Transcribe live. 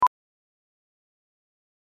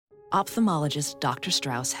Ophthalmologist Dr.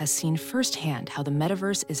 Strauss has seen firsthand how the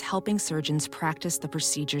metaverse is helping surgeons practice the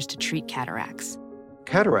procedures to treat cataracts.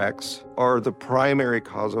 Cataracts are the primary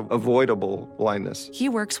cause of avoidable blindness. He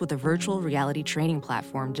works with a virtual reality training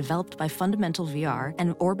platform developed by Fundamental VR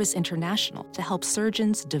and Orbis International to help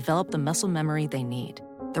surgeons develop the muscle memory they need.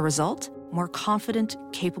 The result? More confident,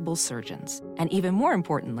 capable surgeons. And even more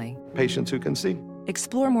importantly, Patients who can see.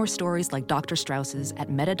 explore more stories like Dr. Strauss's at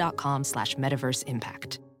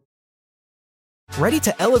meta.com/metaverseimpact. Ready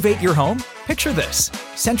to elevate your home? Picture this: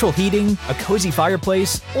 central heating, a cozy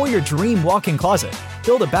fireplace, or your dream walk-in closet.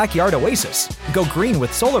 Build a backyard oasis, go green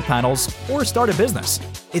with solar panels, or start a business.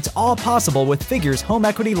 It's all possible with Figure's home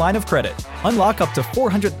equity line of credit. Unlock up to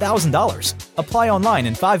 $400,000. Apply online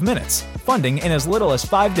in 5 minutes. Funding in as little as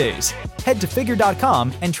 5 days. Head to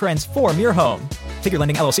figure.com and transform your home. Figure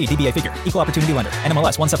Lending LLC, DBA Figure, Equal Opportunity Lender,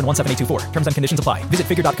 NMLS 1717824. Terms and conditions apply. Visit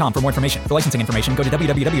figure.com for more information. For licensing information, go to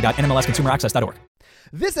www.nmlsconsumeraccess.org.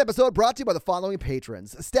 This episode brought to you by the following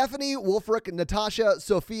patrons: Stephanie, Wolfric, Natasha,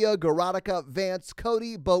 Sophia, Garadika, Vance,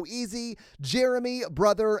 Cody, Bo Easy, Jeremy,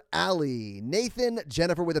 Brother, Ali, Nathan,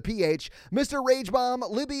 Jennifer with a PH, Mr. Ragebomb,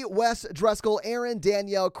 Libby, Wes, Dreskel, Aaron,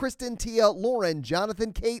 Danielle, Kristen, Tia, Lauren,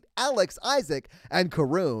 Jonathan, Kate, Alex, Isaac, and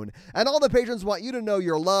Karoon. And all the patrons want you to know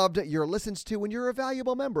you're loved, you're listened to, and you're a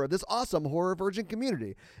valuable member of this awesome Horror Virgin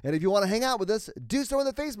community. And if you want to hang out with us, do so in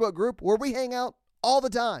the Facebook group where we hang out all the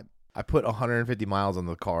time. I put 150 miles on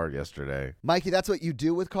the car yesterday. Mikey, that's what you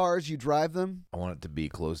do with cars? You drive them? I want it to be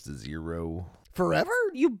close to 0. Forever?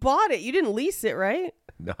 You bought it. You didn't lease it, right?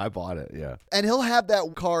 No, I bought it, yeah. And he'll have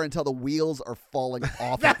that car until the wheels are falling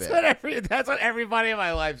off That's of it. that's what everybody in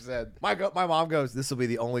my life said. My mom goes, "This will be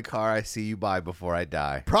the only car I see you buy before I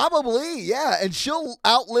die." Probably, yeah. And she'll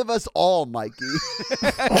outlive us all, Mikey.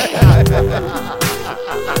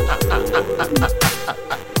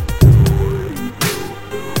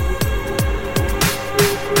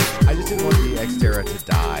 I just didn't want the Xterra to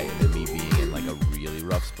die and then me being in like a really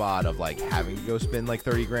rough spot of like having to go spend like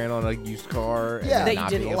 30 grand on a used car and Yeah. then That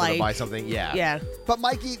not you being didn't able to like. buy something. Yeah. Yeah. But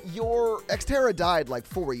Mikey, your Xterra died like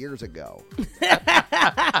 4 years ago.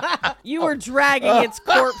 You were dragging its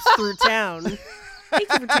corpse through town.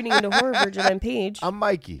 Thank you for tuning into Horror Virgin. I'm Paige. I'm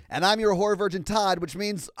Mikey. And I'm your horror virgin, Todd, which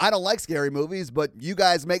means I don't like scary movies, but you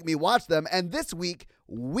guys make me watch them. And this week,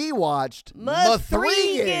 we watched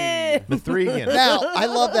M3GAN. M3GAN. Now, I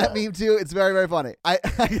love that meme too. It's very, very funny.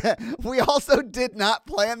 We also did not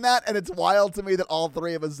plan that, and it's wild to me that all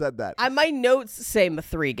three of us said that. My notes say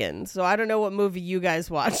M3GAN, so I don't know what movie you guys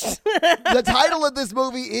watched. The title of this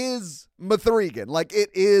movie is M3GAN. Like, it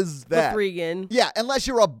is that. M3GAN. Yeah, unless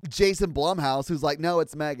you're a Jason Blumhouse who's like, no,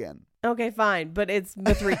 it's Megan. Okay, fine, but it's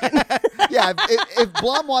M3GAN. Yeah, if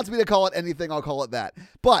Blum wants me to call it anything, I'll call it that.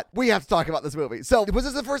 But we have to talk about this movie. So, was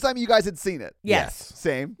this the first time you guys had seen it? Yes.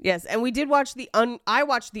 Same. Yes, and we did watch I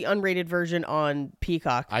watched the unrated version on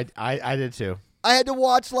Peacock. I did too. I had to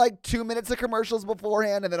watch like 2 minutes of commercials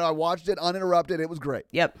beforehand, and then I watched it uninterrupted. It was great.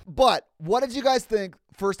 Yep. But what did you guys think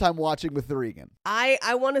first time watching M3GAN?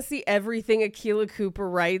 I want to see everything Akilah Cooper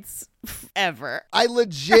writes ever. I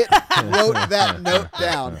legit wrote that note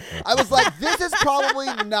down. I was like, this is probably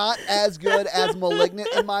not as good as Malignant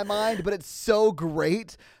in my mind, but it's so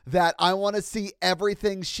great that I want to see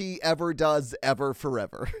everything she ever does ever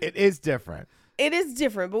forever. It is different. It is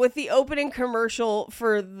different, but with the opening commercial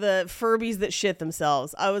for the Furbies that shit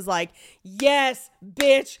themselves, I was like, yes,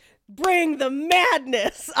 bitch, bring the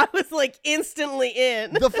madness. I was like instantly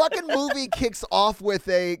in. The fucking movie kicks off with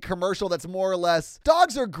a commercial that's more or less,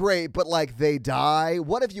 dogs are great, but like they die.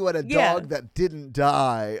 What if you had a dog that didn't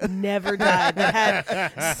die? Never died. That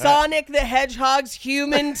had Sonic the Hedgehog's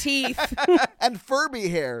human teeth. And Furby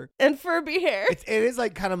hair. And Furby hair. It is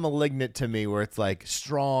like kind of Malignant to me, where it's like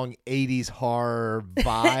strong 80s horror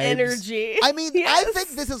vibes. Energy. I mean, Yes. I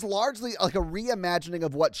think this is largely like a reimagining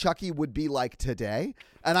of what Chucky would be like today.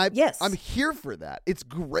 And I'm here for that. It's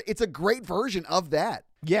great. It's a great version of that.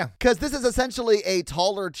 Yeah. Because this is essentially a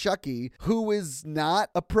taller Chucky who is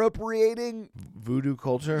not appropriating Voodoo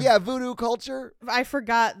culture. Yeah, voodoo culture. I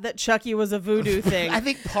forgot that Chucky was a voodoo thing. I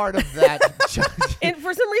think part of that. And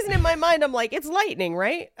for some reason in my mind, I'm like, it's lightning,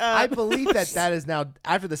 right? I believe that is now,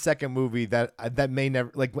 after the second movie, that may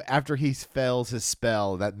never, like after he fails his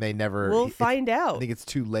spell, that may never. We'll find out. I think it's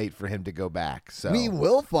too late for him to go back. So We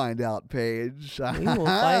will find out, Paige. We will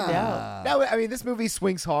find out. No, I mean, this movie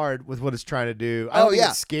swings hard with what it's trying to do. I don't think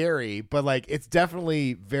it's scary, but like it's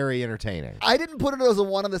definitely very entertaining. I didn't put it as a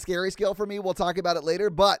 1 on the scary scale for me. We'll talk about it later,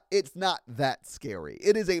 but it's not that scary.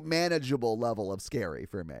 It is a manageable level of scary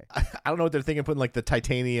for me. I don't know what they're thinking, putting like the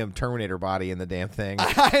titanium Terminator body in the damn thing.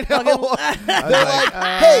 I know. They're like,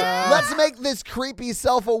 hey, let's make this creepy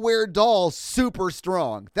self-aware doll super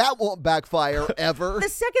strong. That won't backfire ever. The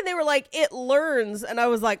second they were like, it learns, and I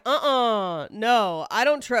was like, no, I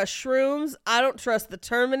don't trust shrooms. I don't trust the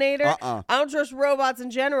Terminator. I don't trust robots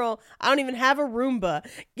in general. I don't even have a Roomba.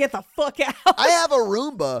 Get the fuck out. I have a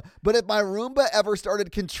Roomba, but if my Roomba ever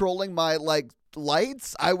started controlling my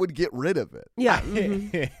lights, I would get rid of it. Yeah.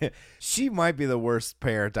 She might be the worst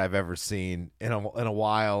parent I've ever seen in a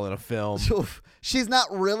while in a film. She's not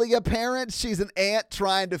really a parent. She's an aunt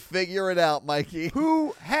trying to figure it out, Mikey.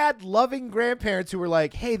 Who had loving grandparents who were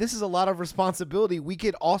like, hey, this is a lot of responsibility. We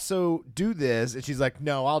could also do this. And she's like,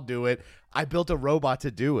 no, I'll do it. I built a robot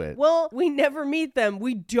to do it. Well, we never meet them.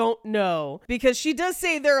 We don't know. Because she does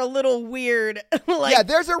say they're a little weird. Yeah,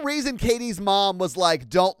 there's a reason Katie's mom was like,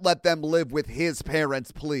 don't let them live with his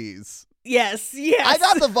parents, please. Yes. I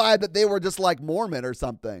got the vibe that they were just like Mormon or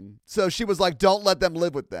something. So she was like, don't let them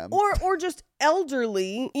live with them. Or just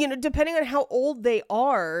elderly, depending on how old they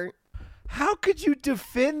are. How could you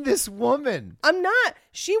defend this woman? I'm not.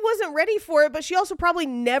 She wasn't ready for it, but she also probably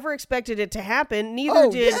never expected it to happen. Neither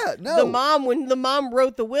did the mom when the mom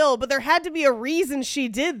wrote the will, but there had to be a reason she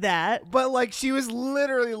did that. But she was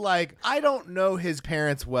literally like, I don't know his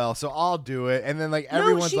parents well, so I'll do it. And then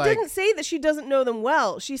everyone's No, she didn't say that she doesn't know them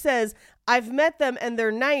well. She says, I've met them and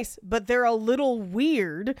they're nice, but they're a little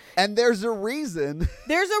weird. And there's a reason.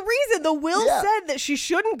 There's a reason. The will said that she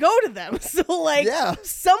shouldn't go to them. So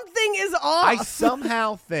something is off. I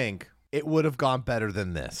somehow think it would have gone better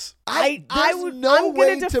than this. I'm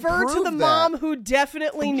going to defer to the mom who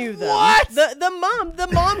definitely knew them. What? The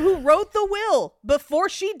mom who wrote the will before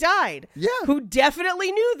she died. Yeah. Who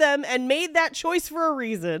definitely knew them and made that choice for a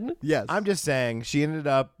reason. Yes. I'm just saying she ended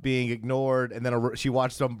up being ignored, and then she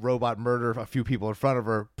watched some robot murder a few people in front of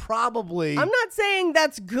her. Probably. I'm not saying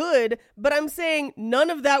that's good, but I'm saying none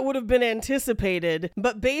of that would have been anticipated.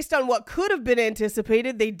 But based on what could have been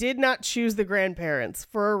anticipated, they did not choose the grandparents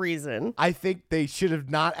for a reason. I think they should have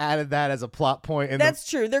not added that as a plot point. That's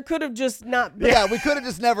true. There could have just not been. Yeah, we could have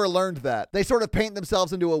just never learned that. They sort of paint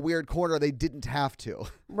themselves into a weird corner they didn't have to.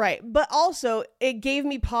 Right. But also, it gave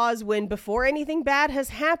me pause when, before anything bad has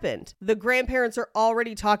happened, the grandparents are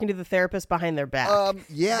already talking to the therapist behind their back.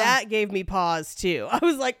 Yeah. That gave me pause, too. I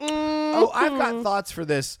was like, Oh, I've got thoughts for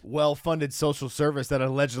this well-funded social service that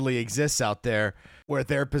allegedly exists out there, where a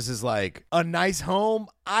therapist is like, a nice home?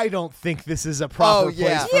 I don't think this is a proper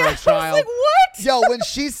place for a child. I was like, what? Yo, when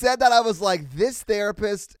she said that, I was like, this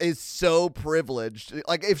therapist is so privileged.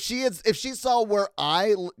 Like, if she saw where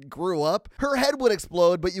I grew up, her head would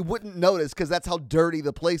explode, but you wouldn't notice because that's how dirty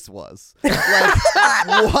the place was. Like,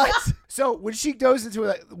 what? So when she goes into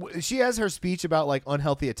it, she has her speech about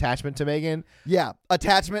unhealthy attachment to M3GAN. Yeah,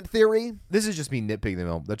 attachment theory. This is just me nitpicking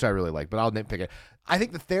them, which I really like, but I'll nitpick it. I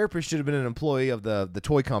think the therapist should have been an employee of the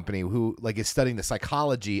toy company who is studying the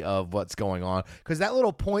psychology of what's going on. Because that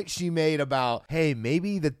little point she made about, hey,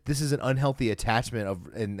 maybe that this is an unhealthy attachment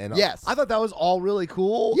yes, I thought that was all really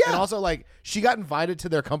cool. Yeah, and also she got invited to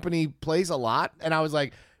their company place a lot, and I was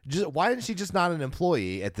like, why isn't she just not an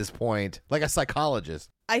employee at this point, like a psychologist?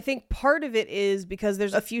 I think part of it is because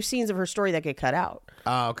there's a few scenes of her story that get cut out.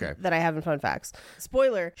 Oh, okay. That I have in Fun Facts.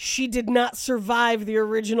 Spoiler, she did not survive the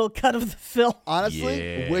original cut of the film.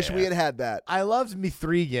 Honestly, wish we had that. I loved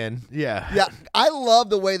M3GAN. Yeah. Yeah, I love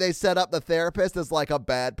the way they set up the therapist as a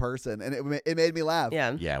bad person, and it made me laugh.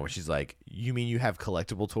 Yeah. Yeah, when she's like, you mean you have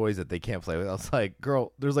collectible toys that they can't play with? I was like,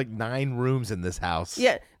 girl, there's 9 rooms in this house.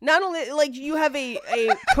 Yeah. Not only, you have a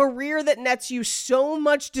career that nets you so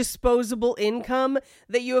much disposable income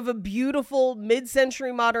that you have a beautiful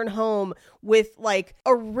mid-century modern home with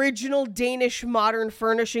original Danish modern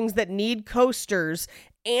furnishings that need coasters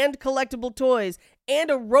and collectible toys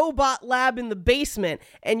and a robot lab in the basement,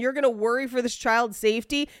 and you're going to worry for this child's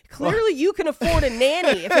safety. Clearly you can afford a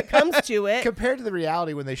nanny if it comes to it. Compared to the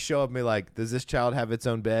reality when they show up and be like, does this child have its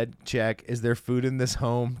own bed? Check. Is there food in this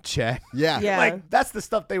home? Check. Yeah. That's the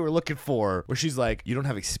stuff they were looking for, where she's like, you don't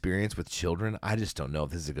have experience with children? I just don't know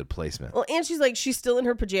if this is a good placement. Well, and she's like, she's still in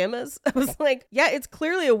her pajamas. I was like, yeah, it's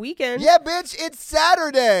clearly a weekend. Yeah, bitch, it's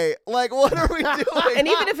Saturday. What are we doing? And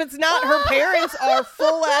even if it's not, her parents are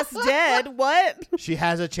full ass dead. What? She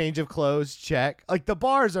has a change of clothes, check. The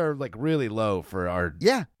bars are really low for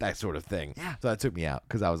that sort of thing. Yeah. So that took me out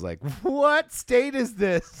because I was like, what state is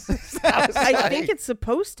this? I think it's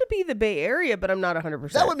supposed to be the Bay Area, but I'm not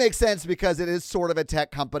 100%. That would make sense because it is sort of a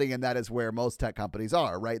tech company, and that is where most tech companies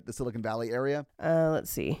are, right? The Silicon Valley area.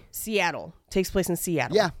 Let's see. Seattle. Takes place in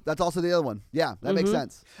Seattle. Yeah, that's also the other one. Yeah, that makes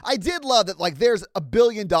sense. I did love that, there's $1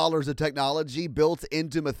 billion of technology built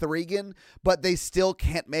into M3GAN, but they still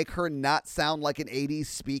can't make her not sound like an 80s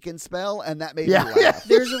speak and spell, and that made me laugh.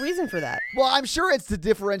 There's a reason for that. Well, I'm sure it's to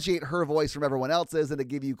differentiate her voice from everyone else's and to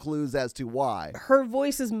give you clues as to why. Her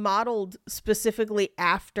voice is modeled specifically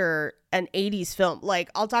after an 80s film. Like,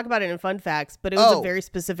 I'll talk about it in fun facts, but it was a very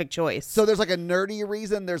specific choice. So there's like a nerdy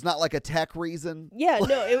reason? There's not like a tech reason? Yeah,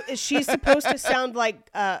 no, she's supposed to sound like,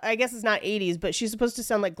 I guess it's not 80s, but she's supposed to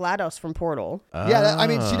sound like GLaDOS from Portal. Yeah, I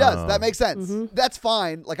mean, she does. That makes sense. That's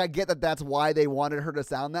fine. Like, I get that that's why they wanted her to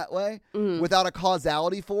sound that way. Without a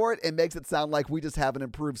causality for it, it makes it sound like we just haven't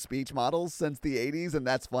improved speech models since the 80s, and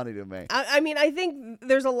that's funny to me. I mean, I think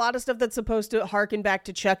there's a lot of stuff that's supposed to harken back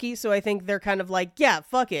to Chucky, so I think they're kind of like, yeah,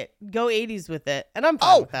 fuck it. Go 80s with it. And I'm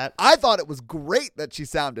fine with that. I thought it was great that she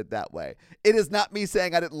sounded that way. It is not me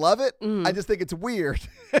saying I didn't love it. I just think it's weird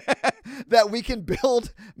that we can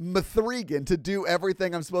build M3GAN to do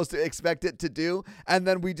everything I'm supposed to expect it to do, and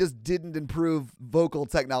then we just didn't improve vocal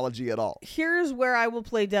technology at all. Here's where I will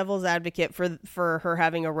play devil's advocate for her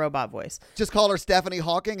having a robot voice. Just call her Stephanie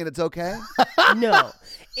Hawking and it's okay? No.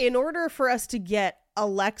 In order for us to get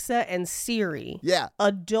Alexa and Siri,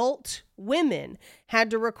 adult women had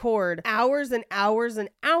to record hours and hours and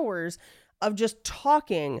hours of just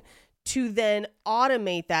talking to then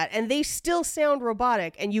automate that. And they still sound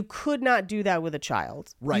robotic, and you could not do that with a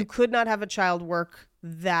child. Right. You could not have a child work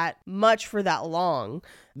that much for that long.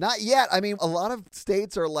 Not yet. I mean, a lot of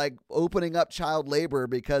states are like opening up child labor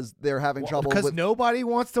because they're having trouble because nobody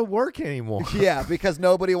wants to work anymore. Yeah, because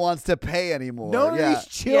nobody wants to pay anymore. None of these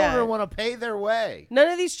children want to pay their way. None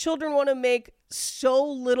of these children want to make so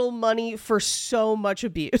little money for so much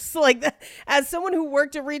abuse. Like that, as someone who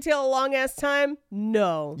worked at retail a long ass time,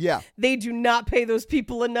 no. Yeah. They do not pay those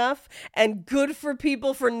people enough, and good for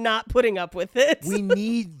people for not putting up with it. We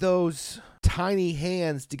need those tiny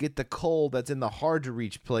hands to get the coal that's in the hard to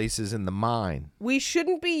reach places in the mine. We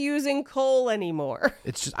shouldn't be using coal anymore.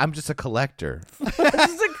 I'm just a collector. Can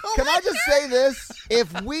I just say this?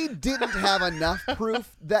 If we didn't have enough proof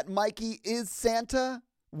that Mikey is Santa,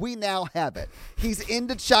 we now have it. He's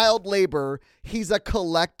into child labor. He's a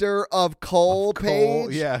collector of coal,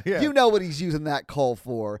 Paige. Yeah. You know what he's using that coal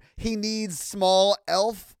for. He needs small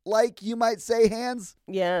elf, like you might say, hands.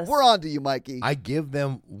 Yes. We're on to you, Mikey. I give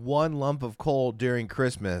them one lump of coal during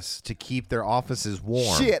Christmas to keep their offices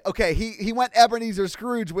warm. Shit. Okay, he went Ebenezer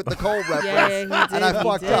Scrooge with the coal reference. Yeah, he did. And I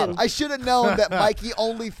fucked up. I should have known that Mikey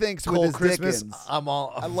only thinks Coal with his Christmas, Dickens.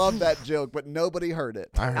 I love that joke, but nobody heard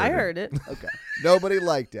it. I heard it. Okay. Nobody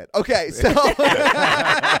liked it. Okay, so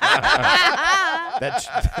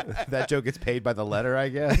that joke gets paid by the letter, I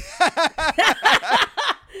guess.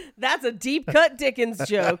 That's a deep cut Dickens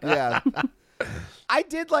joke. Yeah. I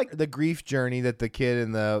did like the grief journey that the kid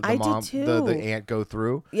and the mom, the aunt go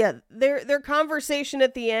through. Yeah, their conversation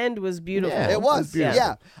at the end was beautiful. Yeah, It was. beautiful.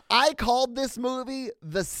 Yeah. I called this movie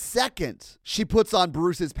the second she puts on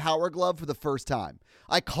Bruce's power glove for the first time.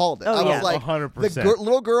 I called it. I was like, 100%. the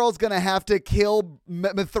little girl's going to have to kill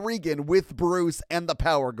M3GAN with Bruce and the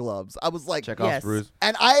power gloves. I was like, Check off Bruce.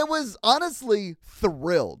 And I was honestly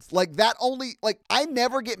thrilled. Like that only, like I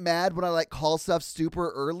never get mad when I like call stuff super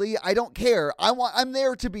early. I don't care. I'm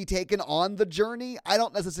there to be taken on the journey. I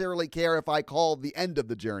don't necessarily care if I call the end of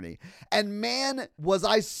the journey. And man, was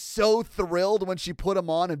I so thrilled when she put him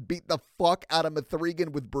on and beat the fuck out of M3GAN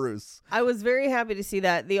with Bruce. I was very happy to see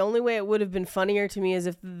that. The only way it would have been funnier to me is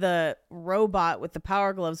if the robot with the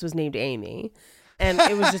power gloves was named Amy. And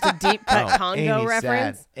it was just a deep cut Congo Amy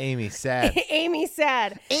reference. Sad. Amy sad. Amy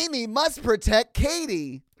sad. Amy must protect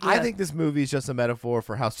Katie. I think this movie is just a metaphor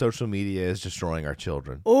for how social media is destroying our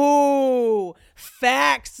children. Ooh,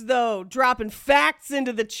 facts though. Dropping facts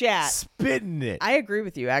into the chat. Spitting it. I agree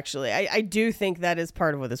with you, actually. I do think that is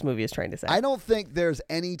part of what this movie is trying to say. I don't think there's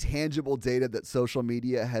any tangible data that social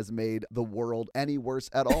media has made the world any worse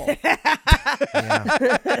at all.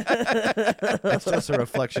 That's just a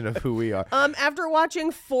reflection of who we are. After watching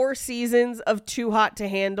 4 seasons of Too Hot to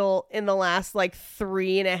Handle in the last like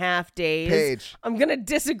 3.5 days, Paige. I'm gonna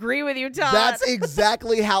disagree with you, Todd. That's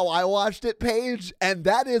exactly how I watched it, Paige, and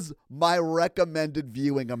that is my recommended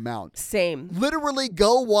viewing amount. Same. Literally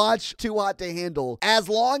go watch Too Hot to Handle as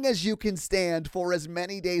long as you can stand for as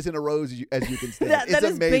many days in a row as you can stand. That It's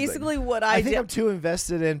is amazing. basically what I I think did. I'm too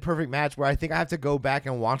invested in Perfect Match where I think I have to go back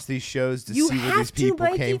and watch these shows to You see where have these to, people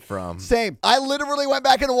Mikey. came from. Same. I literally went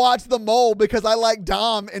back and watched The Mole because I like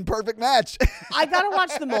Dom in Perfect Match. I gotta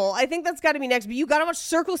watch The Mole. I think that's gotta be next, but you gotta watch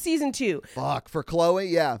Circle Season 2. Fuck, for Chloe,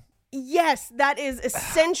 yeah. Yes, that is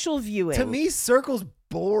essential viewing. To me, Circle's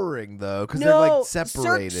boring though because no, they're like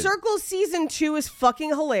separated. Circle Season 2 is fucking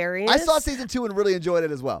hilarious. I saw season 2 and really enjoyed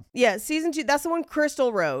it as well. Yeah, Season 2, that's the one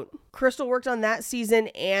Crystal wrote. Crystal worked on that season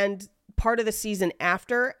and part of the season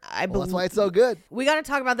after. Well, that's why it's so good. We got to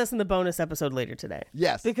talk about this in the bonus episode later today.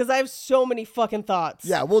 Yes. Because I have so many fucking thoughts.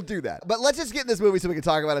 Yeah, we'll do that. But let's just get in this movie so we can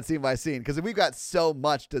talk about it scene by scene, because we've got so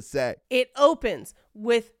much to say. It opens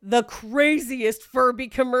with the craziest Furby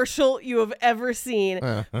commercial you have ever seen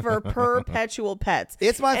for Perpetual Pets.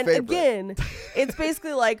 It's my favorite. And again, it's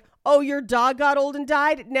basically like, oh, your dog got old and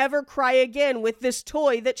died? Never cry again with this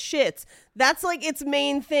toy that shits. That's like its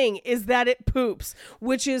main thing, is that it poops,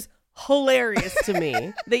 which is hilarious to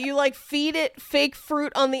me. That you like feed it fake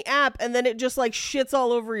fruit on the app and then it just like shits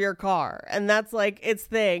all over your car. And that's like its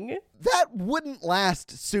thing. That wouldn't last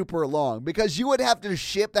super long because you would have to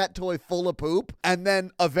ship that toy full of poop and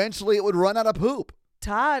then eventually it would run out of poop.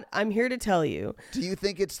 Todd, I'm here to tell you. Do you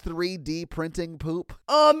think it's 3D printing poop?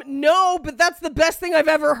 No, but that's the best thing I've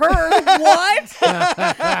ever heard. What?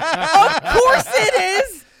 Of course it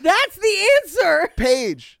is. That's the answer.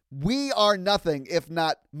 Paige, we are nothing if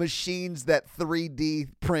not machines that 3D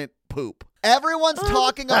print poop. Everyone's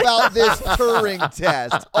talking about this Turing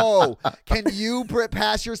test. Oh, can you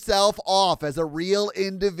pass yourself off as a real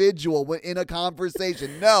individual in a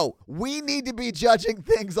conversation? No, we need to be judging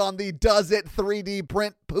things on the does it 3D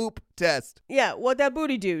print poop test. Yeah, what that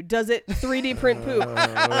booty do? Does it 3D print poop?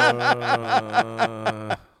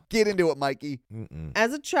 Get into it, Mikey.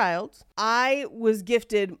 As a child, I was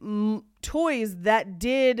gifted toys that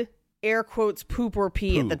did air quotes poop or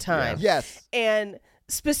pee at the time. Yes. And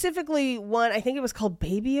specifically one, I think it was called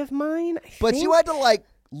Baby of Mine. But you had to like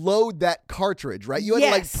load that cartridge, right? You had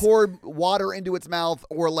to like Yes. pour water into its mouth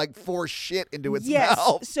or like force shit into its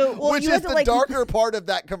mouth. So, well, which you is had to, the like, darker part of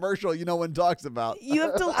that commercial no one talks about. You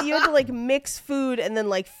had to like mix food and then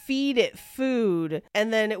like feed it food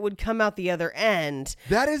and then it would come out the other end.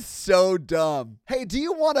 That is so dumb. Hey, do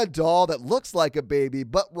you want a doll that looks like a baby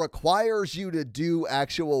but requires you to do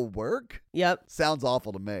actual work? Yep. Sounds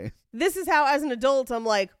awful to me. This is how, as an adult, I'm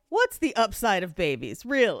like, what's the upside of babies,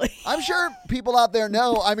 really? I'm sure people out there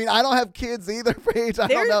know. I mean, I don't have kids either, Paige. I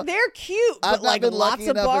don't know. They're cute, I've but not like been lots lucky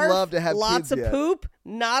of enough in barf, love to have lots kids of yet. poop,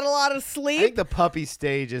 not a lot of I sleep. think the puppy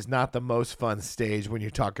stage is not the most fun stage when you're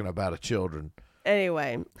talking about a children.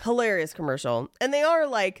 Anyway, hilarious commercial. And they are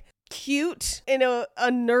like cute in a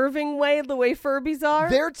unnerving way, the way Furbies are.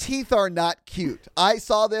 Their teeth are not cute. I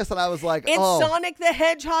saw this and I was like, It's oh. Sonic the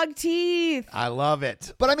Hedgehog teeth. I love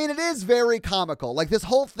it. But I mean, it is very comical. Like this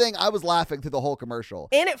whole thing, I was laughing through the whole commercial.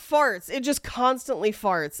 And it farts. It just constantly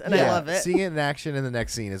farts. And I love it. Seeing it in action in the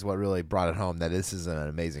next scene is what really brought it home that this is an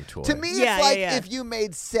amazing toy. To me, Yeah, it's like yeah. if you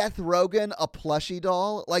made Seth Rogen a plushie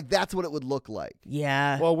doll, like that's what it would look like.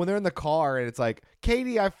 Yeah. Well, when they're in the car and it's like,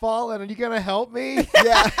 Katie, I've fallen. Are you going to help me?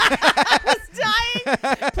 Yeah. Dying.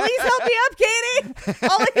 Please help me up, Katie.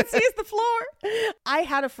 All I can see is the floor. I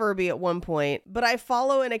had a Furby at one point, but I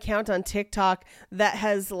follow an account on TikTok that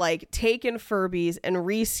has like taken Furbies and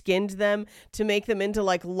reskinned them to make them into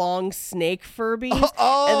like long snake Furbies.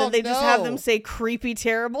 And then they just have them say creepy,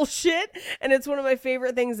 terrible shit. And it's one of my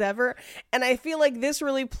favorite things ever. And I feel like this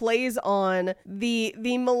really plays on the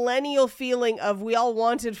millennial feeling of we all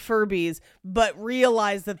wanted Furbies, but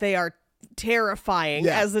realize that they are terrifying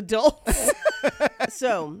as adults.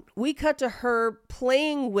 So we cut to her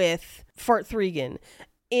playing with M3GAN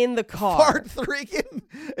in the car. M3GAN?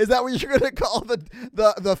 Is that what you're going to call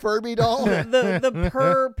the Furby doll? the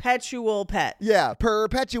perpetual pet. Yeah,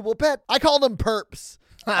 perpetual pet. I called him Perps.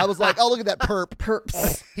 I was like, oh, look at that perp.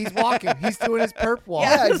 Perps. He's walking. He's doing his perp walk.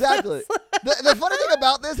 Yeah, exactly. The funny thing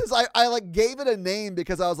about this is I like gave it a name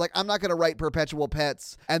because I was like, I'm not going to write perpetual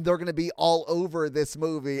pets and they're going to be all over this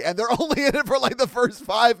movie. And they're only in it for like the first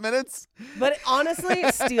 5 minutes. But honestly,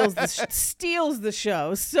 it steals the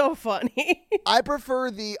show. So funny. I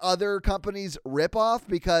prefer the other company's ripoff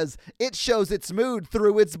because it shows its mood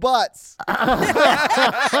through its butts. And then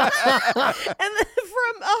for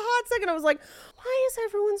a hot second, I was like, why is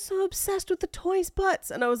everyone so obsessed with the toys' butts?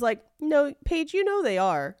 And I was like, no, Paige, you know they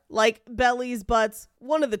are. Like bellies, butts,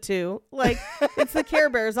 one of the two. Like, it's the Care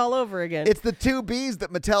Bears all over again. It's the two B's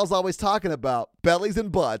that Mattel's always talking about, bellies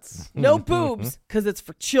and butts. No boobs, because it's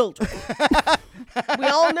for children. We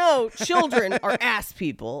all know children are ass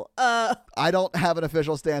people. I don't have an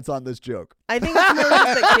official stance on this joke. I think it's more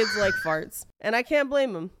just that kids like farts, and I can't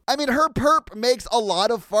blame them. I mean, her perp makes a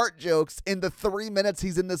lot of fart jokes in the 3 minutes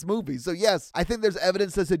he's in this movie. So yes, I think there's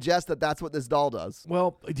evidence to suggest that that's what this doll does.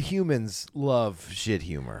 Well, humans love shit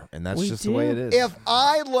humor, and that's We just do. the way it is. If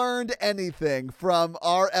I learned anything from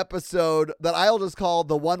our episode that I'll just call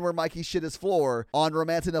the one where Mikey shit his floor on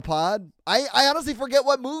Romance in a Pod, I honestly forget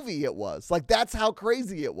what movie it was. Like, that's how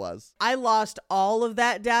crazy it was. I lost all of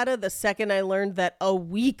that data the second I learned that a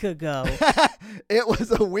week ago. It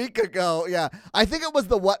was a week ago. Yeah. I think it was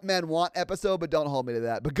the What Men Want episode, but don't hold me to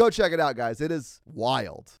that. But go check it out, guys. It is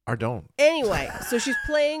wild. Or don't. Anyway, so she's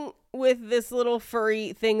playing with this little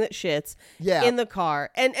furry thing that shits in the car.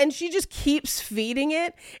 And she just keeps feeding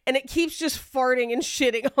it, and it keeps just farting and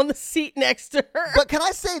shitting on the seat next to her. But can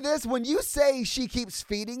I say this? When you say she keeps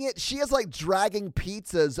feeding it, she is like dragging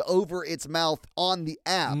pizzas over its mouth on the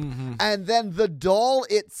app. Mm-hmm. And then the doll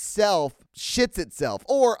itself shits itself,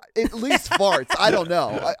 or at least farts. I don't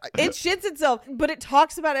know. It shits itself, but it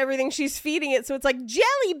talks about everything she's feeding it. So it's like,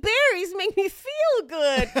 jelly berries make me feel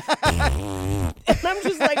good. And I'm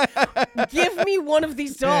just like, give me one of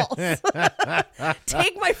these dolls.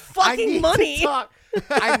 Take my fucking money.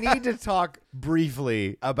 I need to talk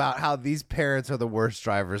briefly about how these parents are the worst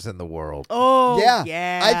drivers in the world. Oh,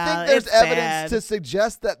 yeah. I think there's evidence bad to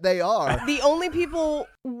suggest that they are. The only people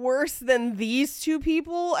worse than these two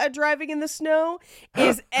people at driving in the snow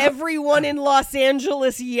is everyone in Los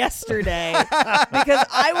Angeles yesterday. Because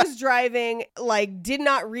I was driving, like, did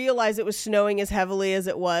not realize it was snowing as heavily as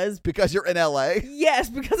it was. Because you're in LA? Yes,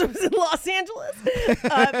 because I was in Los Angeles.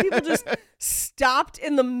 People just stopped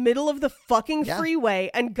in the middle of the fucking freeway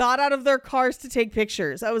and got out of their cars to take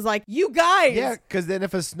pictures. I was like, you guys. Yeah, because then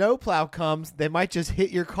if a snowplow comes, they might just hit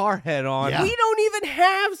your car head on. Yeah. We don't even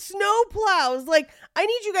have snowplows. Like, I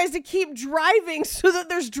need you guys to keep driving so that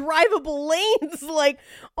there's drivable lanes. Like,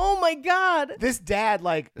 oh my God. This dad,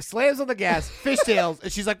 like, slams on the gas, fishtails,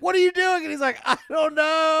 and she's like, what are you doing? And he's like, I don't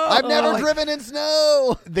know. I've never driven in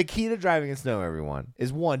snow. The key to driving in snow, everyone,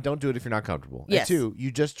 is one, don't do it if you're not comfortable. Yes. And two,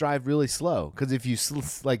 you just drive really slow. Because if you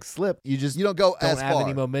slip, you don't go don't as have far.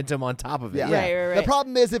 any momentum on top of it. Yeah. Right. The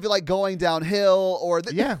problem is if you're like going downhill or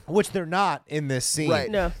which they're not in this scene. Right.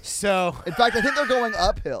 No. So in fact, I think they're going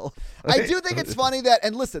uphill. I do think it's funny that,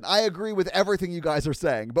 and listen, I agree with everything you guys are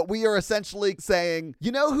saying, but we are essentially saying,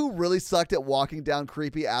 you know who really sucked at walking down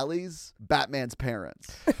creepy alleys? Batman's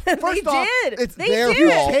parents. First off, it's they their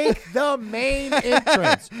did. fault. take the main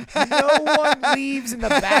entrance. No one leaves in the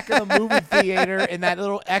back of the movie theater in that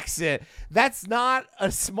little exit. That's not a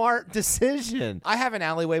smart decision. I have an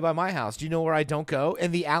alleyway by my house. Do you know where I don't go?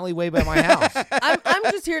 In the alleyway by my house. I'm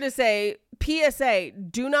just here to say, PSA,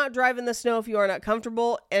 do not drive in the snow if you are not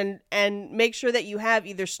comfortable, and make sure that you have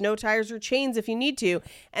either snow tires or chains if you need to.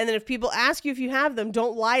 And then if people ask you if you have them,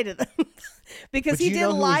 don't lie to them. Because he did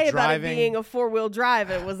lie about it being a 4-wheel drive,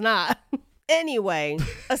 and it was not. Anyway,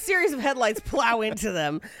 a series of headlights plow into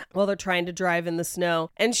them while they're trying to drive in the snow.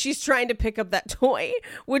 And she's trying to pick up that toy,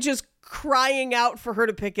 which is crying out for her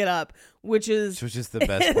to pick it up, which is the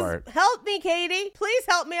best part. Help me, Katie. Please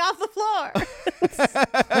help me off the floor.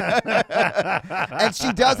 And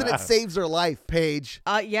she does, and it saves her life, Paige.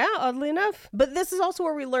 Yeah, oddly enough. But this is also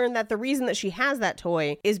where we learn that the reason that she has that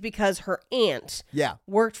toy is because her aunt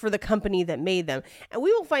worked for the company that made them. And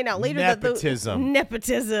we will find out later Nepotism.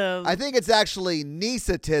 Nepotism. I think it's actually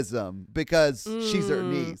niecetism because she's her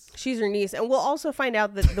niece. She's her niece. And we'll also find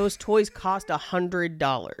out that those toys cost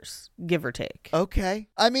 $100, give or take. Okay.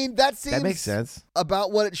 I mean, that makes sense.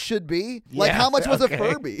 About what it should be. Like, how much was a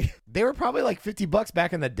Furby? They were probably like $50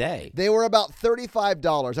 back in the day. They were about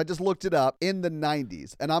 $35. I just looked it up in the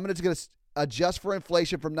 90s. And I'm going to adjust for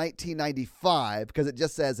inflation from 1995 because it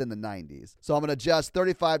just says in the 90s. So I'm going to adjust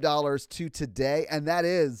 $35 to today, and that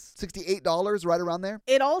is $68, right around there.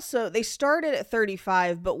 It also, they started at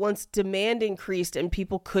 $35, but once demand increased and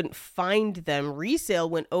people couldn't find them, resale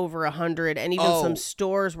went over $100, and even some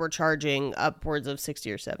stores were charging upwards of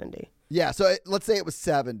 $60 or $70. Yeah, so let's say it was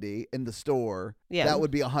 $70 in the store. Yeah. That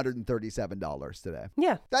would be $137 today.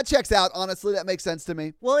 Yeah. That checks out. Honestly, that makes sense to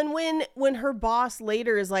me. Well, and when her boss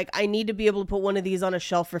later is like, I need to be able to put one of these on a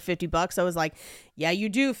shelf for $50, I was like, yeah, you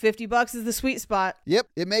do. $50 is the sweet spot. Yep,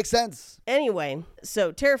 it makes sense. Anyway,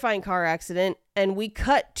 so terrifying car accident, and we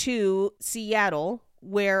cut to Seattle,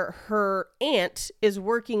 where her aunt is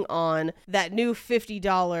working on that new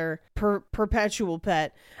 $50 perpetual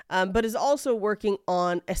pet, but is also working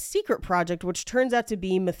on a secret project, which turns out to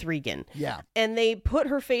be M3GAN. Yeah. And they put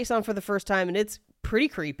her face on for the first time, and it's pretty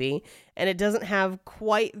creepy, and it doesn't have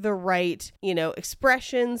quite the right,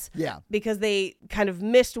 expressions. Yeah. Because they kind of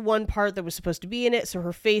missed one part that was supposed to be in it, so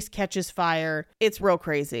her face catches fire. It's real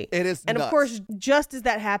crazy. It is And nuts. of course, just as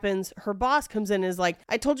that happens, her boss comes in and is like,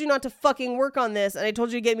 I told you not to fucking work on this, and I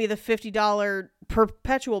told you to get me the $50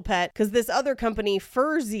 perpetual pet because this other company,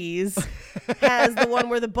 Furzies, has the one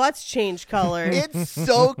where the butts change color. It's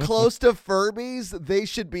so close to Furbies, they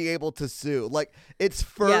should be able to sue. Like, it's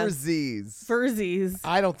Furzies. Furzies.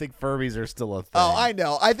 I don't think Furbies are still a thing. Oh, I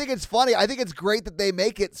know. I think it's funny. I think it's great that they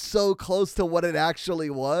make it so close to what it actually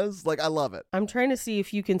was. Like, I love it. I'm trying to see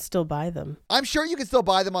if you can still buy them. I'm sure you can still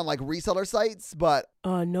buy them on like reseller sites, but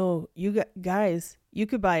No, guys, you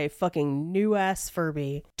could buy a fucking new ass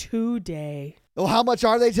Furby today. well, how much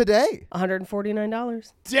are they today?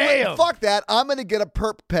 $149. Damn. Fuck that. I'm going to get a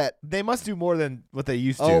perp pet. They must do more than what they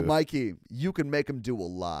used to. Oh, Mikey, you can make them do a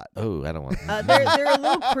lot. Oh, I don't want They're a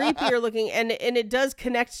little creepier looking, and it does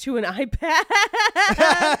connect to an iPad.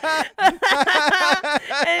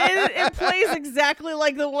 And it plays exactly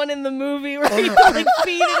like the one in the movie where you like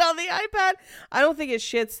feed it on the iPad. I don't think it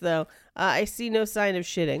shits though. I see no sign of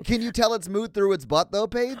shitting. Can you tell it's moved through its butt though,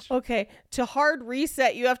 Paige? Okay, to hard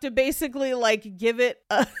reset, you have to basically like give it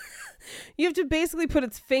a you have to basically put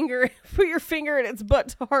your finger in its butt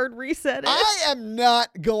to hard reset it. I am not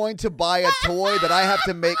going to buy a toy that I have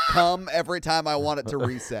to make come every time I want it to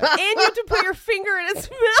reset. And you have to put your finger in its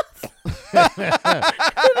mouth. And they're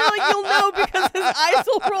like, you'll know because his eyes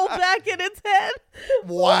will roll back in its head.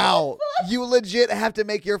 Wow. You legit have to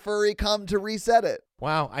make your furry come to reset it.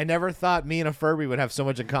 Wow, I never thought me and a Furby would have so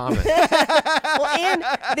much in common. Well, and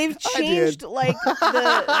they've changed like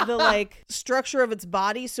the like structure of its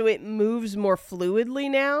body so it moves more fluidly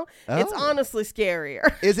now. It's honestly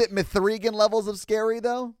scarier. Is it M3GAN levels of scary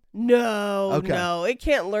though? No, Okay. no. It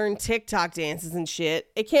can't learn TikTok dances and shit.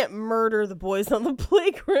 It can't murder the boys on the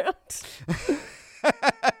playground.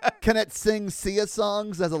 Can it sing Sia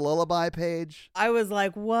songs as a lullaby, Paige? I was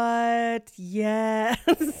like, what? Yes.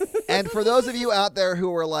 And for those of you out there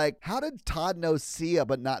who are like, how did Todd know Sia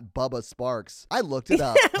but not Bubba Sparks? I looked it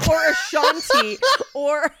up. Or Ashanti.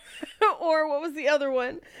 or what was the other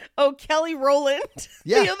one? Oh, Kelly Rowland.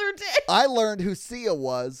 Yeah. The other day. I learned who Sia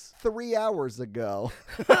was 3 hours ago.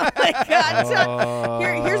 Oh my God. Todd.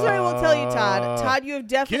 Here's what I will tell you, Todd. Todd, you have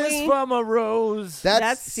definitely. Kiss from a rose.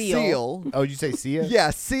 That's Seal. Oh, did you say Sia? Yeah,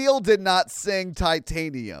 Seal did not sing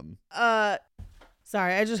Titanium. Sorry,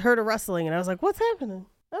 I just heard a rustling and I was like, what's happening?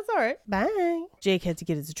 That's all right. Bye. Jake had to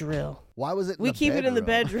get his drill. Why was it in We the keep it in the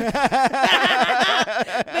bedroom? bedroom.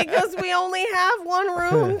 Because we only have one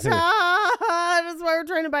room, Todd. That's why we're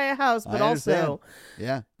trying to buy a house, but I understand. also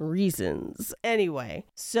Yeah. reasons. Anyway,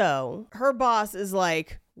 so her boss is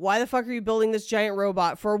like, why the fuck are you building this giant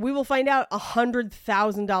robot for? We will find out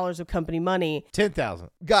 $100,000 of company money. 10,000.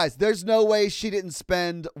 Guys, there's no way she didn't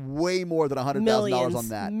spend way more than $100,000 on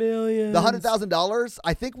that. Millions. The $100,000,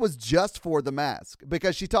 I think, was just for the mask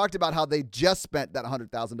because she talked about how they just spent that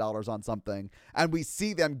 $100,000 on something, and we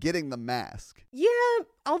see them getting the mask. Yeah,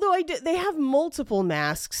 although they have multiple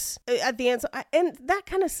masks at the end, and that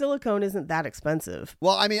kind of silicone isn't that expensive.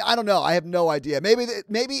 Well, I mean, I don't know. I have no idea. Maybe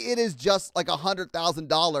it is just like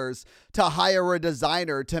 $100,000 to hire a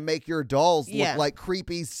designer to make your dolls look like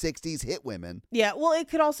creepy 60s hit women. Yeah, well, it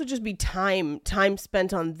could also just be time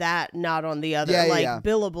spent on that, not on the other,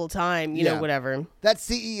 billable time, you know, whatever. That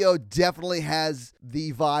CEO definitely has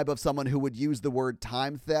the vibe of someone who would use the word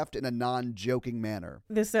time theft in a non-joking manner.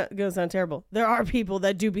 This is going to sound terrible. There are people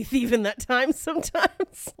that do be thieving that time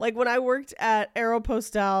sometimes. Like when I worked at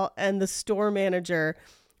Aeropostale and the store manager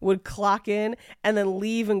would clock in and then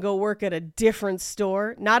leave and go work at a different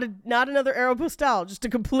store. Not another Aeropostale, just a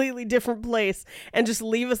completely different place, and just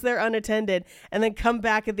leave us there unattended and then come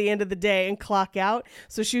back at the end of the day and clock out.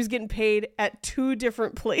 So she was getting paid at 2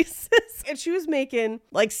 different places and she was making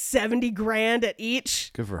like 70 grand at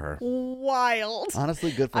each. Good for her. Wild.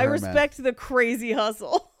 Honestly, good for I her, respect the crazy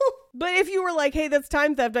hustle. But if you were like, hey, that's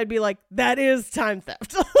time theft, I'd be like, that is time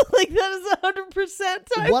theft. Like, that is 100% time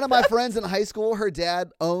theft. One of my friends in high school, her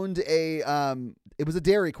dad owned it was a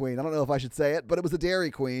Dairy Queen. I don't know if I should say it, but it was a Dairy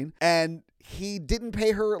Queen. And he didn't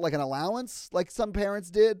pay her like an allowance like some parents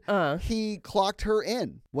did. He clocked her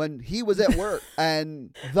in when he was at work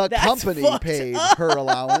and the company paid her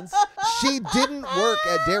allowance. She didn't work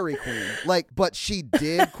at Dairy Queen, but she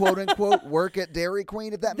did, quote unquote, work at Dairy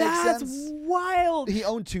Queen, if that makes sense. That's wild. He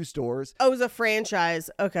owned 2 stores. Oh, it was a franchise.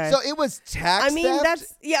 Okay. So it was tax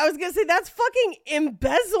theft. I was going to say, that's fucking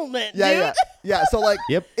embezzlement, dude. Yeah. So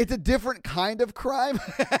Yep. It's a different kind of crime,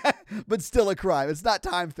 but still a crime. It's not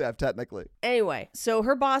time theft, technically. Anyway, so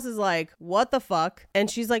her boss is like, what the fuck? And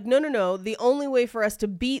she's like, no. The only way for us to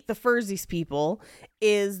beat the Furzies people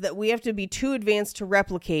is that we have to be too advanced to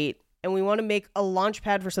replicate and we want to make a launch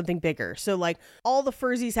pad for something bigger. So like all the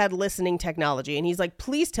Furzies had listening technology. And he's like,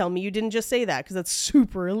 please tell me you didn't just say that because that's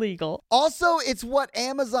super illegal. Also, it's what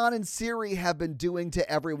Amazon and Siri have been doing to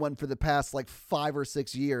everyone for the past like 5 or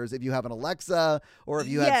 6 years. If you have an Alexa or if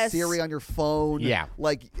you have Siri on your phone,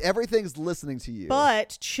 like everything's listening to you.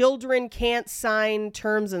 But children can't sign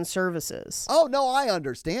terms and services. Oh, no, I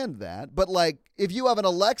understand that. But like if you have an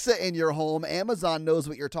Alexa in your home, Amazon knows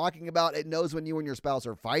what you're talking about. It knows when you and your spouse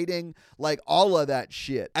are fighting, like all of that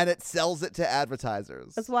shit. And it sells it to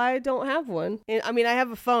advertisers. That's why I don't have one. I mean, I have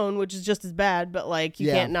a phone, which is just as bad, but like you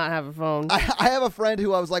can't not have a phone. I have a friend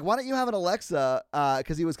who I was like, why don't you have an Alexa?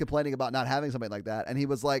 Because he was complaining about not having something like that. And he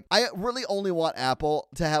was like, I really only want Apple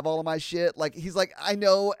to have all of my shit. Like, he's like, I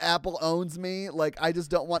know Apple owns me. Like, I just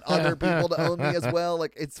don't want other people to own me as well.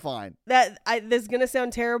 Like, it's fine. This is going to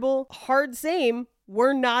sound terrible. Hard same.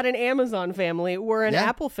 We're not an Amazon family. We're an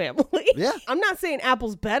Apple family. Yeah. I'm not saying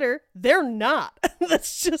Apple's better. They're not.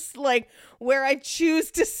 That's just like where I choose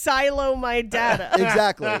to silo my data.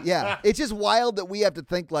 Exactly. Yeah. It's just wild that we have to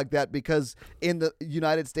think like that because in the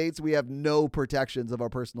United States, we have no protections of our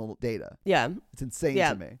personal data. Yeah. It's insane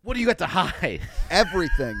to me. What do you got to hide?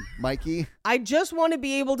 Everything, Mikey. I just want to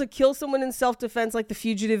be able to kill someone in self-defense like the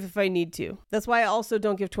fugitive if I need to. That's why I also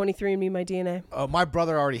don't give 23andMe my DNA. My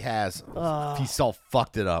brother already has. He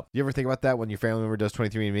fucked it up. You ever think about that when your family member does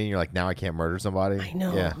 23andMe and you're like, now I can't murder somebody? I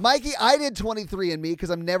know. Yeah. Mikey, I did 23andMe because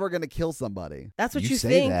I'm never going to kill somebody. That's what You you say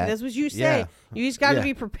think. that. That's what you say. Yeah. You just got to Yeah.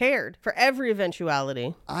 be prepared for every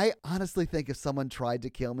eventuality. I honestly think if someone tried to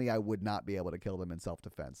kill me, I would not be able to kill them in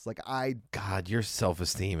self-defense. Like, God, your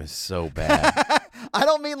self-esteem is so bad. I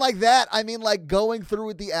don't mean like that. I mean like going through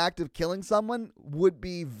with the act of killing someone would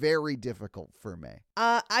be very difficult for me.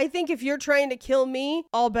 I think if you're trying to kill me,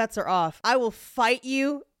 all bets are off. I will fight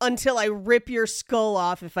you until I rip your skull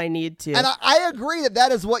off if I need to. And I agree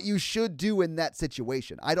that is what you should do in that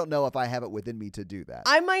situation. I don't know if I have it within me to do that.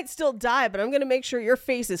 I might still die, but I'm going to make sure your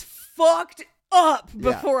face is fucked up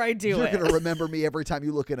before I do You're it. You're going to remember me every time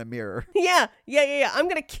you look in a mirror. Yeah. I'm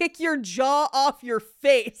going to kick your jaw off your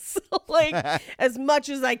face like as much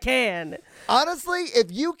as I can. Honestly, if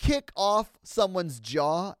you kick off someone's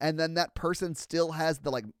jaw and then that person still has the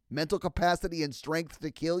like mental capacity and strength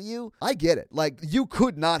to kill you, I get it. Like, you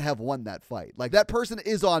could not have won that fight. Like, that person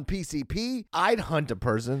is on PCP. I'd hunt a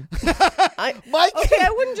person. Mike. Okay, I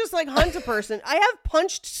wouldn't just like hunt a person. I have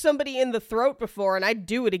punched somebody in the throat before and I'd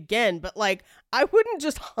do it again, but like I wouldn't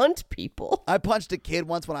just hunt people. I punched a kid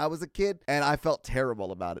once when I was a kid and I felt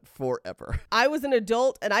terrible about it forever. I was an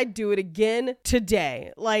adult and I'd do it again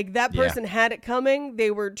today. Like that person had it coming. They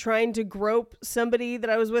were trying to grope somebody that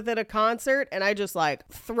I was with at a concert and I just like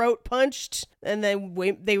throat punched and then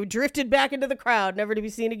they drifted back into the crowd, never to be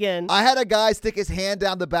seen again. I had a guy stick his hand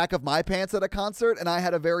down the back of my pants at a concert and I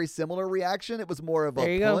had a very similar reaction. It was more of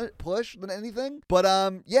a push than anything.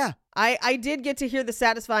 But yeah. I did get to hear the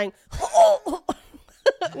satisfying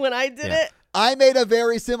when I did it. I made a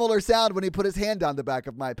very similar sound when he put his hand down the back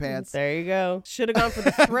of my pants. There you go. Should have gone for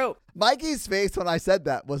the throat. Mikey's face when I said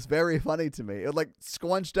that was very funny to me. It like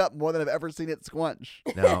squunched up more than I've ever seen it squunch.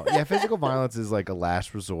 No. Yeah, physical violence is like a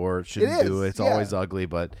last resort. Shouldn't do it. It's always ugly,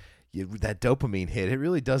 but that dopamine hit, it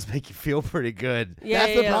really does make you feel pretty good.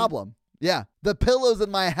 That's the problem. Yeah. The pillows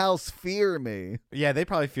in my house fear me. Yeah, they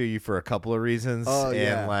probably fear you for a couple of reasons. Oh,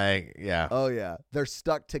 yeah. And Oh, yeah. They're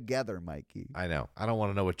stuck together, Mikey. I know. I don't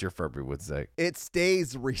want to know what your Furby would say. It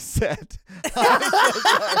stays reset. I'm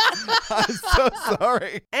so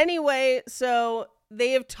sorry. Anyway, so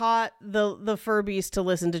they have taught the Furbies to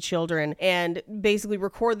listen to children and basically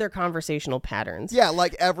record their conversational patterns. Yeah,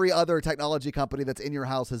 like every other technology company that's in your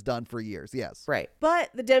house has done for years. Yes. Right.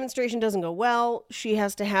 But the demonstration doesn't go well. She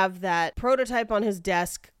has to have that prototype on his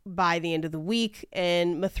desk by the end of the week,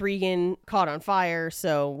 and M3GAN caught on fire.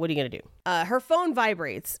 So what are you going to do? Her phone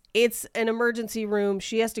vibrates. It's an emergency room.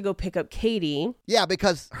 She has to go pick up Katie. Yeah,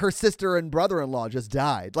 because her sister and brother-in-law just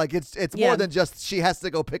died. Like it's more than just she has to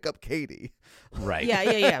go pick up Katie. Right.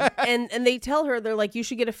 Yeah. And they tell her, they're like, you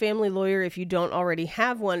should get a family lawyer if you don't already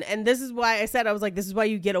have one. And this is why I said, I was like, this is why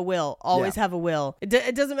you get a will. Always have a will.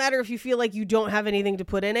 It doesn't matter if you feel like you don't have anything to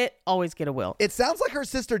put in it. Always get a will. It sounds like her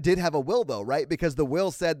sister did have a will though, right? Because the will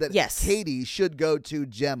said that Katie should go to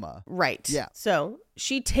Gemma. Right. Yeah. So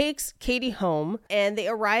she takes Katie home and they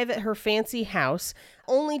arrive at her fancy house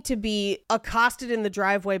only to be accosted in the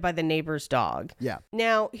driveway by the neighbor's dog. Yeah.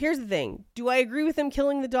 Now, here's the thing. Do I agree with him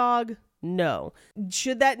killing the dog? No.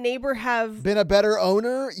 Should that neighbor have Been a better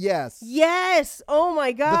owner? Yes. Yes. Oh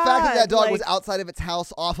my God. The fact that dog Like, was outside of its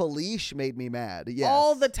house off a leash made me mad. Yes.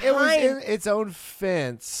 all the time. It was in its own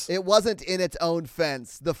fence. It wasn't in its own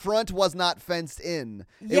fence. The front was not fenced in.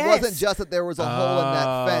 It Yes. wasn't just that there was a hole in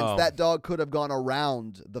that fence. Oh. That dog could have gone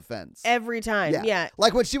around the fence. Every time. Yeah.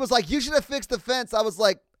 Like when she was like, you should have fixed the fence, I was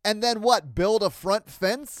like, and then what? Build a front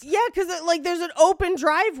fence? Yeah, because like there's an open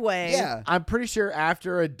driveway. Yeah. I'm pretty sure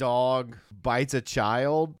after a dog bites a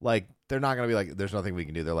child, like they're not gonna be like, there's nothing we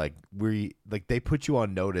can do. They're like, they put you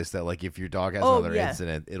on notice that like if your dog has another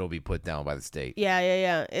incident, it'll be put down by the state.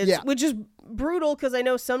 Yeah. Which is brutal because I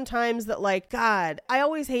know sometimes that like, God, I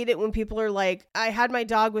always hate it when people are like, I had my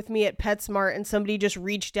dog with me at PetSmart and somebody just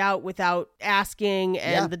reached out without asking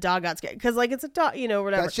and the dog got scared. Because like it's a dog,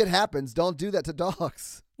 whatever. That shit happens. Don't do that to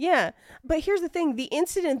dogs. Yeah. But here's the thing. The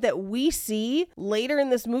incident that we see later in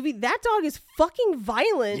this movie, that dog is fucking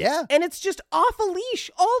violent. Yeah. And it's just off a leash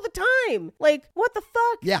all the time. Like, what the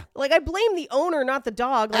fuck? Yeah. Like, I blame the owner, not the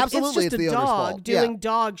dog. Like, Absolutely, it's it's just the a owner's dog fault. doing Yeah.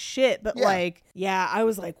 dog shit. But I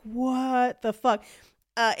was like, what the fuck?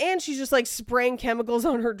 And she's just like spraying chemicals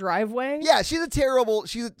on her driveway. Yeah, she's a terrible owner.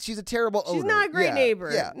 She's not a great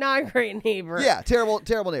neighbor. Yeah. Not a great neighbor. Yeah, terrible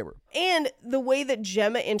neighbor. And the way that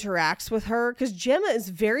Gemma interacts with her, because Gemma is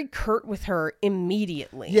very curt with her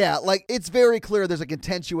immediately. Yeah, like it's very clear there's a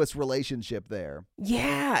contentious relationship there.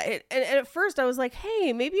 Yeah. And at first I was like,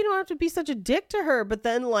 hey, maybe you don't have to be such a dick to her. But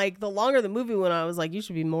then like the longer the movie went on, I was like, you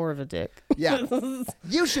should be more of a dick. Yeah.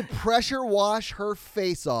 You should pressure wash her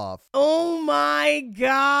face off. Oh my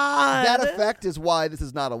God. That effect is why this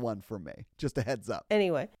is not a one for me. Just a heads up.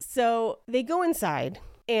 Anyway, so they go inside.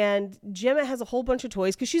 And Gemma has a whole bunch of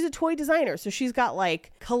toys because she's a toy designer. So she's got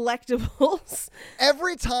like collectibles.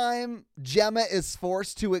 Every time Gemma is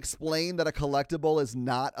forced to explain that a collectible is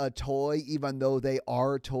not a toy, even though they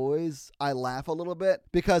are toys, I laugh a little bit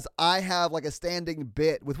because I have like a standing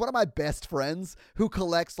bit with one of my best friends who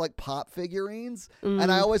collects like pop figurines. And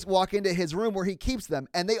I always walk into his room where he keeps them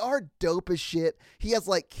and they are dope as shit. He has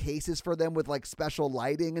like cases for them with like special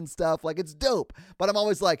lighting and stuff. Like it's dope. But I'm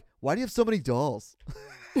always like, why do you have so many dolls?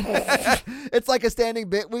 It's like a standing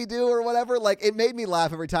bit we do or whatever. Like it made me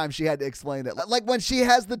laugh every time she had to explain it. Like when she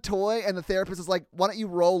has the toy and the therapist is like, why don't you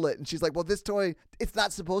roll it? And she's like, well, this toy, it's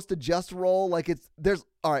not supposed to just roll. Like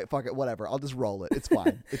all right, fuck it, whatever. I'll just roll it. It's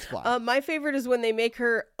fine. It's fine. My favorite is when they make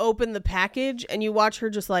her open the package and you watch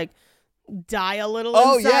her just like die a little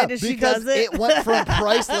inside as she does it. It went from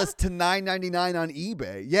priceless to $9.99 on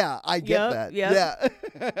eBay. Yeah, I get that. Yep.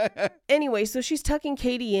 Yeah. Anyway, so she's tucking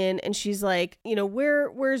Katie in and she's like,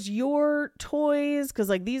 where's your toys? Because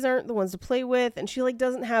like these aren't the ones to play with. And she like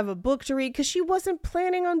doesn't have a book to read because she wasn't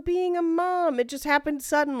planning on being a mom. It just happened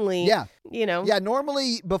suddenly. Yeah. Yeah,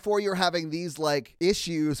 normally before you're having these like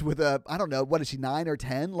issues with I don't know, what is she, 9 or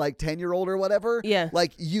 10? Like 10-year-old or whatever? Yeah.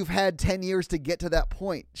 Like you've had 10 years to get to that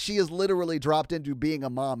point. She is literally dropped into being a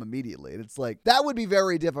mom immediately. And it's like, that would be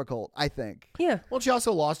very difficult, I think. Yeah. Well, she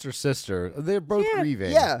also lost her sister. They're both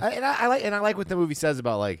grieving. Yeah. I like what the movie says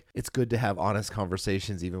about like it's good to have honest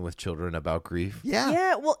conversations even with children about grief. Yeah.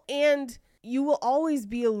 Yeah. Well, and you will always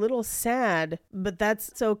be a little sad, but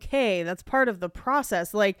that's okay. That's part of the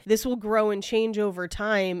process. Like this will grow and change over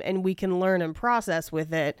time and we can learn and process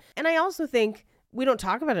with it. And I also think we don't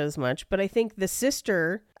talk about it as much, but I think the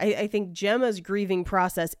sister, I think Gemma's grieving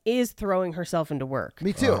process is throwing herself into work.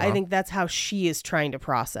 Me too. I think that's how she is trying to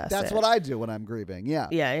process That's it. what I do when I'm grieving. Yeah.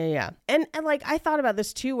 Yeah. And like, I thought about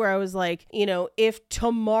this too, where I was like, if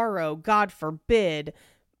tomorrow, God forbid,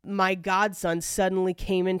 my godson suddenly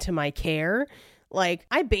came into my care, like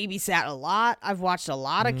I babysat a lot. I've watched a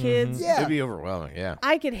lot of kids. Yeah. It'd be overwhelming. Yeah.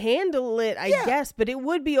 I could handle it, I guess, but it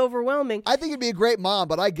would be overwhelming. I think it'd be a great mom,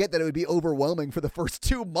 but I get that it would be overwhelming for the first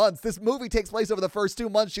 2 months. This movie takes place over the first 2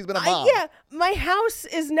 months she's been a mom. My house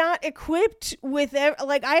is not equipped with,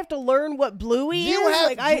 like, I have to learn what Bluey is. You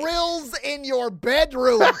have like, drills in your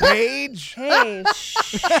bedroom, Paige. Hey,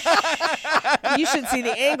 shh. You should see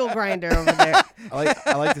the angle grinder over there.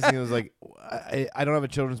 I like this thing. It was like, I don't have a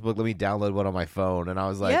children's book. Let me download one on my phone. And I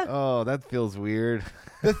was like, oh, that feels weird.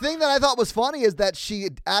 The thing that I thought was funny is that she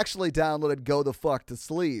actually downloaded Go the Fuck to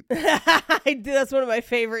Sleep. That's one of my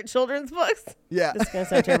favorite children's books. Yeah. This is going to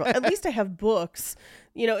sound terrible. At least I have books.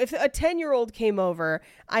 If a 10-year-old came over,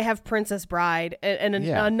 I have Princess Bride and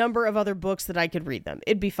a number of other books that I could read them.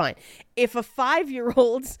 It'd be fine. If a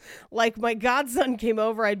 5-year-old, like my godson, came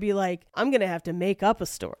over, I'd be like, I'm going to have to make up a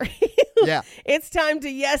story. Yeah. It's time to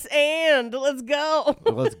yes and. Let's go.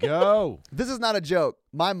 Let's go. This is not a joke.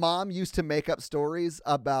 My mom used to make up stories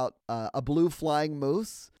about a blue flying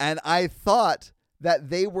moose, and I thought that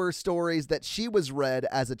they were stories that she was read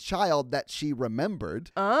as a child that she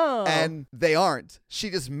remembered. Oh. And they aren't. She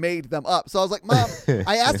just made them up. So I was like, Mom,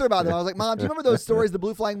 I asked her about them. I was like, Mom, do you remember those stories, the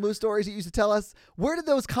Blue Flying Moose stories you used to tell us? Where did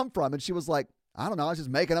those come from? And she was like, I don't know. I was just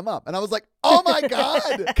making them up. And I was like, oh my God.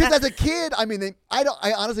 Because as a kid, I mean, I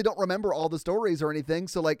honestly don't remember all the stories or anything.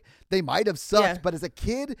 So like they might have sucked. Yeah. But as a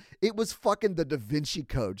kid, it was fucking the Da Vinci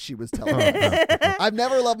Code she was telling me. I've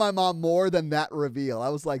never loved my mom more than that reveal. I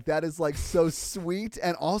was like, that is like so sweet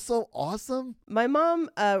and also awesome. My mom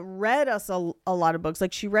read us a lot of books.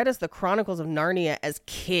 Like she read us the Chronicles of Narnia as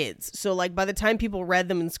kids. So like by the time people read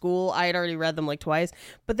them in school, I had already read them like twice.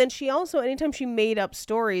 But then she also, anytime she made up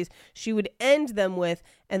stories, she would end them with,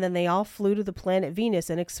 and then they all flew to the planet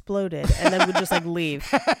Venus and exploded, and then would just like leave.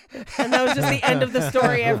 And that was just the end of the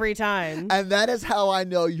story every time. And that is how I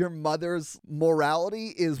know your mother's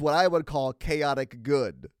morality is what I would call chaotic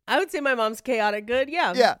good. I would say my mom's chaotic good.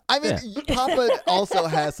 Yeah. Yeah. I mean, Papa also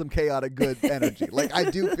has some chaotic good energy. Like, I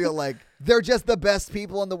do feel like they're just the best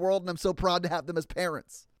people in the world, and I'm so proud to have them as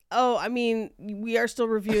parents. Oh, I mean, we are still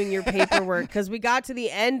reviewing your paperwork because we got to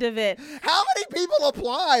the end of it. How many people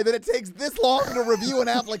apply that it takes this long to review an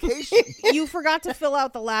application? You forgot to fill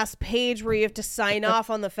out the last page where you have to sign off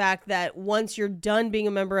on the fact that once you're done being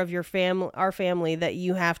a member of your our family, that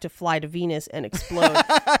you have to fly to Venus and explode.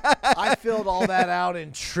 I filled all that out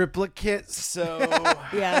in triplicate, so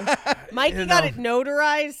Yeah. Mikey got it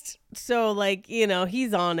notarized. So, like, you know,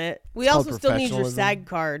 he's on it. We also still need your SAG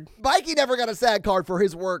card. Mikey never got a SAG card for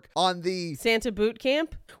his work on the Santa Boot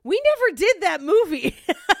Camp. We never did that movie.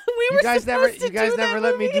 you guys never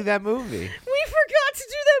let me do that movie. We forgot to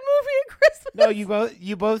do that movie at Christmas. No,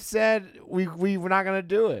 you both said we were not gonna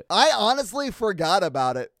do it. I honestly forgot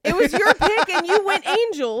about it. It was your pick, and you went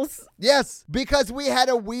Angels. Yes, because we had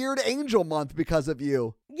a weird angel month because of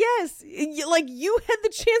you. Yes, like you had the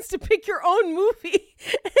chance to pick your own movie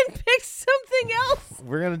and pick something else.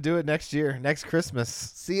 We're gonna do it next year, next Christmas.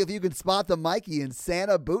 See if you can spot the Mikey in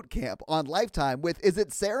Santa Boot Camp on Lifetime with, is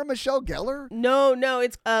it Sarah Michelle Gellar? No,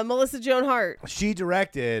 it's Melissa Joan Hart. She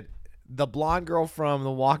directed. The blonde girl from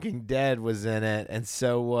The Walking Dead was in it, and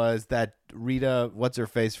so was that Rita, what's her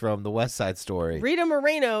face from The West Side Story. Rita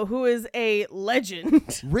Moreno, who is a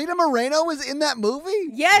legend. Rita Moreno was in that movie?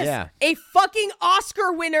 Yes, Yeah. a fucking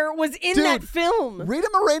Oscar winner was in that film. Rita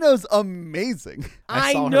Moreno's amazing.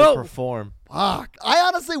 I saw know. her perform. Fuck. I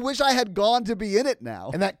honestly wish I had gone to be in it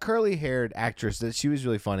now. And that curly-haired actress, she was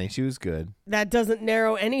really funny. She was good. That doesn't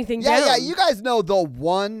narrow anything down. Yeah, you guys know the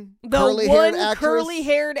one The curly-haired one actress?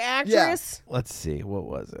 curly-haired actress. Let's see. What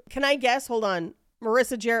was it? Can I guess? Hold on.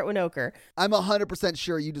 Marissa Jarrett Winokur. I'm 100%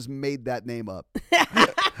 sure you just made that name up.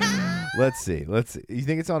 Let's see. You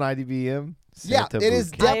think it's on IDBM? Yeah, Santa it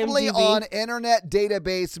is Boot Camp. definitely IMDb. on Internet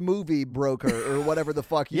Database Movie Broker or whatever the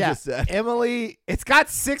fuck you just said. Emily, it's got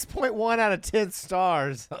 6.1 out of 10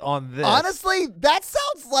 stars on this. Honestly, that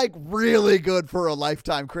sounds like really good for a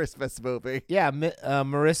Lifetime Christmas movie. Yeah,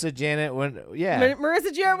 Marissa Janet.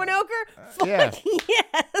 Marissa Jarrett Winokur? Yeah. Fuck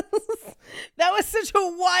yes. That was such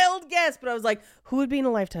a wild guess, but I was like, who would be in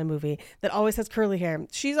a Lifetime movie that always has curly hair?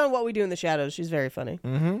 She's on What We Do in the Shadows. She's very funny.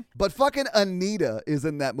 But fucking Anita is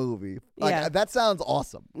in that movie. Like, Yeah. that sounds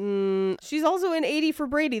awesome. She's also in 80 for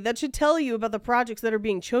Brady. That should tell you about the projects that are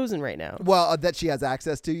being chosen right now. Well, that she has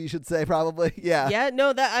access to, you should say, probably. Yeah. Yeah,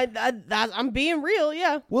 no, I'm being real.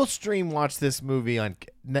 Yeah. We'll stream watch this movie on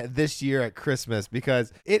this year at Christmas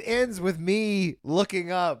because it ends with me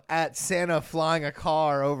looking up at Santa flying a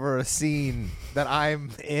car over a scene that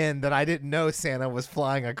I'm in that I didn't know Santa was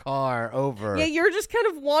flying a car over. Yeah, you're just kind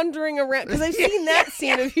of wandering around because I've seen that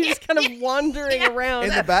scene of you just kind of wandering around.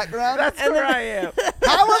 In the background? That's where I am.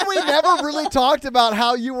 How have we never really talked about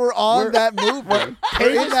how you were on that movie? Or in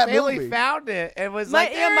Paige's that family movie? found it and was My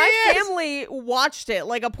like, there he is. family watched it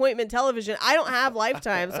like appointment television. I don't have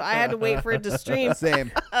Lifetime, so I had to wait for it to stream. Same.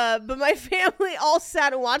 But my family all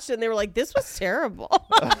sat and watched it, and they were like, "This was terrible."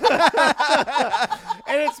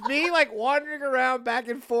 And it's me like wandering around back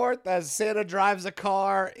and forth as Santa drives a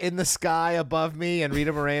car in the sky above me and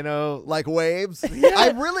Rita Moreno. Like waves.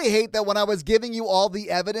 I really hate that when I was giving you all the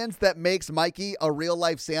evidence that makes Mikey a real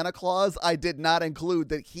life Santa Claus, I did not include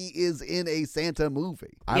that he is in a Santa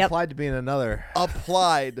movie. I Yep. applied to be in another.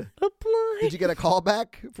 Applied. Apply. Did you get a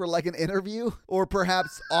callback for like an interview? Or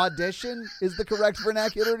perhaps audition is the correct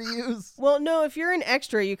vernacular to use? Well, no, if you're an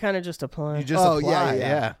extra, you kind of just apply. You just Oh, apply. yeah,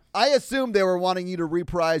 yeah. I assumed they were wanting you to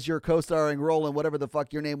reprise your co-starring role in whatever the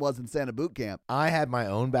fuck your name was in Santa Boot Camp. I had my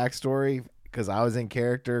own backstory because I was in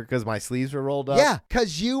character because my sleeves were rolled up. Yeah,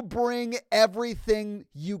 because you bring everything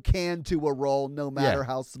you can to a role, no matter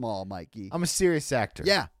how small, Mikey. I'm a serious actor.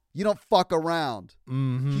 Yeah, you don't fuck around.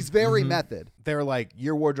 Mm-hmm. He's very method. they were like,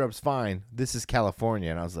 your wardrobe's fine. This is California.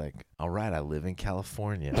 And I was like, all right, I live in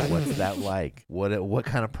California. What's that like? What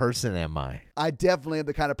kind of person am I? I definitely am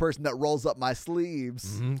the kind of person that rolls up my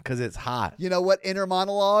sleeves. Because it's hot. You know what? Inner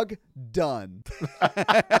monologue, done.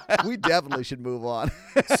 We definitely should move on.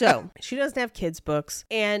 So she doesn't have kids' books,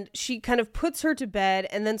 and she kind of puts her to bed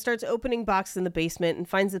and then starts opening boxes in the basement and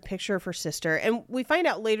finds a picture of her sister. And we find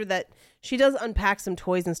out later that she does unpack some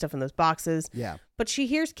toys and stuff in those boxes. Yeah. But she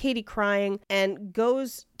hears Katie crying and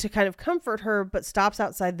goes to kind of comfort her, but stops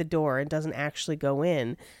outside the door and doesn't actually go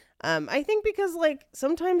in. I think because like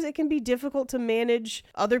sometimes it can be difficult to manage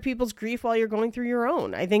other people's grief while you're going through your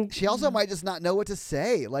own. I think She also might just not know what to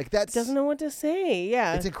say. Like doesn't know what to say.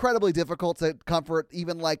 Yeah. It's incredibly difficult to comfort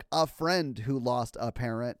even like a friend who lost a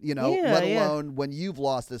parent, Yeah, let alone when you've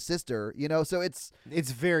lost a sister, so it's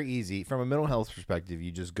very easy. From a mental health perspective,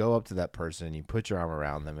 you just go up to that person, you put your arm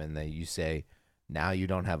around them, and then you say, now you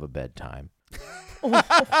don't have a bedtime.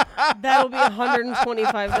 That'll be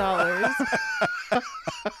 $125.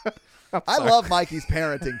 I love Mikey's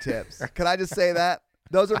parenting tips. Can I just say that?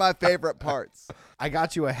 Those are my favorite parts. I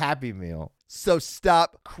got you a Happy Meal. So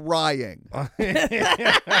stop crying. What, you have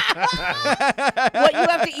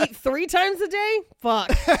to eat 3 times a day? Fuck.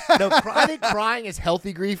 No, I think crying is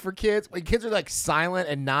healthy grief for kids. When kids are like silent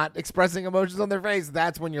and not expressing emotions on their face,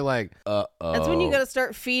 that's when you're like, uh-oh. That's when you got to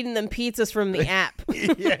start feeding them pizzas from the app.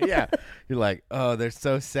 yeah. You're like, oh, they're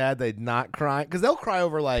so sad they're not crying. Because they'll cry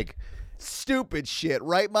over like stupid shit,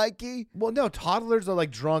 right, Mikey? Well, no, toddlers are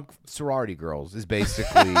like drunk sorority girls is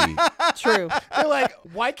basically True. They're like,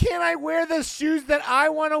 why can't I wear the shoes that I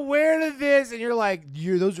want to wear to this? And you're like,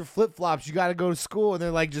 those are flip-flops. You got to go to school. And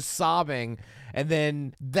they're like just sobbing. And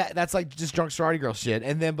then that's like just drunk sorority girl shit.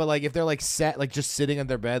 And then, but like if they're like sad, like just sitting on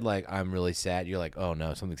their bed, like I'm really sad. You're like, oh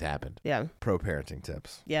no, something's happened. Yeah. Pro parenting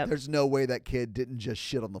tips. Yeah. There's no way that kid didn't just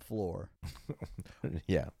shit on the floor.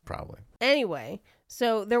 Yeah, probably. Anyway,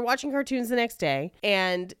 so they're watching cartoons the next day,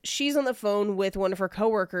 and she's on the phone with one of her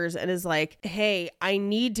coworkers and is like, hey, I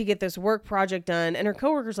need to get this work project done. And her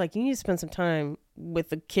coworker's like, you need to spend some time with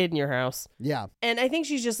the kid in your house. Yeah. And I think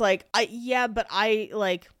she's just like, but I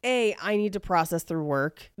like, A, I need to process through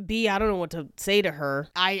work. B, I don't know what to say to her.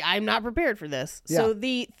 I'm not prepared for this. Yeah. So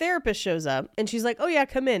the therapist shows up and she's like, oh yeah,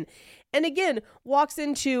 come in. And again, walks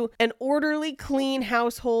into an orderly, clean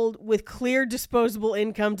household with clear disposable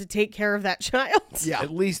income to take care of that child. Yeah.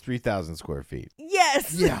 At least 3,000 square feet.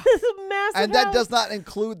 Yes. Yeah. It's a massive And that house. does not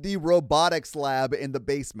include the robotics lab in the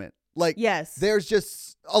basement. Like, Yes. there's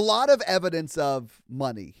just a lot of evidence of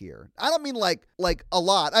money here. I don't mean like a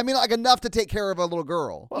lot. I mean like enough to take care of a little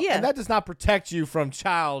girl. Well, Yeah. And that does not protect you from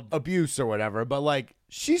child abuse or whatever, but like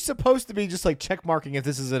she's supposed to be just like check marking if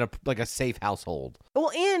this is in a safe household.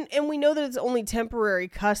 Well, and we know that it's only temporary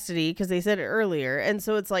custody because they said it earlier. And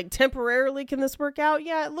so it's like, temporarily, can this work out?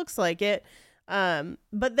 Yeah, it looks like it.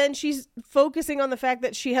 But then she's focusing on the fact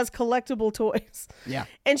that she has collectible toys. Yeah.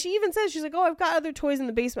 And she even says, she's like, oh, I've got other toys in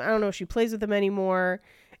the basement. I don't know if she plays with them anymore.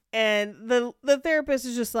 And the therapist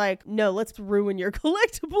is just like, no, let's ruin your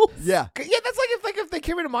collectibles. Yeah. Yeah, that's like if they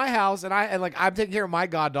came into my house and I'm taking care of my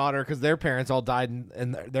goddaughter because their parents all died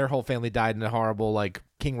and their whole family died in a horrible like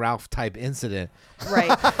King Ralph type incident. Right.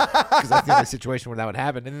 Because that's the only situation where that would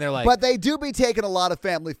happen. And then they're like, But they do be taking a lot of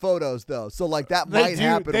family photos though. So like that might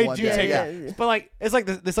happen They one do day. take Yeah. it. But like it's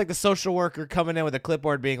like the social worker coming in with a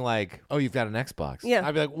clipboard being like, "Oh, you've got an Xbox." Yeah.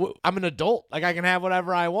 I'd be like, "I'm an adult. Like I can have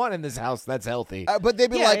whatever I want in this house. That's healthy." But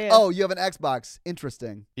they'd be Yeah, like, yeah. "Oh, you have an Xbox.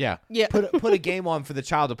 Interesting." Yeah. Yeah. Put a game on for the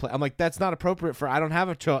child to play. I'm like, that's not appropriate for. I don't have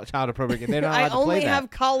a child appropriate game. They're not allowed I to play only that.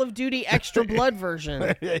 have Call of Duty Extra Blood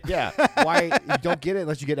version. Yeah. Why you don't get it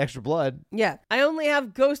unless you get extra blood? Yeah. I only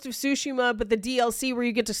have Ghost of Tsushima, but the DLC where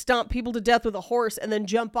you get to stomp people to death with a horse and then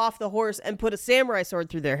jump off the horse and put a samurai sword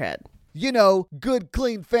through their head. You know, good,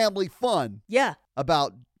 clean family fun Yeah.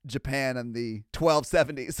 about Japan in the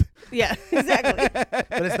 1270s. Yeah, exactly.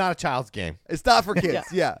 But it's not a child's game. It's not for kids.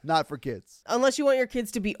 Yeah, not for kids. Unless you want your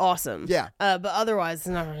kids to be awesome. Yeah. But otherwise, it's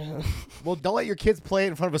not. Well, don't let your kids play it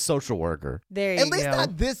in front of a social worker. There you At least go.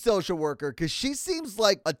 not this social worker, because she seems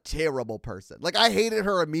like a terrible person. Like, I hated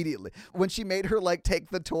her immediately. When she made her, like, take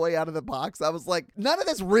the toy out of the box, I was like, none of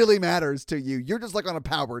this really matters to you. You're just, like, on a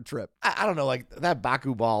power trip. I don't know. Like that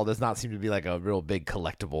Baku ball does not seem to be like a real big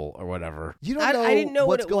collectible or whatever. You don't I know, didn't know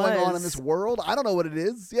what what's it going on in was. this world? I don't know what it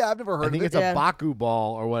is. Yeah, I've never heard I think of it's it. Yeah. a Baku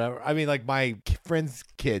ball or whatever. I mean, like my friend's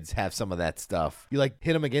kids have some of that stuff. You like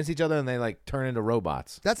hit them against each other and they like turn into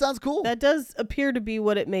robots. That sounds cool. That does appear to be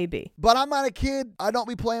what it may be. But I'm not a kid. I don't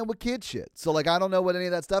be playing with kid shit. So like I don't know what any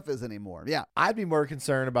of that stuff is anymore. Yeah. I'd be more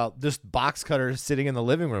concerned about just box cutters sitting in the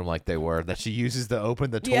living room like they were that she uses to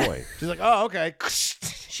open the toy. Yeah. She's like, oh, okay.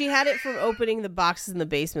 She had it from opening the boxes in the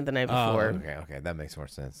basement the night before. Okay. That makes more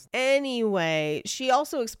sense. Anyway, she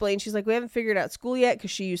also explained, she's like, we haven't figured out school yet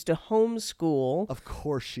because she used to homeschool. Of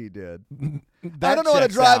course she did. That I don't know how to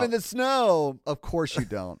checks drive out. in the snow. Of course you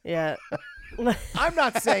don't. Yeah. I'm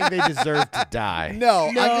not saying they deserve to die. No,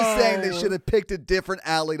 I'm just saying they No. should have picked a different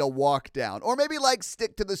alley to walk down. Or maybe like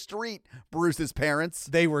stick to the street, Bruce's parents.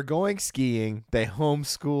 They were going skiing. They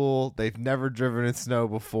homeschool. They've never driven in snow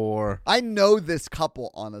before. I know this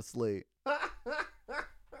couple, honestly. I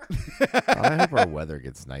hope our weather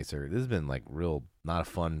gets nicer. This has been like real not a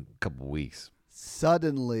fun couple weeks.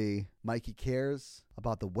 Suddenly, Mikey cares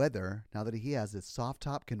about the weather now that he has his soft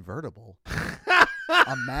top convertible.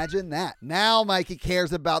 Imagine that. Now Mikey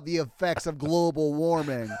cares about the effects of global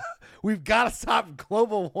warming. We've got to stop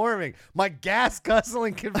global warming. My gas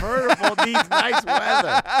guzzling convertible needs nice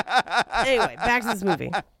weather. Anyway, back to this movie.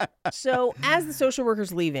 So as the social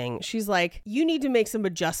worker's leaving, she's like, you need to make some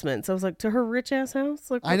adjustments. I was like, to her rich ass house?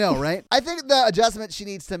 Like, I know, right? I think the adjustments she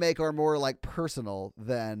needs to make are more like personal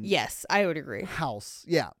than Yes, I would agree. house.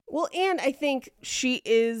 Yeah. Well, and I think she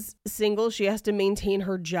is single. She has to maintain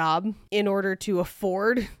her job in order to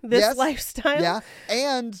afford this Yes. lifestyle. Yeah.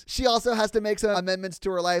 And she also has to make some amendments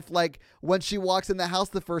to her life. Like when she walks in the house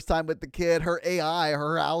the first time with the kid, her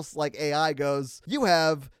house like AI goes, you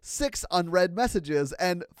have 6 unread messages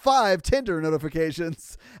and 5 Tinder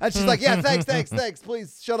notifications. And she's like, yeah, thanks.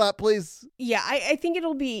 Please shut up, please. Yeah, I think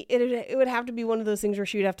it would have to be one of those things where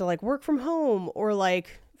she would have to like work from home or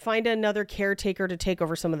like find another caretaker to take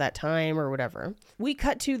over some of that time or whatever. We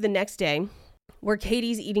cut to the next day where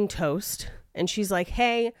Katie's eating toast. And she's like,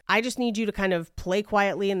 hey, I just need you to kind of play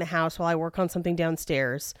quietly in the house while I work on something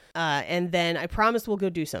downstairs. And then I promise we'll go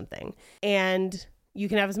do something. And you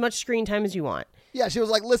can have as much screen time as you want. Yeah, she was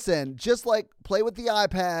like, listen, just like play with the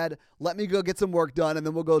iPad. Let me go get some work done, and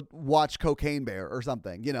then we'll go watch Cocaine Bear or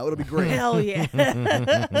something. You know, it'll be great. Hell yeah.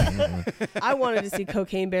 I wanted to see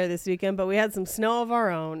Cocaine Bear this weekend, but we had some snow of our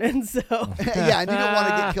own. And so Yeah, and you don't want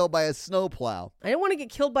to get killed by a snowplow. I didn't want to get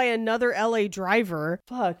killed by another LA driver.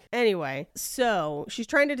 Fuck. Anyway, so she's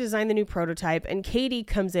trying to design the new prototype, and Katie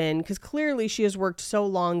comes in because clearly she has worked so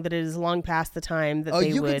long that it is long past the time that they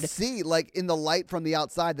you would. can see, like, in the light from the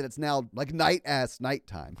outside that it's now, like, nighttime.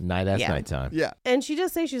 Nighttime. Yeah. And she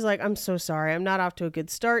does say, she's like, I'm so sorry. I'm not off to a good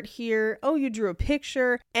start here. Oh, you drew a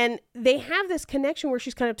picture. And they have this connection where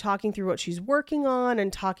she's kind of talking through what she's working on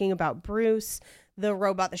and talking about Bruce, the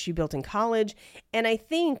robot that she built in college. And I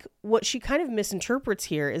think what she kind of misinterprets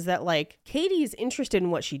here is that like Katie is interested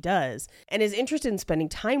in what she does and is interested in spending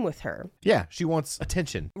time with her. Yeah, she wants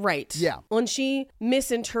attention. Right. Yeah. When she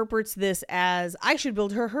misinterprets this as I should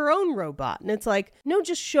build her own robot. And it's like, no,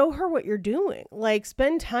 just show her what you're doing. Like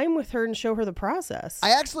spend time with her and show her the process.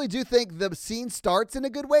 I actually do think the scene starts in a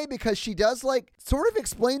good way because she does like sort of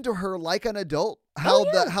explain to her like an adult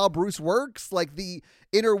how Bruce works, like the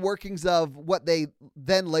inner workings of what they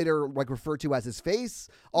then later like refer to as his face,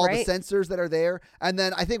 all Right. the sensors that are there. And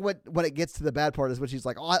then I think when it gets to the bad part is when she's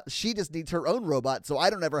like, oh, she just needs her own robot, so I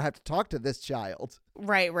don't ever have to talk to this child.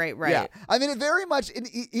 Right. Yeah. I mean, it very much,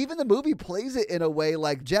 even the movie plays it in a way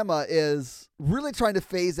like Gemma is really trying to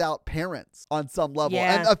phase out parents on some level.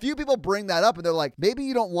 Yeah. And a few people bring that up and they're like, maybe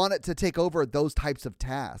you don't want it to take over those types of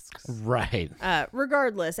tasks. Right.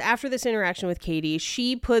 Regardless, after this interaction with Katie,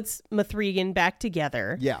 she puts M3GAN back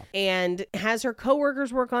together. Yeah. And has her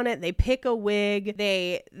coworkers work on it. They pick a wig.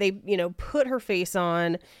 They put her face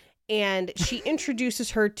on. And she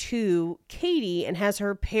introduces her to Katie and has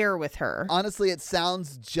her pair with her. Honestly, it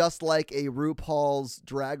sounds just like a RuPaul's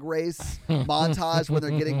Drag Race montage when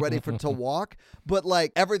they're getting ready to walk. But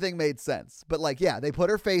like everything made sense. But like, yeah, they put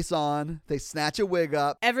her face on. They snatch a wig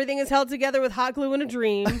up. Everything is held together with hot glue and a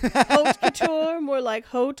dream. Haute couture, more like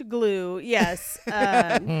haute glue. Yes.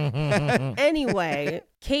 Anyway,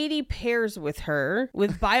 Katie pairs with her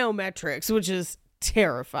with biometrics, which is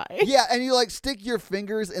terrifying. Yeah, and you like stick your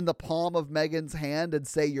fingers in the palm of Megan's hand and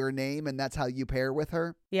say your name, and that's how you pair with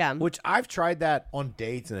her. Yeah. Which I've tried that on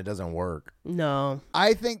dates and it doesn't work. No.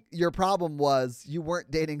 I think your problem was you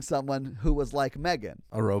weren't dating someone who was like Megan.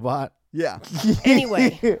 A robot? Yeah.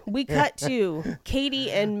 Anyway, we cut to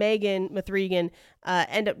Katie and Megan M3GAN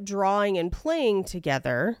end up drawing and playing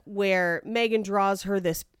together, where Megan draws her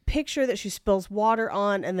this picture that she spills water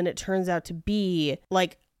on, and then it turns out to be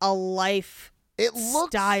like a life It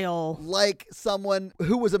looks style. like someone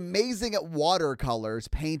who was amazing at watercolors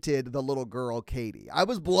painted the little girl Katie. I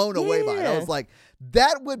was blown away by it. I was like,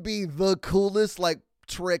 that would be the coolest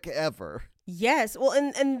trick ever. Yes. Well,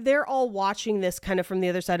 and they're all watching this kind of from the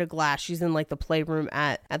other side of glass. She's in like the playroom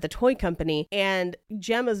at the toy company. And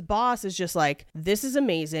Gemma's boss is just like, this is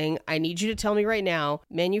amazing. I need you to tell me right now,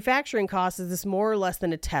 manufacturing cost, is this more or less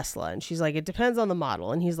than a Tesla? And she's like, it depends on the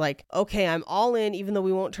model. And he's like, okay, I'm all in, even though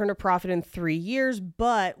we won't turn a profit in 3 years,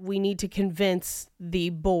 but we need to convince the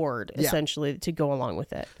board essentially to go along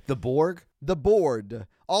with it. The Borg? The board.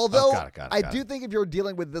 Although got it. I do think if you're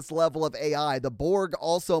dealing with this level of AI, the Borg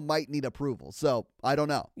also might need approval. So I don't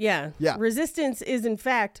know. Yeah. Resistance is in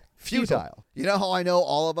fact futile. You know how I know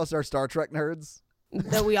all of us are Star Trek nerds?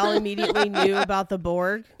 That we all immediately knew about the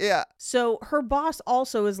Borg. Yeah. So her boss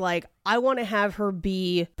also is like, I want to have her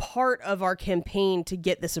be part of our campaign to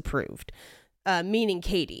get this approved, meaning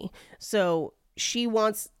Katie. So she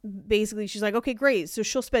wants, basically, she's like, okay, great. So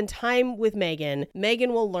she'll spend time with M3GAN.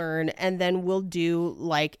 M3GAN will learn, and then we'll do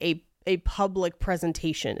like a public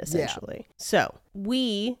presentation, essentially. Yeah. So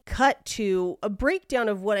we cut to a breakdown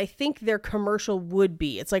of what I think their commercial would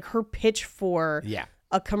be. It's like her pitch for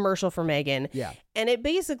a commercial for M3GAN. Yeah. And it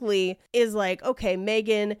basically is like, okay,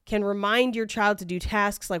 M3GAN can remind your child to do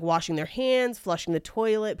tasks like washing their hands, flushing the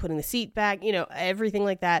toilet, putting the seat back, everything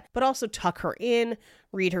like that, but also tuck her in,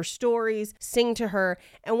 read her stories, sing to her.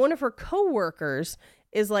 And one of her coworkers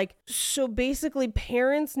is like, so basically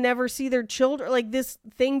parents never see their children, like this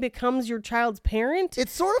thing becomes your child's parent.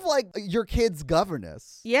 It's sort of like your kid's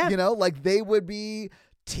governess. Yeah. Like they would be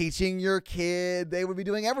teaching your kid, they would be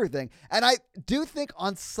doing everything. And I do think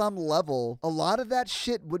on some level, a lot of that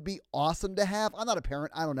shit would be awesome to have. I'm not a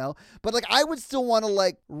parent, I don't know. But I would still want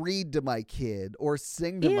to read to my kid or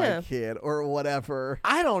sing to my kid or whatever.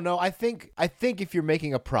 I don't know. I think if you're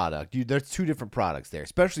making a product, there's two different products there,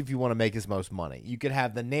 especially if you want to make as most money. You could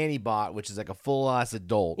have the nanny bot, which is like a full-ass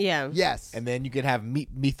adult. Yeah. Yes. And then you could have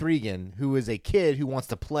M3GAN, who is a kid who wants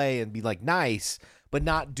to play and be nice, but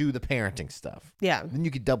not do the parenting stuff. Yeah. Then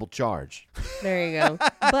you could double charge. There you go.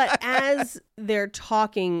 But as they're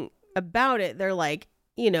talking about it, they're like,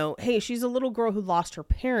 hey, she's a little girl who lost her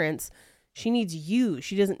parents. She needs you.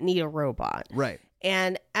 She doesn't need a robot. Right.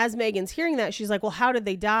 And as M3GAN's hearing that, she's like, well, how did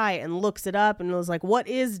they die? And looks it up and was like, what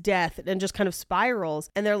is death? And just kind of spirals.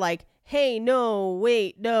 And they're like, hey, no,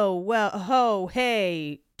 wait, no, well,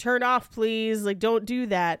 hey, turn off, please. Don't do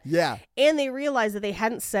that. Yeah. And they realized that they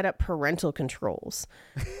hadn't set up parental controls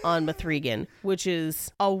on M3GAN, which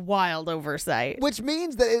is a wild oversight. Which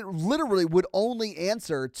means that it literally would only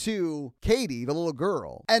answer to Katie, the little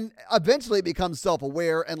girl. And eventually it becomes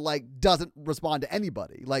self-aware and doesn't respond to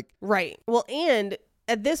anybody. Right. Well, and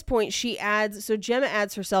at this point, Gemma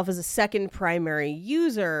adds herself as a second primary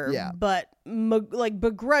user, but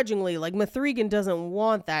begrudgingly, M3GAN doesn't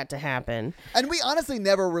want that to happen. And we honestly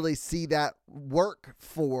never really see that work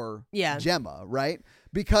for Gemma, right?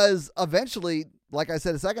 Because eventually, like I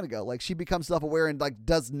said a second ago, she becomes self-aware and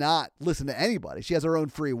does not listen to anybody. She has her own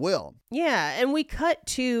free will. Yeah, and we cut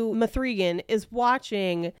to M3GAN is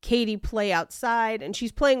watching Katie play outside, and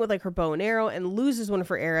she's playing with her bow and arrow and loses one of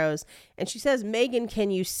her arrows, and she says, M3GAN,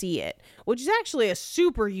 can you see it? Which is actually a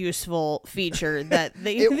super useful feature that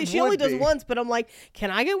she only does once, but I'm like,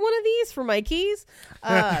 can I get one of these for my keys?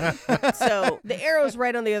 So the arrow's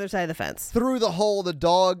right on the other side of the fence. Through the hole the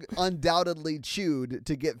dog undoubtedly chewed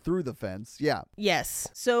to get through the fence. Yeah. Yes.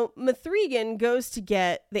 So M3GAN goes to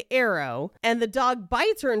get the arrow, and the dog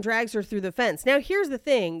bites her and drags her through the fence. Now, here's the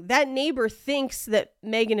thing. That neighbor thinks that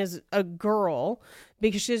M3GAN is a girl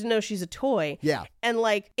because she doesn't know she's a toy. Yeah. And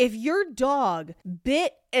if your dog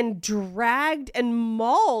bit and dragged and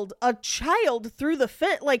mauled a child through the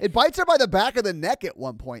fence, it bites her by the back of the neck at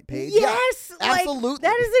one point, Paige. Yes. Yeah, absolutely.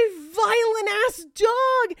 That is a violent ass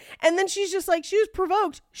dog. And then she's just she was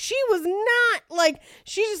provoked. She was not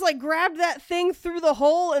she just grabbed that thing through the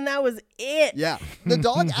hole and that was it. Yeah. The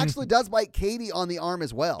dog actually does bite Katie on the arm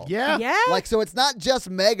as well. Yeah. Yeah. So it's not just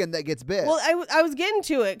M3GAN that gets bit. Well, I was getting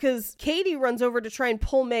to it because Katie runs over to try and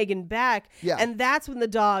pull M3GAN back. Yeah. And that's when the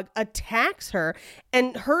dog attacks her.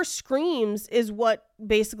 And her screams is what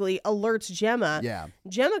basically alerts Gemma. Yeah.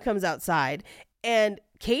 Gemma comes outside and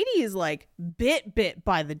Katie is like bit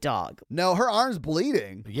by the dog. No, her arm's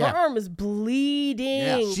bleeding. Yeah. Her arm is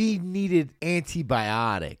bleeding. Yeah. She needed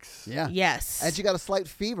antibiotics. Yeah. Yes. And she got a slight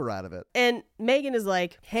fever out of it. And M3GAN is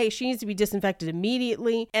like, hey, she needs to be disinfected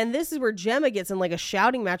immediately. And this is where Gemma gets in like a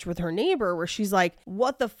shouting match with her neighbor where she's like,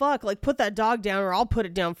 what the fuck? Like, put that dog down or I'll put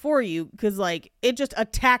it down for you. Because like it just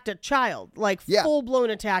attacked a child, like full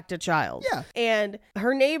blown attacked a child. Yeah. And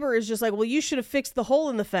her neighbor is just like, well, you should have fixed the hole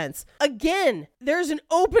in the fence. Again, there's an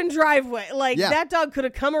open driveway. Like that dog could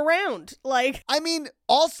have come around. Like, I mean,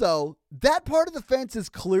 also, that part of the fence is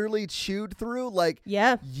clearly chewed through. Like,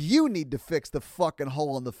 you need to fix the fucking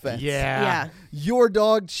hole in the fence. Yeah. Your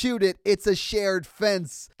dog chewed it. It's a shared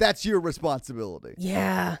fence. That's your responsibility.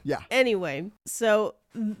 Yeah. Yeah. Anyway, so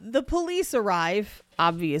the police arrive,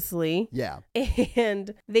 obviously. Yeah.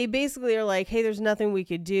 And they basically are like, hey, there's nothing we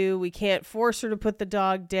could do. We can't force her to put the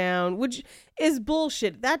dog down, which is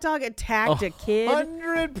bullshit. That dog attacked a kid.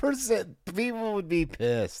 100% people would be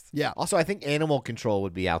pissed. Yeah. Also, I think animal control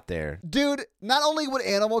would be out there. Dude, not only would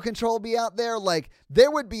animal control be out there, like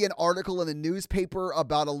there would be an article in the newspaper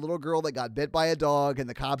about a little girl that got bit by a dog and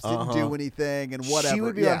the cops didn't do anything and whatever. She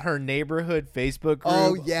would be on her neighborhood Facebook group.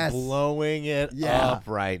 Oh, yes. Blowing it up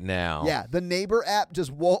right now. Yeah. The neighbor app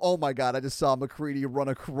just, oh my God, I just saw McCready run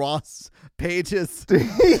across Paige's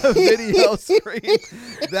video screen.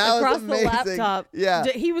 That across was amazing. the laptop. Yeah.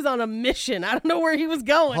 He was on a mission. I don't know where he was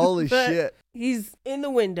going. Holy but shit. He's in the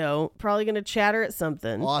window, probably going to chatter at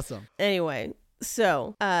something. Awesome. Anyway,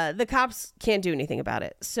 so the cops can't do anything about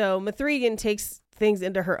it. So M3GAN takes things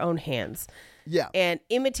into her own hands. Yeah. And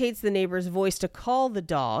imitates the neighbor's voice to call the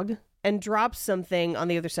dog and drops something on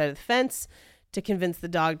the other side of the fence to convince the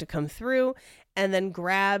dog to come through, and then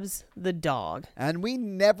grabs the dog. And we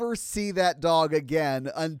never see that dog again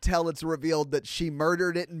until it's revealed that she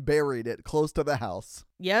murdered it and buried it close to the house.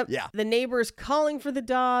 Yep. Yeah. The neighbor's calling for the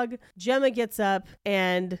dog. Gemma gets up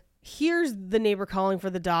and hears the neighbor calling for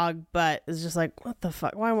the dog, but is just like, what the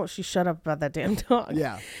fuck? Why won't she shut up about that damn dog?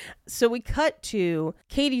 Yeah. So we cut to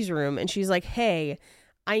Katie's room and she's like, hey,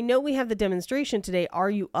 I know we have the demonstration today. Are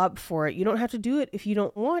you up for it? You don't have to do it if you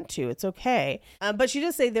don't want to. It's okay. But she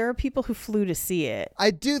does say there are people who flew to see it.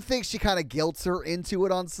 I do think she kind of guilts her into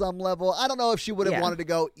it on some level. I don't know if she would have wanted to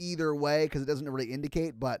go either way because it doesn't really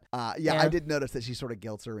indicate. But I did notice that she sort of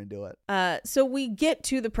guilts her into it. So we get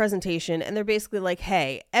to the presentation and they're basically like,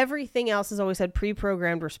 hey, everything else has always had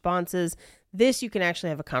pre-programmed responses. This you can actually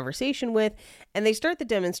have a conversation with. And they start the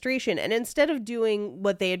demonstration. And instead of doing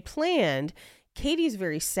what they had planned, Katie's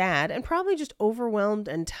very sad and probably just overwhelmed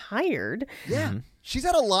and tired. Yeah. Mm-hmm. She's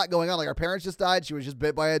had a lot going on. Like, her parents just died. She was just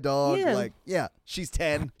bit by a dog. Yeah. Like, she's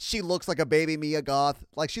 10. She looks like a baby Mia Goth.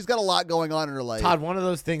 Like, she's got a lot going on in her life. Todd, one of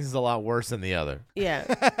those things is a lot worse than the other. Yeah.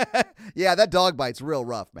 Yeah, that dog bite's real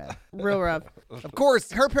rough, man. Real rough. Of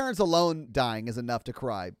course, her parents alone dying is enough to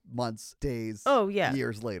cry months, days,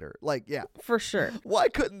 years later. Like, yeah. For sure. Why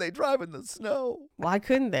couldn't they drive in the snow? Why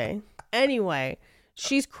couldn't they? Anyway,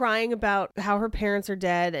 she's crying about how her parents are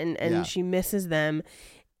dead and she misses them.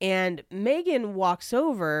 And M3GAN walks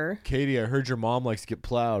over. Katie, I heard your mom likes to get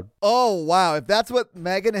plowed. Oh, wow. If that's what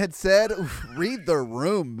M3GAN had said, read the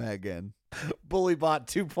room, M3GAN. Bullybot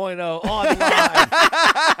 2.0 online.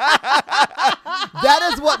 That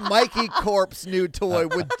is what Mikey Corp's new toy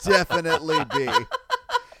would definitely be.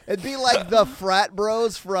 It'd be like the frat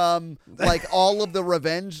bros from like all of the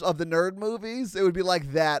Revenge of the Nerd movies. It would be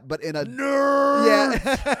like that, but in a nerd.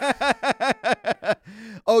 Yeah.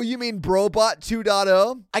 Oh, you mean Brobot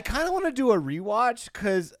 2.0? I kind of want to do a rewatch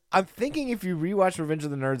because I'm thinking if you rewatch Revenge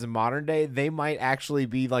of the Nerds in modern day, they might actually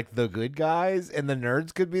be like the good guys and the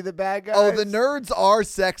nerds could be the bad guys. Oh, the nerds are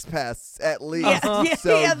sex pests at least.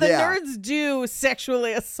 Yeah, the nerds do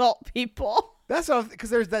sexually assault people. That's because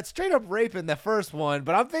there's that straight up rape in the first one,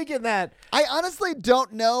 but I'm thinking that I honestly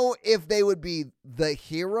don't know if they would be the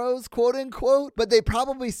heroes, quote unquote, but they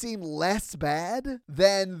probably seem less bad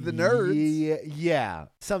than the nerds. Yeah.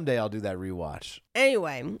 Someday I'll do that rewatch.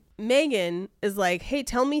 Anyway, M3GAN is like, hey,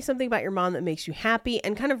 tell me something about your mom that makes you happy,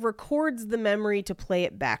 and kind of records the memory to play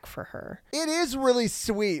it back for her. It is really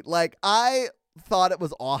sweet. Like, I thought it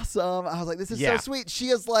was awesome. I was like, this is so sweet. She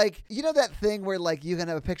is like, you know that thing where like you can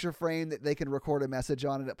have a picture frame that they can record a message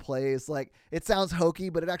on and it plays. Like, it sounds hokey,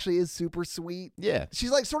 but it actually is super sweet. Yeah. She's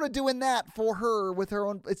like sort of doing that for her with her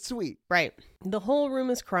own. It's sweet. Right. The whole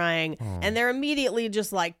room is crying and they're immediately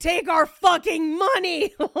just like, take our fucking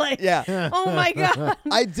money. Like, oh my God.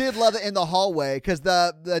 I did love it in the hallway because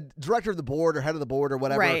the director of the board or head of the board or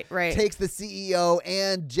whatever right. takes the CEO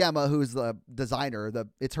and Gemma, who's the designer,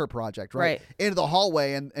 it's her project, right? In into the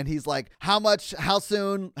hallway and he's like, how much, how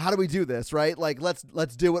soon, how do we do this, right? Like, let's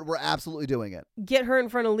do it. We're absolutely doing it. Get her in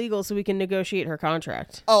front of legal so we can negotiate her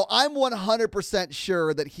contract. Oh, I'm 100%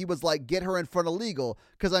 sure that he was like, get her in front of legal,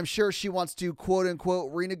 because I'm sure she wants to, quote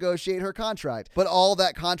unquote, renegotiate her contract. But all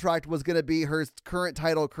that contract was going to be her current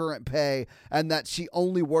title, current pay, and that she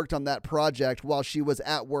only worked on that project while she was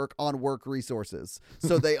at work on work resources.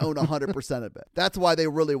 So they own 100% of it. That's why they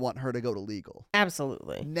really want her to go to legal.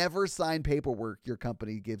 Absolutely. Never sign paperwork your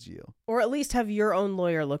company gives you. Or at least have your own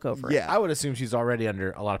lawyer look over it. Yeah. I would assume she's already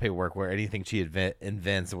under a lot of paperwork where anything she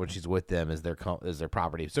invents when she's with them is their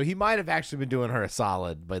property. So he might have actually been doing her a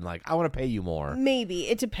solid, but like, I want to pay you more. Maybe.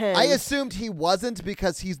 It depends. I assumed he wasn't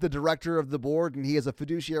because he's the director of the board and he has a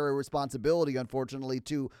fiduciary responsibility, unfortunately,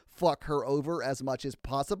 to fuck her over as much as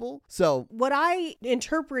possible. So what I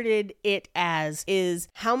interpreted it as is,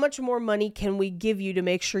 how much more money can we give you to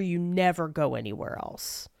make sure you never go anywhere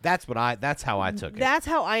else? That's how I took it. That's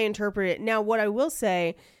how I interpret it. Now, what I will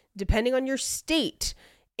say, depending on your state,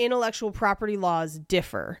 intellectual property laws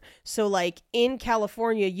differ. So like in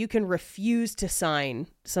California, you can refuse to sign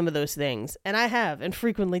some of those things. And I have and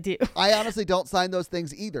frequently do. I honestly don't sign those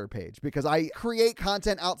things either, Paige, because I create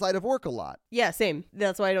content outside of work a lot. Yeah, same.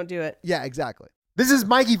 That's why I don't do it. Yeah, exactly. This is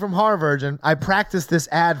Mikey from Harvard. I practiced this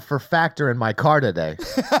ad for Factor in my car today.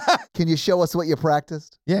 Can you show us what you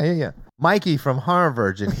practiced? Yeah. Mikey from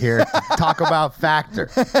Harvard here to talk about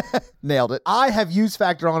Factor. Nailed it. I have used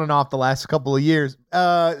Factor on and off the last couple of years,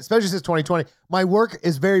 especially since 2020. My work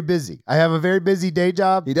is very busy. I have a very busy day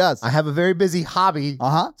job. He does. I have a very busy hobby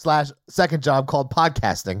 / second job called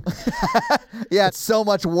podcasting. Yeah, it's so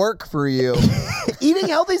much work for you. Eating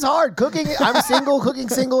healthy is hard. I'm single. Cooking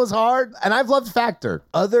single is hard. And I've loved Factor.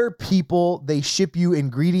 Other people, they ship you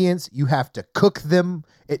ingredients. You have to cook them.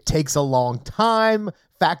 It takes a long time.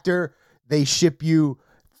 Factor, they ship you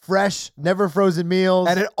fresh, never frozen meals.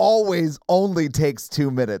 And it always only takes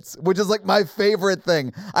 2 minutes, which is like my favorite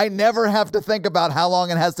thing. I never have to think about how long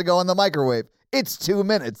it has to go in the microwave. It's 2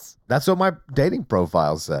 minutes. That's what my dating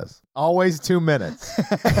profile says. Always 2 minutes.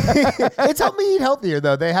 It's helped me eat healthier,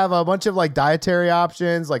 though. They have a bunch of like dietary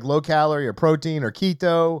options, like low calorie or protein or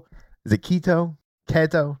keto. Is it keto?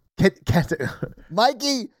 Keto? Keto.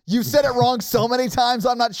 Mikey, you said it wrong so many times,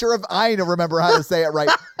 I'm not sure if I remember how to say it right.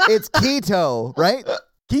 It's keto, right?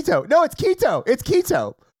 Keto. No, it's keto. It's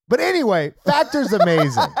keto. But anyway, Factor's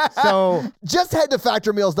amazing. So just head to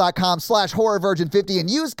factormeals.com/horrorvirgin50 and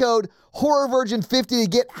use code horrorvirgin50 to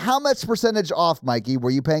get how much percentage off, Mikey?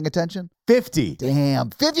 Were you paying attention? 50.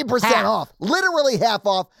 Damn, 50% off. Literally half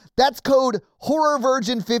off. That's code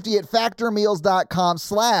horrorvirgin50 at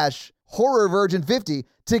factormeals.com/horrorvirgin50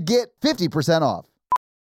 to get 50% off.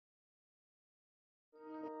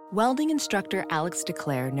 Welding instructor Alex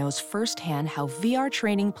DeClaire knows firsthand how VR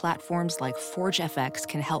training platforms like ForgeFX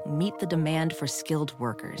can help meet the demand for skilled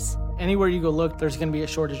workers. Anywhere you go look, there's going to be a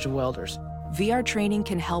shortage of welders. VR training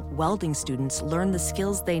can help welding students learn the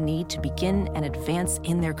skills they need to begin and advance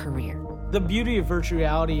in their career. The beauty of virtual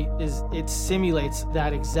reality is it simulates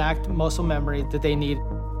that exact muscle memory that they need.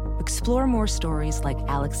 Explore more stories like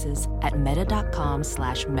Alex's at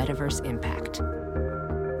meta.com/metaverseimpact.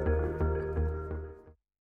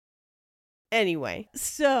 Anyway,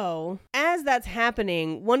 so as that's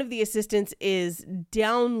happening, one of the assistants is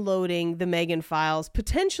downloading the M3GAN files,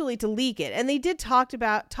 potentially to leak it. And they did talk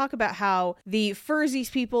about how the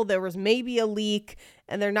Furzies people, there was maybe a leak,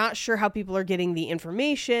 and they're not sure how people are getting the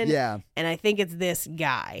information. Yeah. And I think it's this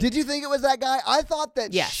guy. Did you think it was that guy? I thought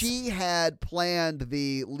that Yes. she had planned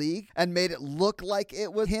the leak and made it look like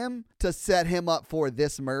it was him to set him up for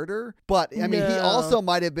this murder. But, I mean, he No. also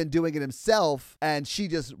might have been doing it himself, and she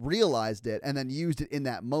just realized it and then used it in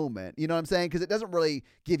that moment. You know what I'm saying? Because it doesn't really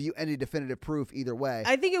give you any definitive proof either way.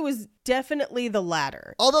 I think it was definitely the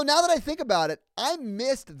latter. Although now that I think about it, I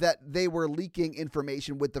missed that they were leaking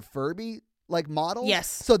information with the Furby model. Yes.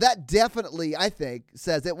 So that definitely, I think,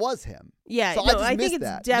 says it was him. Yeah, So no, just I think missed it's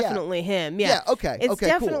that. definitely him. Yeah. Yeah, okay, It's okay,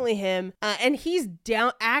 cool. definitely him. And he's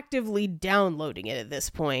actively downloading it at this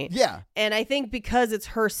point. Yeah. And I think because it's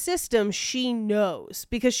her system, she knows,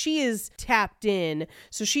 because she is tapped in.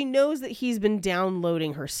 So she knows that he's been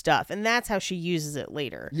downloading her stuff, and that's how she uses it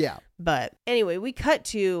later. Yeah. But anyway, we cut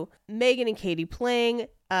to M3GAN and Katie playing.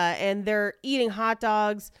 and they're eating hot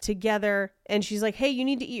dogs together. And she's like, hey, you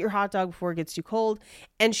need to eat your hot dog before it gets too cold.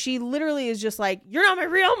 And she literally is just like, you're not my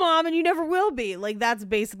real mom and you never will be. Like, that's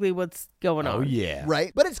basically what's going on. Oh, yeah.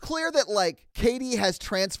 Right? But it's clear that, like, Katie has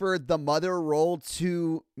transferred the mother role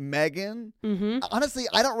to M3GAN. Mm-hmm. Honestly,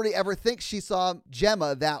 I don't really ever think she saw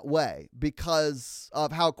Gemma that way because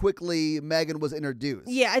of how quickly M3GAN was introduced.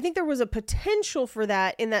 Yeah, I think there was a potential for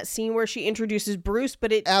that in that scene where she introduces Bruce,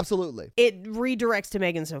 but it Absolutely. it redirects to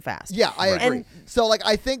M3GAN so fast. Yeah, I agree. And- So, like,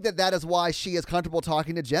 I think that is why she is comfortable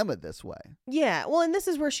talking to Gemma this way. Yeah, well, and this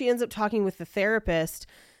is where she ends up talking with the therapist,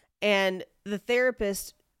 and the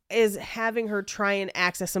therapist is having her try and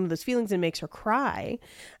access some of those feelings and makes her cry.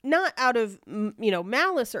 Not out of,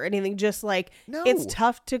 malice or anything, just like No. it's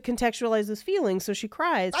tough to contextualize those feelings, so she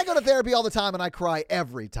cries. I go to therapy all the time and I cry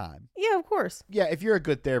every time. Yeah, of course. Yeah, if you're a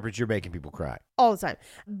good therapist, you're making people cry. All the time.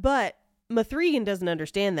 But M3GAN doesn't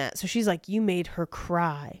understand that. So she's like, you made her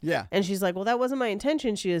cry. Yeah. And she's like, well, that wasn't my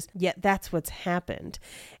intention. She is, yeah, that's what's happened.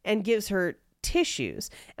 And gives her tissues.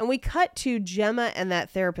 And we cut to Gemma and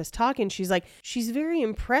that therapist talking. She's like, she's very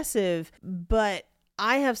impressive, but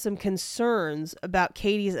I have some concerns about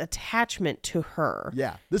Katie's attachment to her.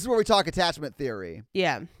 Yeah. This is where we talk attachment theory.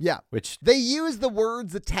 Yeah. Yeah. Which, They use the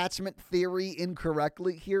words attachment theory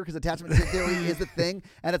incorrectly here because attachment theory is a thing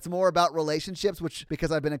and it's more about relationships, which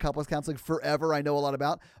because I've been in couples counseling forever, I know a lot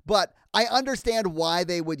about. But I understand why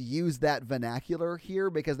they would use that vernacular here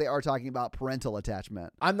because they are talking about parental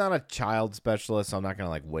attachment. I'm not a child specialist, so I'm not going to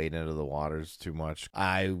like wade into the waters too much.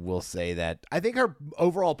 I will say that I think her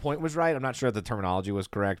overall point was right. I'm not sure if the terminology was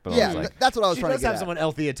correct, but I Yeah, was like, that's what I was she trying to does get have at. some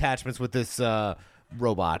unhealthy attachments with this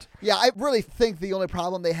robot. Yeah, I really think the only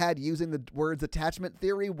problem they had using the words attachment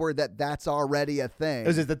theory were that that's already a thing.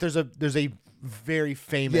 Is that there's a very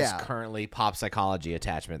famous Yeah. currently pop psychology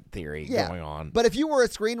attachment theory going on. But if you were a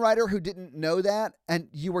screenwriter who didn't know that and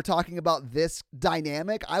you were talking about this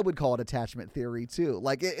dynamic, I would call it attachment theory too.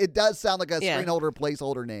 Like it does sound like a Yeah. screenholder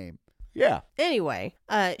placeholder name. yeah. Anyway,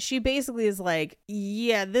 she basically is like,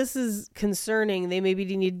 yeah, this is concerning. They maybe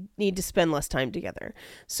need to spend less time together.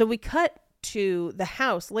 So we cut to the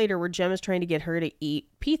house later where Gemma's trying to get her to eat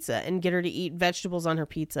pizza and get her to eat vegetables on her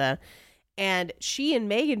pizza. And she and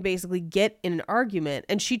M3GAN basically get in an argument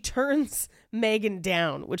and she turns M3GAN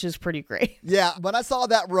down, which is pretty great. Yeah, when I saw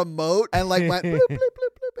that remote and like went bloop, bloop, bloop,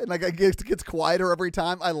 bloop, and like it gets quieter every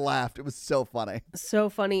time, I laughed. It was so funny. So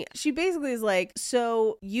funny. She basically is like,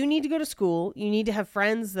 so you need to go to school. You need to have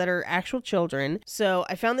friends that are actual children. So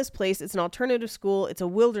I found this place. It's an alternative school. It's a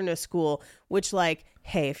wilderness school, which like,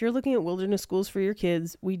 hey, if you're looking at wilderness schools for your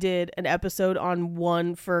kids, we did an episode on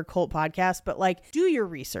one for Cult Podcast, but like do your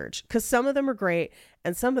research because some of them are great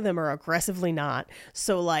and some of them are aggressively not.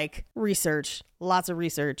 So like research, lots of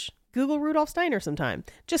research. Google Rudolf Steiner sometime.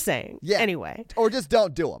 Just saying. Yeah. Anyway. Or just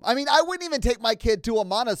don't do them. I mean, I wouldn't even take my kid to a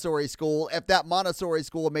Montessori school if that Montessori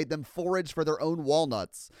school made them forage for their own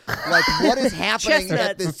walnuts. Like, what is happening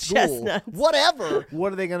at this school? Chestnuts. Whatever.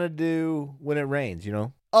 What are they going to do when it rains, you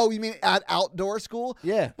know? Oh, you mean at outdoor school?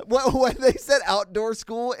 Yeah. When they said outdoor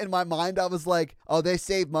school, in my mind, I was like, oh, they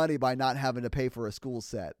saved money by not having to pay for a school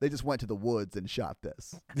set. They just went to the woods and shot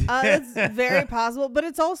this. That's very possible, but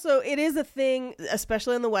it is a thing,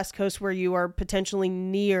 especially on the West Coast where you are potentially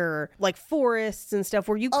near like forests and stuff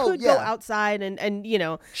where you could go outside and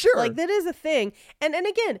Sure. like that is a thing. And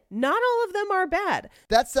again, not all of them are bad.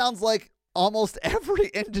 That sounds like almost every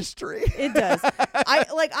industry. It does.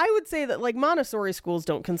 I would say that like Montessori schools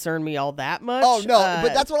don't concern me all that much. Oh, no,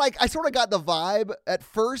 but that's what I sort of got the vibe. At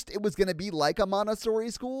first, it was going to be like a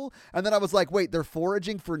Montessori school. And then I was like, wait, they're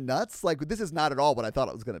foraging for nuts? Like, this is not at all what I thought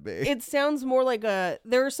it was going to be. it sounds more like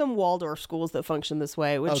there are some Waldorf schools that function this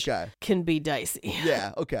way, which can be dicey.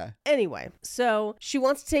 Yeah, okay. Anyway, so she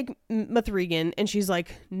wants to take M3GAN and she's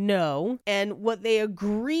like, no. And what they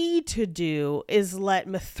agree to do is let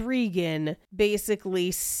M3GAN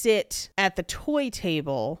basically sit at the toy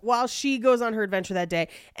table while she goes on her adventure that day.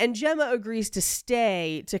 And Gemma agrees to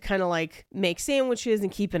stay to kind of like make sandwiches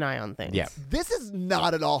and keep an eye on things. Yeah. This is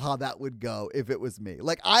not at all how that would go if it was me.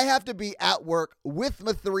 Like, I have to be at work with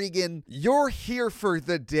M3GAN. You're here for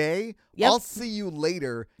the day. Yep. I'll see you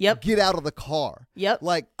later. Yep. Get out of the car. Yep.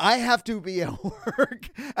 Like, I have to be at work.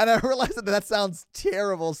 And I realize that sounds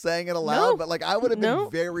terrible saying it aloud, No. but like, I would have been No.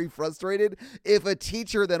 very frustrated if a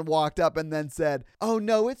teacher then walked up and then said, oh,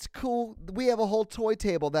 no, it's cool. We have a whole toy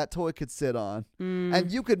table that toy could sit on.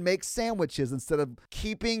 And you could make sandwiches instead of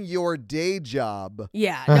keeping your day job.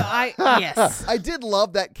 Yeah. No, yes. I did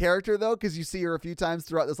love that character, though, because you see her a few times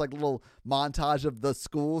throughout this like little montage of the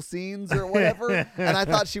school scenes or whatever. And I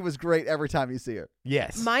thought she was great great every time you see her.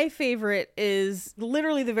 Yes. My favorite is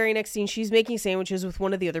literally the very next scene. She's making sandwiches with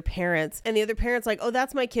one of the other parents, and the other parent's like, oh,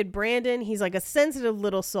 that's my kid Brandon. He's like a sensitive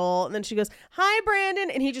little soul. And then she goes, hi, Brandon.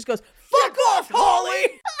 And he just goes, fuck off,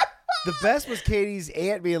 Holly. The best was Katie's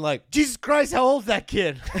aunt being like, Jesus Christ, how old's that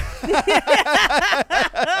kid?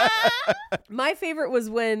 My favorite was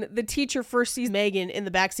when the teacher first sees Megan in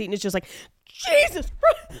the backseat and it's just like, Jesus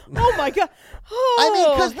Christ. Oh my God. Oh, I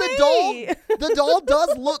mean, because hey. the doll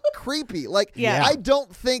does look creepy. Like, Yeah. I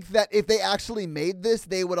don't think that if they actually made this,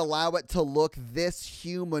 they would allow it to look this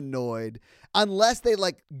humanoid unless they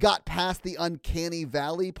like got past the uncanny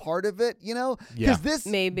valley part of it, you know? Yeah. Because this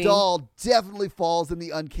Maybe. doll definitely falls in the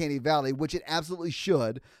uncanny valley, which it absolutely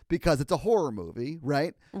should because it's a horror movie,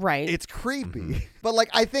 right? Right. It's creepy. But like,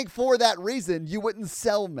 I think for that reason, you wouldn't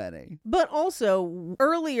sell many. But also,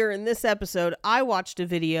 earlier in this episode, I watched a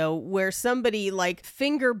video where somebody like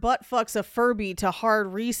finger butt fucks a Furby to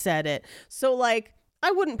hard reset it. So like, I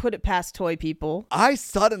wouldn't put it past toy people. I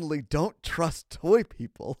suddenly don't trust toy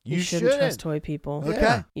people. You shouldn't trust toy people. Okay.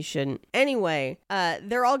 Yeah. You shouldn't. Anyway,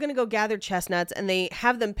 they're all going to go gather chestnuts and they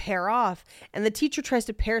have them pair off. And the teacher tries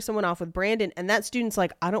to pair someone off with Brandon. And that student's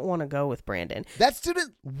like, I don't want to go with Brandon. That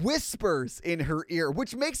student whispers in her ear,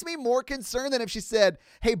 which makes me more concerned than if she said,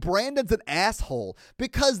 hey, Brandon's an asshole.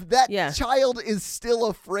 Because that child is still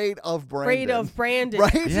afraid of Brandon. Afraid of Brandon.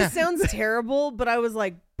 Right? It just sounds terrible, but I was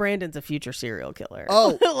like, Brandon's a future serial killer.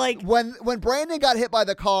 Oh, like when Brandon got hit by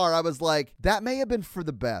the car, I was like, that may have been for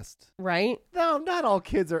the best. Right? No, not all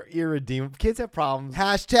kids are irredeemable. Kids have problems.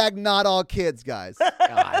 Hashtag not all kids, guys.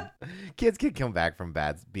 God. Kids can come back from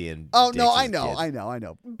being Oh, dicks no, as I know, kids. I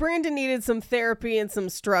know. Brandon needed some therapy and some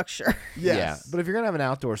structure. Yes. Yeah, but if you're gonna have an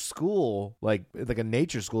outdoor school, like a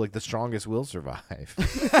nature school, like the strongest will survive.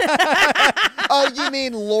 Oh, you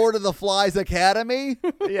mean Lord of the Flies Academy?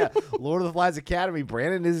 Yeah, Lord of the Flies Academy.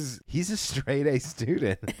 Brandon he's a straight A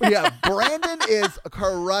student. Yeah, Brandon is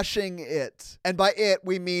crushing it. And by it,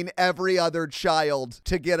 we mean every other child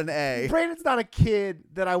to get an A. Brandon's not a kid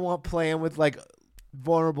that I want playing with like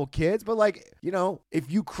vulnerable kids, but like, you know, if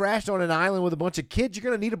you crashed on an island with a bunch of kids, you're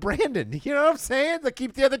gonna need a Brandon. You know what I'm saying? To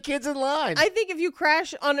keep the other kids in line. I think if you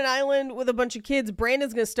crash on an island with a bunch of kids,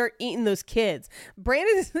 Brandon's going to start eating those kids.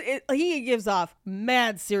 He gives off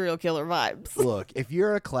mad serial killer vibes. Look, if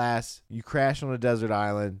you're a class, you crash on a desert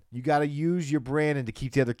island, you got to use your Brandon to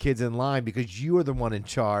keep the other kids in line because you are the one in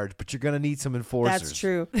charge, but you're going to need some enforcers. That's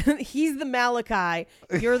true. He's the Malachi.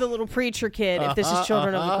 You're the little preacher kid if this is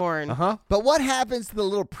Children of the Corn. But what happens to the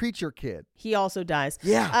little preacher kid? He also dies.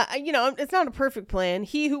 Yeah. You know, it's not a perfect plan.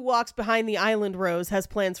 He who walks behind the island rose has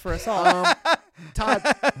plans for us all. Todd,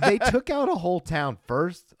 they took out a whole town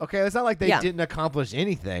first. Okay, it's not like they didn't accomplish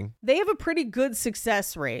anything. They have a pretty good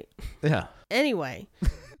success rate. Yeah. Anyway.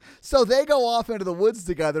 So they go off into the woods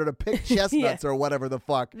together to pick chestnuts or whatever the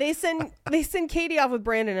fuck. They send Katie off with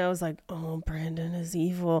Brandon. And I was like, oh, Brandon is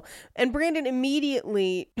evil. And Brandon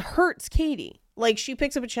immediately hurts Katie. Like, she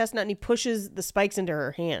picks up a chestnut and he pushes the spikes into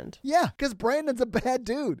her hand. Yeah, because Brandon's a bad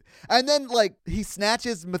dude. And then, like, he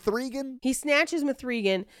snatches M3GAN. He snatches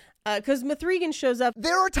M3GAN because M3GAN shows up.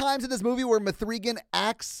 There are times in this movie where M3GAN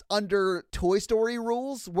acts under Toy Story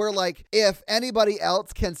rules where, like, if anybody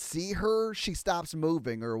else can see her, she stops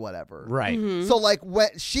moving or whatever. Right. Mm-hmm. So, like,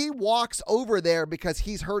 when she walks over there because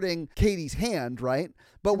he's hurting Katie's hand, right?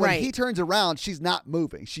 But when he turns around, she's not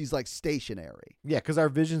moving. She's, like, stationary. Yeah, because our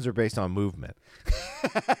visions are based on movement.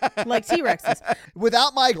 Like T-Rexes.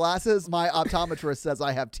 Without my glasses, my optometrist says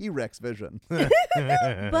I have T-Rex vision.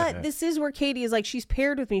 But this is where Katie is like, she's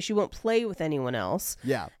paired with me. She won't play with anyone else.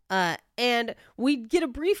 Yeah. And we get a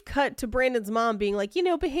brief cut to Brandon's mom being like, you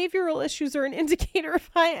know, behavioral issues are an indicator of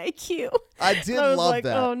high IQ. I did I was love like,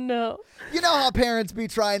 that. Oh, no. You know how parents be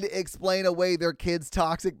trying to explain away their kids'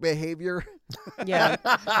 toxic behavior? Yeah.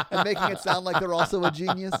 And making it sound like they're also a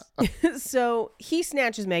genius? So he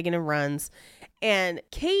snatches Megan and runs. And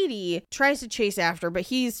Katie tries to chase after, but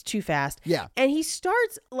he's too fast. Yeah. And he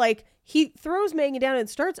starts, like, he throws Megan down and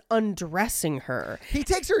starts undressing her. He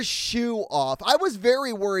takes her shoe off. I was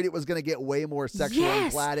very worried it was going to get way more sexual. I'm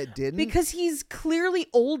glad it didn't. Because he's clearly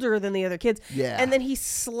older than the other kids. Yeah. And then he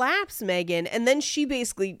slaps Megan, and then she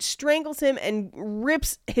basically strangles him and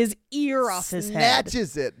rips his ear off his head.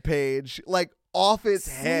 Snatches it, Paige. Like, off its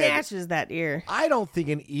head. Snatches that ear. I don't think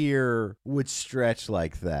an ear would stretch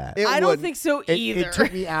like that. It I don't wouldn't. think so either. It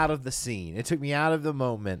took me out of the scene. It took me out of the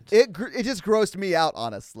moment. It just grossed me out,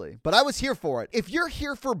 honestly. But I was here for it. If you're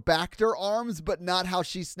here for Bacter arms, but not how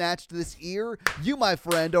she snatched this ear, you, my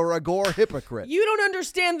friend, are a gore hypocrite. You don't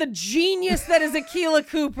understand the genius that is Akilah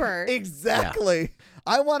Cooper. Exactly.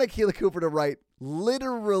 I want Akilah Cooper to write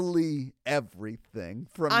literally everything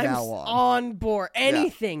from I'm now on. board.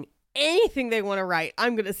 Anything they want to write,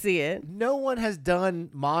 I'm going to see it. No one has done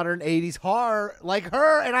modern 80s horror like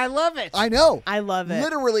her, and I love it. I know. I love it.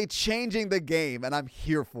 Literally changing the game, and I'm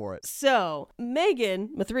here for it. So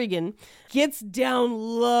M3GAN gets down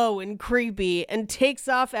low and creepy and takes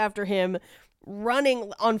off after him,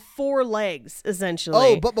 running on 4 legs, essentially.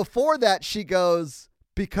 Oh, but before that, she goes,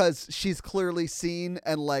 because she's clearly seen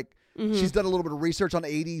and like, she's done a little bit of research on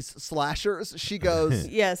 80s slashers. She goes,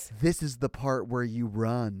 yes. This is the part where you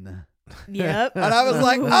run. Yep. And I was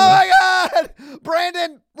like, oh my God,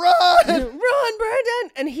 Brandon, run! Run,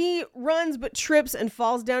 Brandon! And he runs but trips and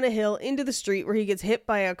falls down a hill into the street where he gets hit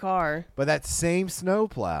by a car. But that same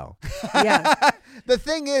snowplow. Yeah. The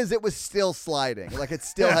thing is, it was still sliding. Like, it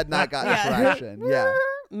still had not gotten traction. Yeah.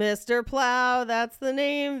 Mr. Plow, that's the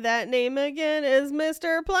name. That name again is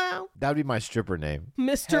Mr. Plow. That would be my stripper name.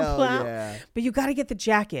 Mr. Hell Plow. yeah. But you got to get the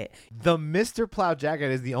jacket. The Mr. Plow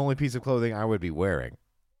jacket is the only piece of clothing I would be wearing.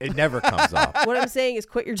 It never comes off. What I'm saying is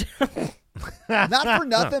quit your job. Not for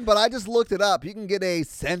nothing, but I just looked it up. You can get a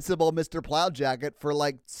sensible Mr. Plow jacket for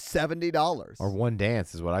like $70. Or one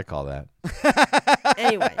dance is what I call that.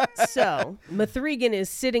 Anyway, so M3GAN is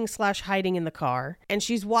sitting/hiding in the car, and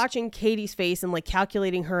she's watching Katie's face and like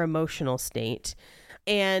calculating her emotional state.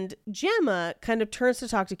 And Gemma kind of turns to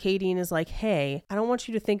talk to Katie and is like, hey, I don't want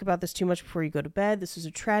you to think about this too much before you go to bed. This is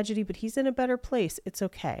a tragedy, but he's in a better place. It's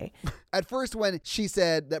okay. At first, when she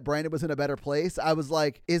said that Brandon was in a better place, I was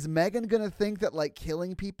like, is M3GAN going to think that like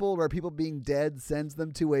killing people or people being dead sends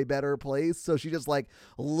them to a better place? So she just like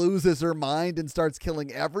loses her mind and starts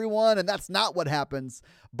killing everyone. And that's not what happens.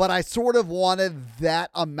 But I sort of wanted that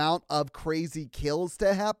amount of crazy kills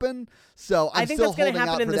to happen. So I'm still holding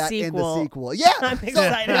out for that in the sequel. Yeah. I'm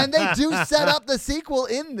excited. And they do set up the sequel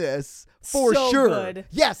in this for So sure. good.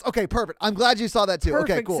 Yes. Okay, perfect. I'm glad you saw that too.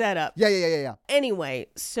 Okay, Perfect cool. setup. Yeah. Anyway,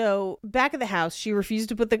 so back at the house, she refused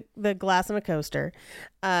to put the glass on a coaster,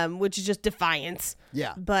 which is just defiance.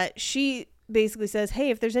 Yeah. But she basically says,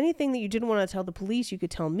 hey, if there's anything that you didn't want to tell the police, you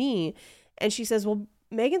could tell me. And she says, well,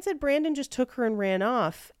 M3GAN said Brandon just took her and ran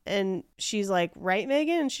off. And she's like, right,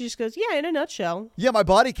 M3GAN? And she just goes, yeah, in a nutshell. Yeah, my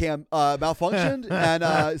body cam malfunctioned.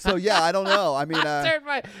 And so, yeah, I don't know. I mean,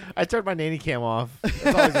 I turned my nanny cam off. That's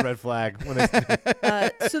always a red flag. When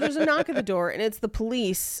So there's a knock at the door, and it's the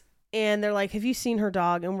police. And they're like, have you seen her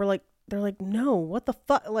dog? And they're like, no, what the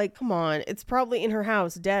fuck? Like, come on. It's probably in her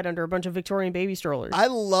house, dead under a bunch of Victorian baby strollers. I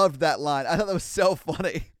loved that line. I thought that was so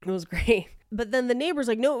funny. It was great. But then the neighbor's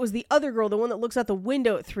like, no, it was the other girl, the one that looks out the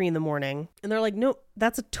window at 3 a.m. And they're like, no,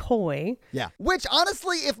 that's a toy. Yeah. Which,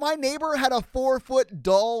 honestly, if my neighbor had a 4-foot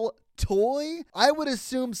doll toy, I would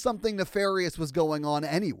assume something nefarious was going on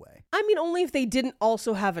anyway. I mean, only if they didn't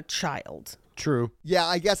also have a child. True. Yeah,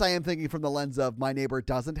 I guess I am thinking from the lens of my neighbor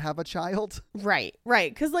doesn't have a child. Right.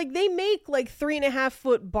 Because, like, they make, like,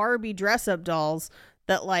 3.5-foot Barbie dress-up dolls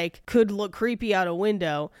that, like, could look creepy out a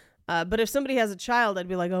window. But if somebody has a child, I'd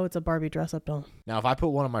be like, oh, it's a Barbie dress-up doll. Now, if I put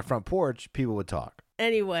one on my front porch, people would talk.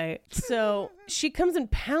 Anyway, so she comes and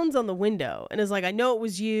pounds on the window and is like, I know it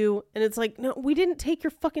was you. And it's like, no, we didn't take your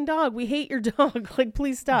fucking dog. We hate your dog. Like,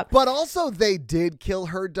 please stop. But also, they did kill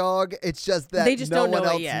her dog. It's just that They just no don't know one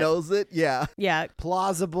it else yet. knows it. Yeah. Yeah.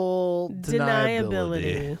 Plausible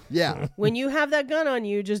deniability. Yeah. When you have that gun on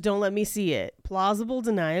you, just don't let me see it. Plausible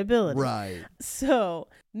deniability. Right. So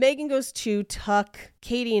M3GAN goes to tuck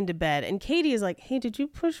Katie into bed. And Katie is like, hey, did you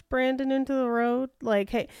push Brandon into the road? Like,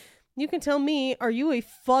 hey, you can tell me, are you a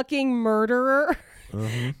fucking murderer?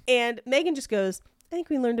 And M3GAN just goes, I think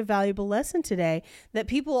we learned a valuable lesson today, that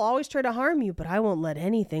people always try to harm you, but I won't let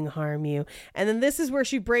anything harm you. And then this is where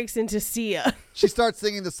she breaks into Sia. She starts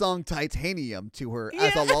singing the song Titanium to her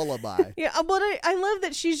as a lullaby. Yeah, but I love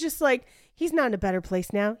that she's just like, he's not in a better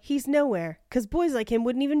place now. He's nowhere. Because boys like him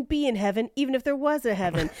wouldn't even be in heaven, even if there was a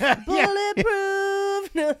heaven.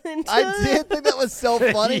 Bulletproof, nothing to I did think that was so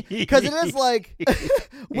funny because it is like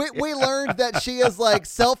we learned that she is like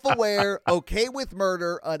self-aware, okay with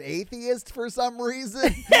murder, an atheist for some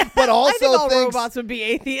reason, but also I think all thinks, robots would be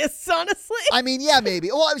atheists, honestly. I mean, yeah, maybe.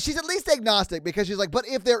 Well, she's at least agnostic because she's like, but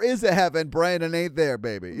if there is a heaven, Brandon ain't there,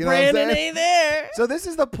 baby. You know Brandon what I'm saying? ain't there. So this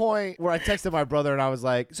is the point where I texted my brother and I was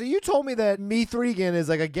like, so you told me that M3GAN is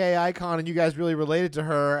like a gay icon and you guys really related to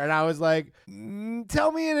her. And I was like,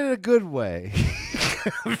 tell me in a good way.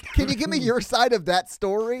 Can you give me your side of that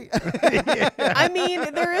story? I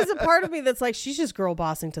mean, there is a part of me that's like, she's just girl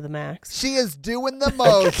bossing to the max. She is doing the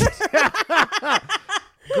most.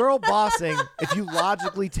 Girl bossing, if you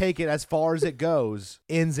logically take it as far as it goes,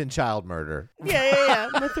 ends in child murder. Yeah.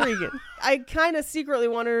 M3GAN. I kind of secretly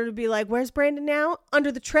wanted her to be like, where's Brandon now?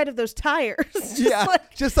 Under the tread of those tires.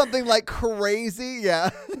 Just something like crazy. Yeah.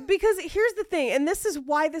 Because here's the thing, and this is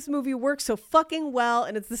why this movie works so fucking well,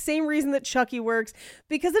 and it's the same reason that Chucky works,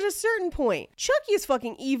 because at a certain point, Chucky is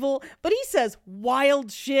fucking evil, but he says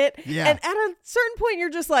wild shit. Yeah. And at a certain point, you're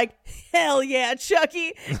just like, hell yeah,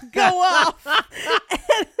 Chucky, go off.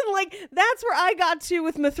 And like, that's where I got to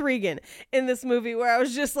with M3GAN in this movie, where I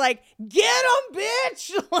was just like, get him,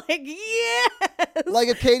 bitch. Like, yes. Like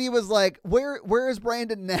if Katie was like, where is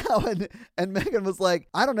Brandon now? And Megan was like,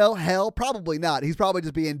 I don't know, hell, probably not. He's probably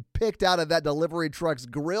just being picked out of that delivery truck's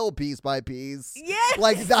grill piece by piece. Yes.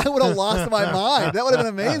 Like I would have lost my mind. That would have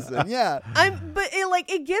been amazing. Yeah. But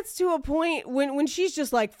it gets to a point when she's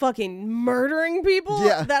just like fucking murdering people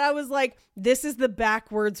that I was like, this is the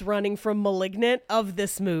backwards running from Malignant of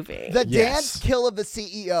this movie. The dance kill of the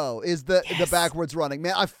CEO is the backwards running.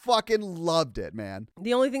 Man, I fucking loved it, man.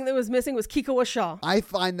 The only thing that was missing was Kiko Shaw. I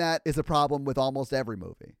find that is a problem with almost every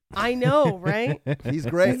movie. I know, right? He's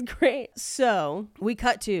great. He's great. So we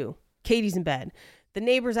cut to Katie's in bed. The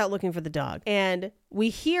neighbor's out looking for the dog. And we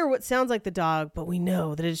hear what sounds like the dog, but we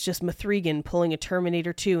know that it's just M3GAN pulling a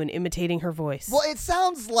Terminator 2 and imitating her voice. Well, it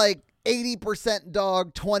sounds like 80%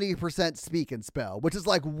 dog, 20% speak and spell, which is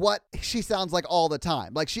like what she sounds like all the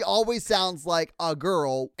time. Like she always sounds like a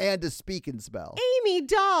girl and a speak and spell. Amy,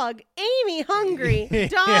 dog. Amy, hungry.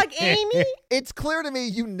 Dog, Amy. It's clear to me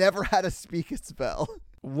you never had a speak and spell.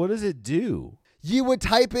 What does it do? You would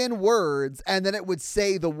type in words and then it would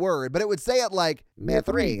say the word, but it would say it like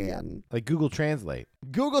M3GAN. Like Google Translate.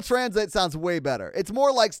 Google Translate sounds way better. It's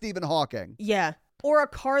more like Stephen Hawking. Yeah. Or a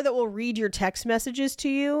car that will read your text messages to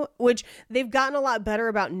you, which they've gotten a lot better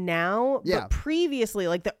about now. Yeah. But previously,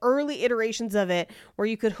 like the early iterations of it, where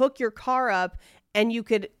you could hook your car up and you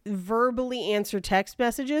could verbally answer text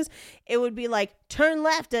messages, it would be like, turn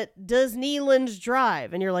left at Disneyland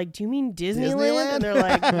Drive. And you're like, do you mean Disneyland? And they're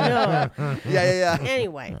like, no. Yeah.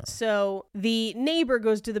 Anyway, so the neighbor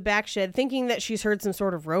goes to the back shed thinking that she's heard some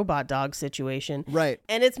sort of robot dog situation. Right.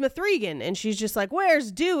 And it's M3GAN. And she's just like,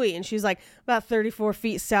 where's Dewey? And she's like, about 34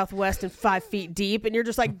 feet southwest and 5 feet deep. And you're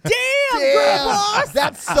just like, damn, girl boss.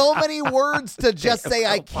 That's so many words to just say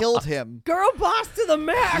I killed him. Girl boss to the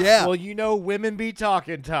max. Yeah. Well, you know women be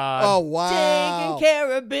talking, Todd. Oh, wow. Taking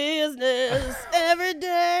care of business every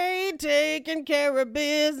day, taking care of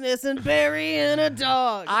business and burying a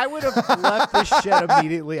dog. I would have left the shed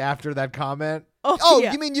immediately after that comment. Oh,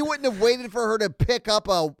 yeah. you mean you wouldn't have waited for her to pick up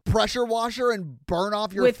a pressure washer and burn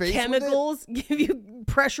off your with face chemicals, give you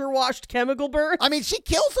pressure washed chemical burn? I mean, she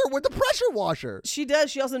kills her with the pressure washer. She does.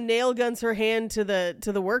 She also nail guns her hand to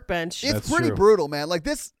the workbench. It's That's pretty true. brutal, man. Like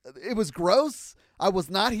this, it was gross. I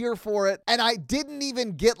was not here for it. And I didn't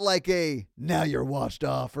even get like a, now you're washed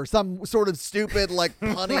off or some sort of stupid, like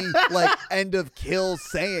punny, like end of kill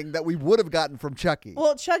saying that we would have gotten from Chucky.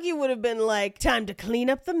 Well, Chucky would have been like, time to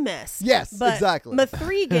clean up the mess. Yes, but exactly.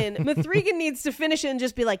 M3GAN needs to finish it and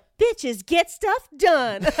just be like, bitches, get stuff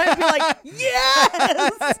done. I'd be like,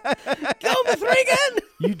 yes! Go, M3GAN!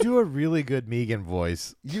 You do a really good M3GAN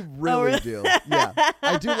voice. You really do. Yeah.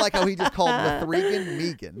 I do like how he just called M3GAN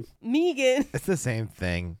Megan. M3GAN. It's the same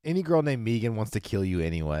thing. Any girl named M3GAN wants to kill you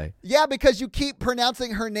anyway. Yeah, because you keep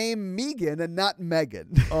pronouncing her name Megan and not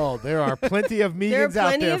Megan. Oh, there are plenty of There are M3GANs out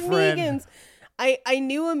plenty there, of friend. M3GANs. I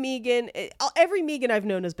knew a M3GAN. Every M3GAN I've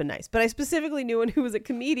known has been nice, but I specifically knew one who was a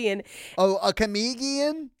comedian. Oh, a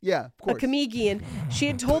comedian? Yeah, of course. A comedian. She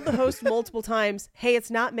had told the host multiple times, hey,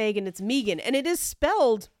 it's not Megan, it's M3GAN. And it is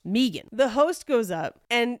spelled M3GAN. The host goes up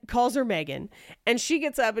and calls her Megan. And she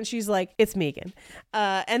gets up and she's like, it's M3GAN.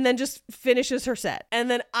 And then just finishes her set. And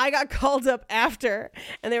then I got called up after.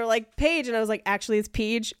 And they were like, Paige. And I was like, actually, it's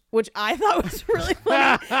Peach. Which I thought was really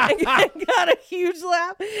funny. I got a huge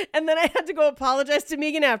laugh. And then I had to go apologize to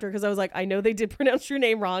M3GAN after because I was like, I know they did pronounce your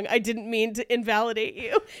name wrong. I didn't mean to invalidate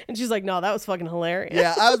you. And she's like, no, that was fucking hilarious.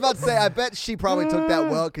 Yeah, I was about to say, I bet she probably took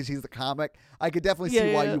that well because she's the comic. I could definitely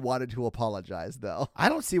see why Yeah. you wanted to apologize, though. I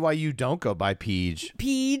don't see why you don't go by Peach.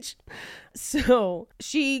 Peach. So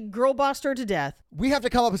she girl bossed her to death. We have to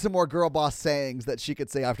come up with some more girl boss sayings that she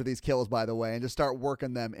could say after these kills, by the way, and just start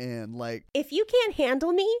working them in. Like, If you can't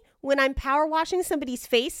handle me when I'm power washing somebody's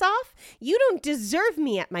face off, you don't deserve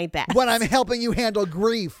me at my best. when I'm helping you handle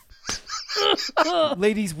grief.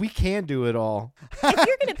 Ladies, we can do it all. If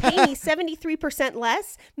you're going to pay me 73%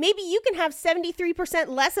 less, maybe you can have 73%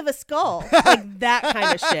 less of a skull. Like that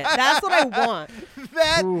kind of shit. That's what I want.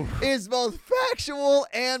 That is both factual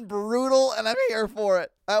and brutal, and I'm here for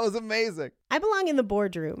it. That was amazing. I belong in the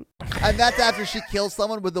boardroom. And that's after she kills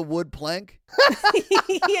someone with a wood plank.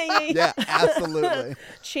 yeah. Yeah, absolutely.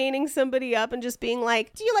 Chaining somebody up and just being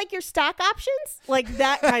like, do you like your stock options? Like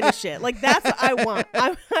that kind of shit. Like that's what I want.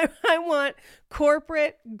 I want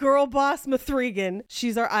corporate girl boss M3GAN.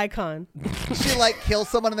 She's our icon. She like kills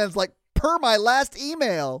someone and then it's like, per my last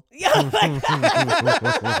email. Per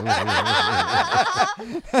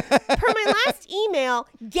my last email,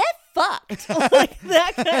 get fucked. Like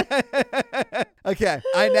that. Okay,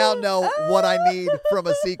 I now know what I need from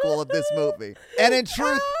a sequel of this movie. And in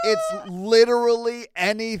truth, it's literally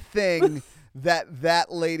anything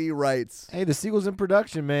that lady writes. Hey, the sequel's in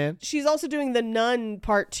production, man. She's also doing The Nun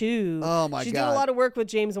Part 2. Oh my She's God. doing a lot of work with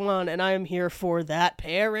James Wan, and I am here for that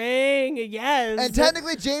pairing. Yes. And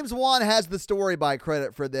technically, James Wan has the story by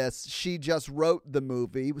credit for this. She just wrote the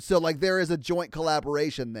movie. So, like, there is a joint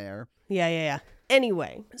collaboration there. Yeah.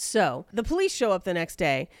 Anyway, so the police show up the next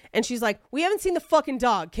day and she's like, we haven't seen the fucking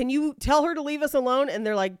dog. Can you tell her to leave us alone? And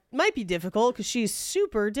they're like, might be difficult because she's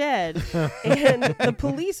super dead. And the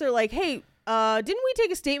police are like, hey, didn't we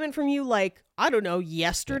take a statement from you like, I don't know,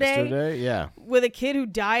 yesterday? Yeah. With a kid who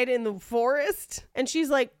died in the forest? And she's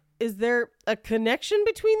like, is there a connection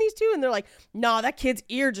between these two? And they're like, nah, that kid's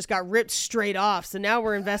ear just got ripped straight off. So now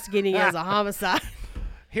we're investigating it as a homicide.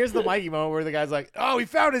 Here's the Mikey moment where the guy's like, oh, we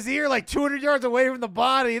found his ear like 200 yards away from the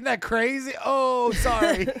body. Isn't that crazy? Oh,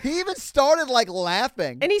 sorry. He even started, like,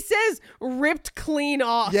 laughing. And he says, ripped clean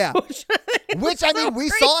off. Yeah. Which, I mean, we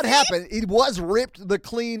saw it happen. It was ripped the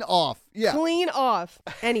clean off. Yeah. Clean off.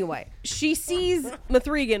 Anyway, she sees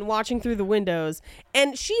M3GAN watching through the windows,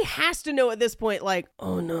 and she has to know at this point, like,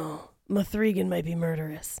 oh no, M3GAN might be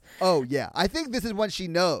murderous. Oh, yeah. I think this is when she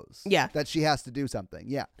knows Yeah. that she has to do something.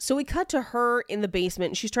 Yeah. So we cut to her in the basement,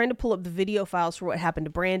 and she's trying to pull up the video files for what happened to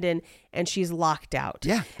Brandon, and she's locked out.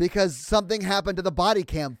 Yeah, because something happened to the body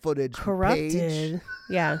cam footage Corrupted. page.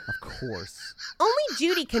 Yeah. Of course. Only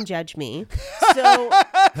Judy can judge me. So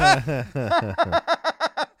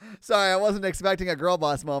Sorry, I wasn't expecting a girl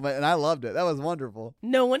boss moment, and I loved it. That was wonderful.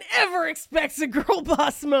 no one ever expects a girl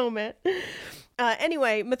boss moment.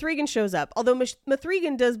 Anyway, M3GAN shows up, although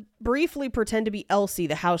M3GAN does briefly pretend to be Elsie,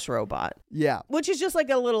 the house robot, Yeah. which is just like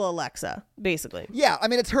a little Alexa, basically. Yeah, I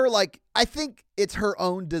mean, it's her, like, I think it's her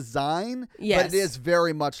own design, Yes. but it is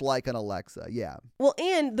very much like an Alexa. Yeah. Well,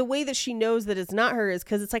 and the way that she knows that it's not her is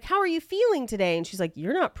because it's like, how are you feeling today? And she's like,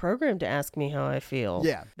 you're not programmed to ask me how I feel.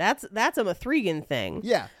 Yeah. That's a M3GAN thing.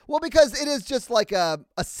 Yeah. Well, because it is just like a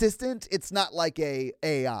assistant. It's not like a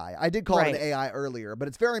AI. I did call it Right. an AI earlier, but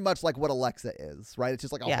it's very much like what Alexa is, right? It's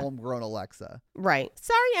just like a Yeah. homegrown Alexa. Right.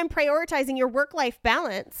 Sorry, I'm prioritizing your work-life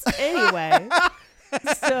balance. Anyway.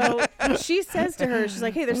 So she says to her, she's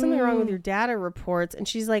like, hey, there's something wrong with your data reports. And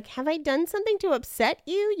she's like, have I done something to upset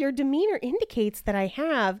you? Your demeanor indicates that I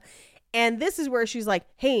have. And this is where she's like,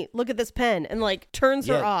 hey, look at this pen, and like turns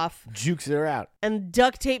her off Jukes her out. and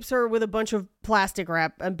duct tapes her with a bunch of plastic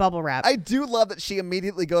wrap and bubble wrap. I do love that she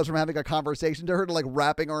immediately goes from having a conversation to her to like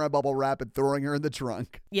wrapping her in bubble wrap and throwing her in the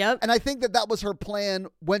trunk. Yep. And I think that was her plan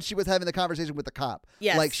when she was having the conversation with the cop.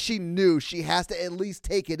 Yes. Like she knew she has to at least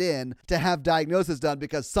take it in to have diagnosis done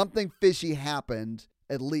because something fishy happened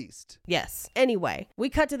at least. Yes. Anyway, we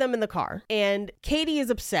cut to them in the car, and Katie is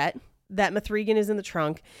upset that M3GAN is in the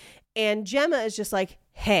trunk. And Gemma is just like,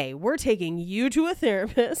 hey, we're taking you to a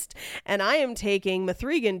therapist, and I am taking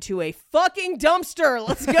M3GAN to a fucking dumpster.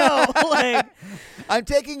 Let's go. Like, I'm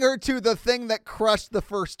taking her to the thing that crushed the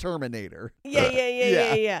first Terminator.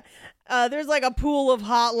 yeah. There's like a pool of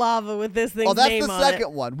hot lava with this thing's Oh, that's name the on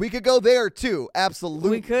second one. We could go there too. Absolutely.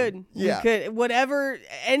 We could. Yeah. We could. Whatever,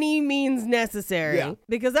 any means necessary. Yeah.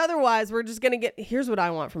 Because otherwise, we're just going to get, here's what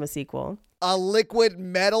I want from a sequel. A liquid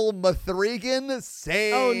metal M3GAN?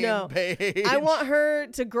 Same Oh, no. page. I want her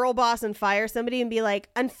to girl boss and fire somebody and be like,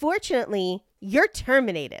 unfortunately, you're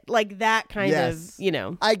terminated. Like that kind of, you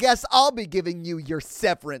know. I guess I'll be giving you your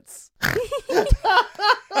severance.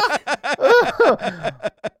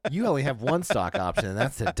 You only have one stock option, and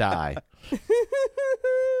that's to die.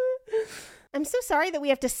 I'm so sorry that we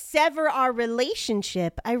have to sever our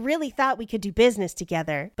relationship. I really thought we could do business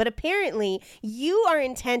together. But apparently, you are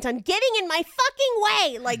intent on getting in my fucking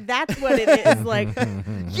way. Like, that's what it is. Like,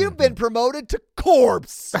 You've been promoted to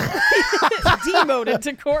corpse. demoted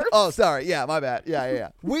to corpse. Oh, sorry. Yeah, my bad. Yeah.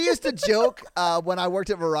 We used to joke when I worked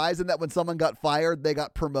at Verizon that when someone got fired, they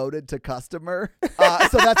got promoted to customer.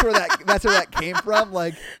 So that's where that came from.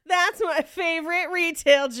 Like, That's my favorite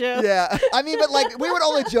retail joke. yeah. I mean, but like we would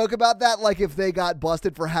only joke about that like if they got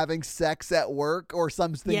busted for having sex at work or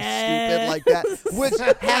something Yes. stupid like that, which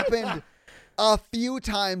happened a few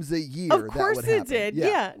times a year. Of course that would it happen. did.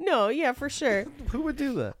 Yeah. No, yeah, for sure. Who would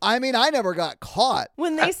do that? I mean, I never got caught.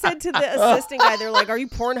 When they said to the assistant guy, they're like, "Are you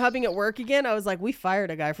Pornhubbing at work again?" I was like, "We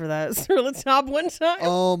fired a guy for that sur la top one time."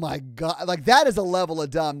 Oh my God. Like, that is a level of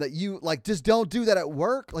dumb that you, like, just don't do that at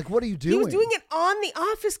work. Like, what are you doing? He was doing it on the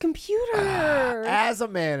office computer. As a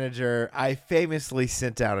manager, I famously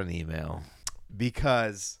sent out an email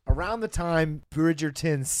because around the time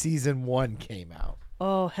Bridgerton season 1 came out,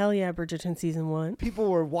 Oh, hell yeah, Bridgerton season 1. people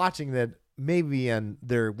were watching that maybe on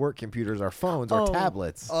their work computers or phones or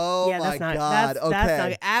tablets Oh yeah, my that's not, God. That's, okay.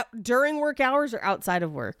 that's not during work hours or outside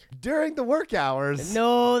of work. during the work hours.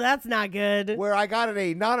 No, that's not good. Where I got an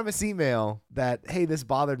anonymous email that, hey, this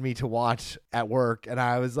bothered me to watch at work. And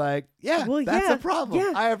I was like, yeah, Well, that's yeah, a problem.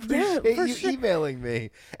 yeah, I appreciate yeah, for you sure. emailing me.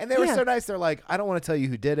 And they were Yeah. so nice. They're like, I don't want to tell you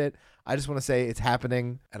who did it. I just want to say it's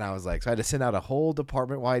happening. And I was like, so I had to send out a whole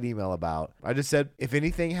department-wide email about. I just said, if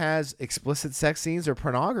anything has explicit sex scenes or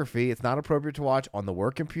pornography, it's not appropriate to watch on the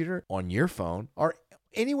work computer, on your phone, or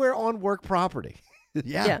anywhere on work property.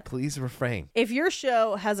 Yeah. Please refrain. If your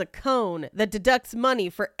show has a cone that deducts money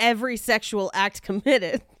for every sexual act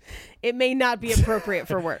committed, it may not be appropriate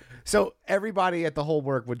for work. So everybody at the whole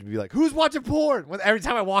work would be like, who's watching porn? Every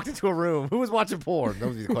time I walked into a room, who was watching porn? That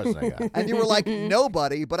was the question I got. And you were like,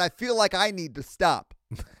 nobody, but I feel like I need to stop.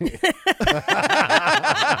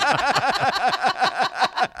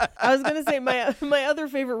 I was gonna say my other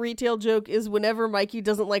favorite retail joke is whenever Mikey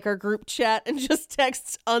doesn't like our group chat and just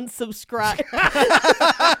texts unsubscribe.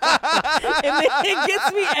 It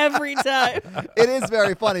gets me every time. It is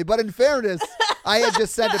very funny. But in fairness, I had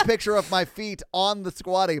just sent a picture of my feet on the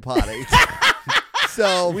squatty potty.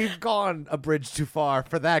 So We've gone a bridge too far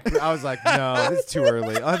for that. I was like, no, it's too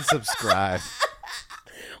early. Unsubscribe.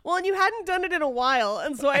 Well, and you hadn't done it in a while,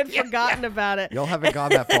 and so I had forgotten about it. Y'all haven't gone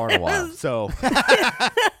that far in a while. So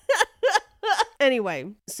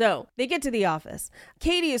Anyway, so they get to the office.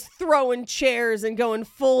 Katie is throwing chairs and going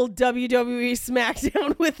full WWE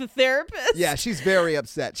SmackDown with the therapist. yeah, she's very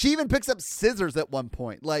upset. She even picks up scissors at one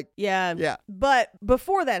point. Like, Yeah. Yeah. But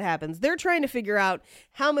before that happens, they're trying to figure out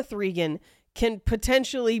how M3GAN can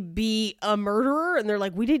potentially be a murderer, and they're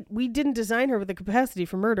like, we didn't design her with the capacity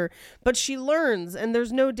for murder, but she learns and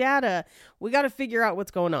there's no data. We got to figure out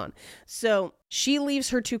what's going on. So she leaves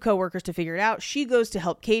her 2 coworkers to figure it out. She goes to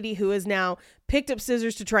help Katie, who has now picked up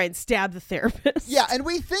scissors to try and stab the therapist. yeah, and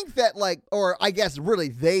we think that, like, or I guess really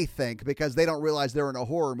they think, because they don't realize they're in a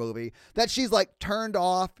horror movie, that she's like turned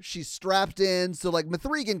off, she's strapped in, so like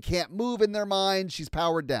M3GAN can't move in their mind, she's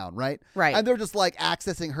powered down, right? Right. And they're just like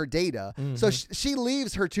accessing her data. So she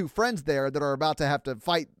leaves her 2 friends there that are about to have to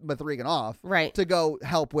fight M3GAN off, Right. to go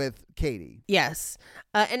help with Katie. Yes.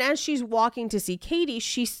 And as she's walking to see Katie,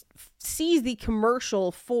 she sees the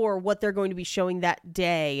commercial for what they're going to be showing that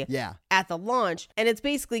day Yeah. at the launch. And it's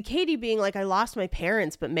basically Katie being like, I lost my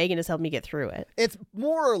parents, but Megan has helped me get through it. It's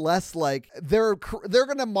more or less like they're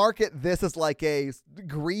going to market this as like a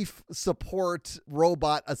grief support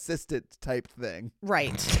robot assistant type thing.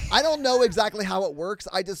 Right. I don't know exactly how it works.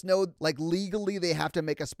 I just know, like, legally they have to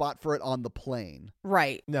make a spot for it on the plane.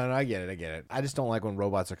 Right. no, I get it. I just don't like when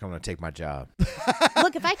robots are coming to take my job.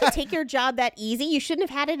 Look, if I could take your job that easy, you shouldn't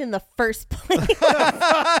have had it in the first place.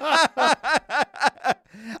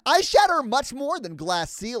 I shatter much more than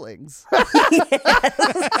glass ceilings.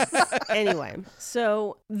 Anyway,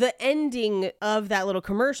 so the ending of that little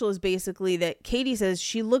commercial is basically that Katie says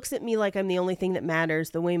she looks at me like I'm the only thing that matters,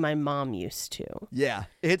 the way my mom used to. Yeah,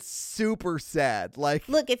 it's super sad. Like,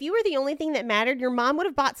 Look, if you were the only thing that mattered, your mom would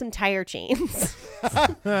have bought some tire chains.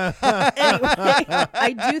 Anyway,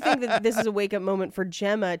 I do think that this is a wake-up moment for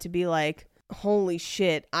Gemma to be like, holy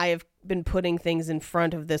shit, I have been putting things in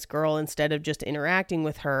front of this girl instead of just interacting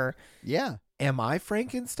with her. yeah. Am I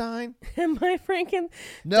Frankenstein? Am I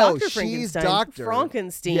No, Dr. she's Frankenstein. Dr.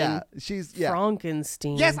 Frankenstein. Yeah, she's, yeah.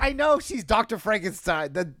 Frankenstein. Yes, I know she's Dr.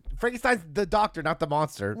 Frankenstein. Frankenstein's the doctor, not the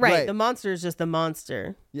monster. Right. Right. The monster is just the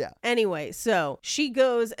monster. Yeah. Anyway, so she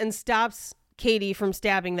goes and stops Katie from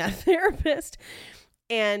stabbing that therapist.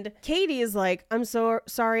 And Katie is like, I'm so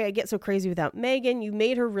sorry I get so crazy without Megan. You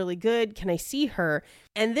made her really good. Can I see her?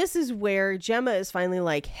 And this is where Gemma is finally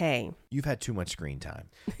like, hey, You've had too much screen time.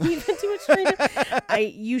 you've been too much screen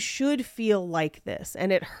time. You should feel like this.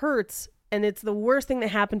 And it hurts. And it's the worst thing that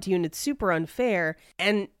happened to you. And it's super unfair.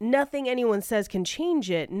 And nothing anyone says can change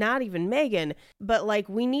it. Not even Megan. But like,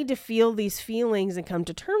 we need to feel these feelings and come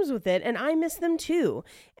to terms with it. And I miss them too.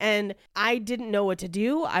 And I didn't know what to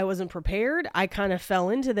do. I wasn't prepared. I kind of fell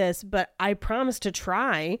into this, but I promised to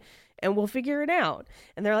try and we'll figure it out.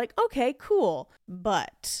 And they're like, okay, cool.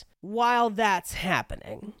 But while that's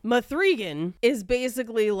happening, M3GAN is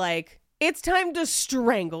basically like, it's time to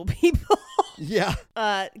strangle people. Yeah.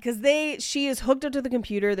 Because she is hooked up to the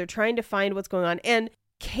computer. They're trying to find what's going on. And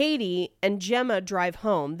Katie and Gemma drive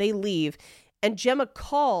home. They leave. And Gemma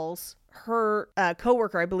calls her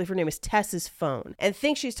coworker, I believe her name is Tess's phone, and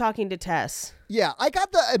thinks she's talking to Tess. Yeah, I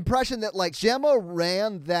got the impression that like Gemma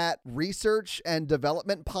ran that research and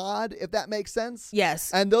development pod, if that makes sense.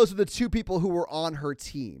 Yes. And those are the two people who were on her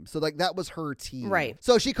team. So like that was her team. Right.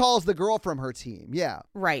 So she calls the girl from her team. Yeah.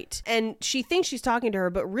 Right. And she thinks she's talking to her,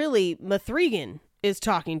 but really M3GAN is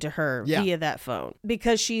talking to her via that phone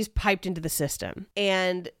because she's piped into the system.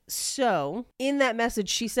 And so in that message,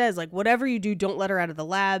 she says, like, whatever you do, don't let her out of the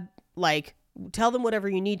lab. Like, tell them whatever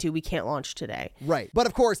you need to. We can't launch today. Right. But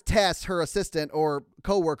of course, Tess, her assistant or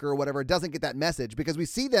coworker or whatever, doesn't get that message because we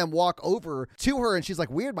see them walk over to her and she's like,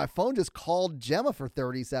 weird, my phone just called Gemma for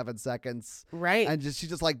 37 seconds. Right. And she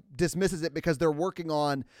just like dismisses it because they're working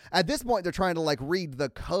on, at this point, they're trying to like read the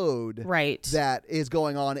code that is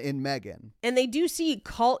going on in M3GAN. And they do see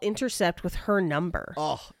call intercept with her number.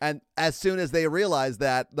 Oh, and as soon as they realize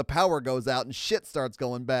that, the power goes out and shit starts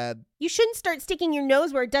going bad. You shouldn't start sticking your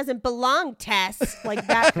nose where it doesn't belong, Tess. Like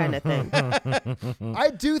that kind of thing. I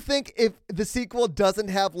do think if the sequel doesn't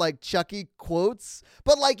have like Chucky quotes,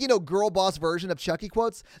 but like, you know, girl boss version of Chucky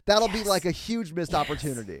quotes, that'll be like a huge missed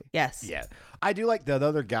opportunity. Yes. Yeah. I do like the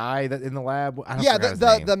other guy that in the lab. I don't forget his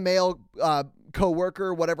name. the male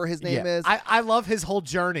co-worker, whatever his name is. I love his whole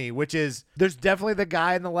journey, which is there's definitely the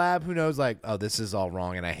guy in the lab who knows like, oh, this is all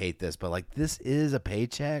wrong and I hate this, but like this is a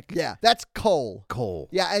paycheck. Yeah, that's Cole.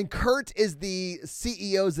 Yeah, and Kurt is the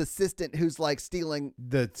CEO's assistant who's like stealing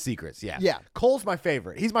the secrets. Yeah. Yeah. Cole's my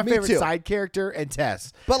favorite. He's my favorite side character, and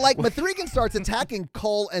Tess. But like M3GAN starts attacking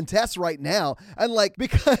Cole and Tess right now, and like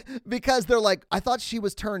because they're like, I thought she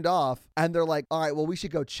was turned off, and they're like, all right, well, we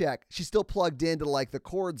should go check. She's still plugged into like the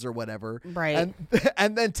cords or whatever. Right.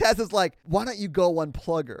 And then Tess is like, why don't you go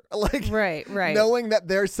unplug her? Like, right. Knowing that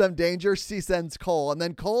there's some danger, she sends Cole. And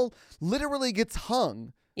then Cole literally gets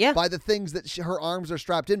hung by the things that her arms are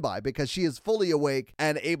strapped in by because she is fully awake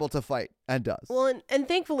and able to fight. And does. Well, and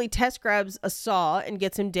thankfully, Tess grabs a saw and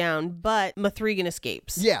gets him down, but M3GAN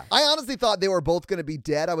escapes. Yeah, I honestly thought they were both going to be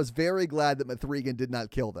dead. I was very glad that M3GAN did not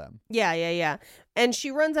kill them. Yeah. And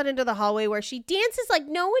she runs out into the hallway where she dances like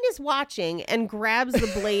no one is watching and grabs the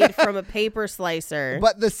blade from a paper slicer.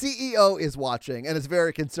 But the CEO is watching and is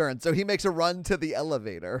very concerned, so he makes a run to the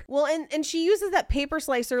elevator. Well, and she uses that paper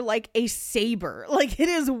slicer like a saber. Like, it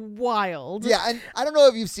is wild. Yeah, and I don't know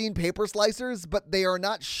if you've seen paper slicers, but they are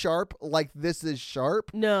not sharp like this is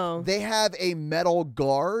sharp. No. They have a metal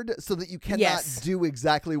guard so that you cannot do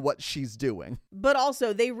exactly what she's doing. But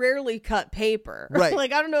also, they rarely cut paper. Right.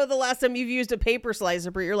 Like, I don't know the last time you've used a paper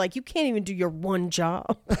slicer, but you're like, you can't even do your one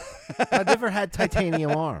job. I've never had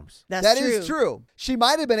titanium arms. That is true. She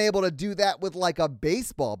might have been able to do that with like a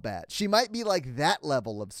baseball bat. She might be like that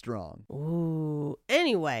level of strong. Ooh.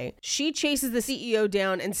 Anyway, she chases the CEO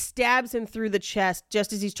down and stabs him through the chest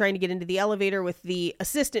just as he's trying to get into the elevator with the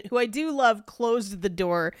assistant, who I do love, closed the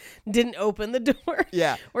door, didn't open the door.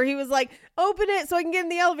 Yeah. Where he was like, open it so I can get in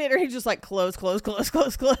the elevator. He's just like, close.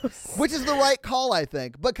 Which is the right call, I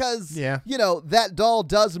think, because, you know, that doll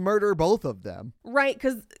does murder both of them. Right,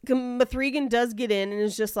 because M3GAN does get in and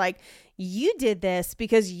is just like, you did this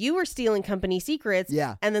because you were stealing company secrets.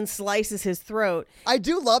 Yeah. And then slices his throat. I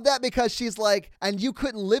do love that because she's like, and you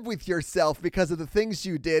couldn't live with yourself because of the things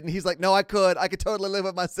you did. And he's like, no, I could totally live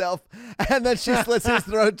with myself. And then she slits his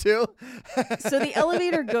throat too. So the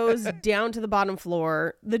elevator goes down to the bottom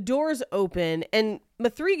floor. The doors open and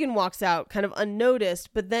M3GAN walks out kind of unnoticed,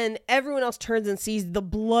 but then everyone else turns and sees the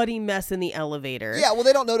bloody mess in the elevator. Yeah, well,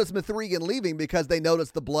 they don't notice M3GAN leaving because they notice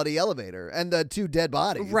the bloody elevator and the two dead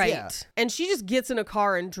bodies. Right. Yeah. And she just gets in a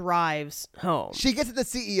car and drives home. She gets in the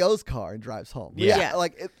CEO's car and drives home. Yeah.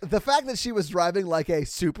 Like, the fact that she was driving like a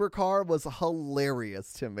supercar was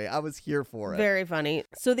hilarious to me. I was here for it. Very funny.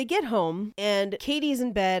 So they get home and Katie's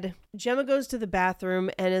in bed. Gemma goes to the bathroom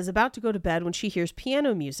and is about to go to bed when she hears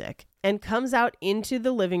piano music and comes out into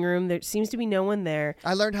the living room. There seems to be no one there.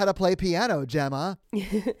 I learned how to play piano, Gemma.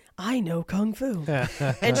 I know Kung Fu.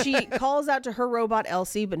 And she calls out to her robot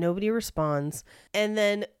Elsie, but nobody responds. And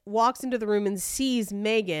then walks into the room and sees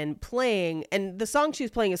M3GAN playing. And the song she's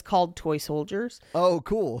playing is called Toy Soldiers. Oh,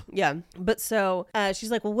 cool. Yeah. But so she's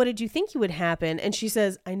like, well, what did you think would happen? And she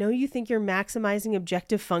says, I know you think you're maximizing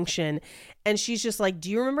objective function. And she's just like, do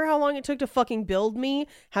you remember how long it took to fucking build me?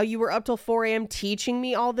 How you were up till 4 a.m. teaching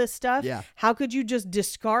me all this stuff? Yeah. How could you just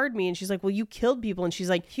discard me? And she's like, well, you killed people. And she's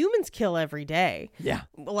like, humans kill every day. Yeah.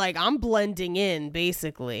 Like, I'm blending in,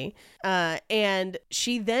 basically. And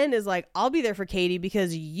she then is like, I'll be there for Katie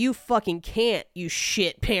because you fucking can't, you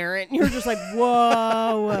shit parent. And you're just like,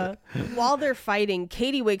 whoa. While they're fighting,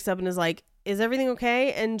 Katie wakes up and is like, is everything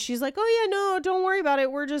okay? And she's like, oh yeah, no, don't worry about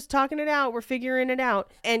it. We're just talking it out. We're figuring it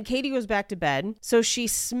out. And Katie goes back to bed. So she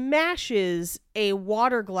smashes a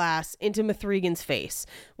water glass into M3GAN's face,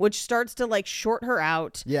 which starts to like short her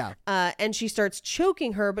out. Yeah. And she starts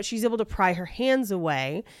choking her, but she's able to pry her hands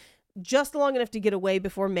away just long enough to get away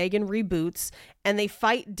before M3GAN reboots. And they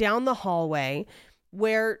fight down the hallway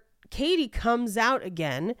where Katie comes out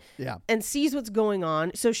again and sees what's going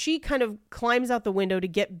on. So she kind of climbs out the window to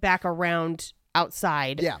get back around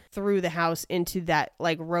outside through the house into that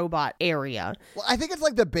like robot area. Well, I think it's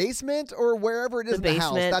like the basement or wherever it is in the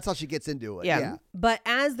house. That's how she gets into it. Yeah. But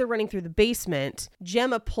as they're running through the basement,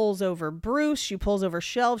 Gemma pulls over Bruce. She pulls over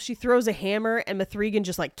shelves. She throws a hammer and M3GAN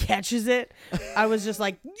just like catches it. I was just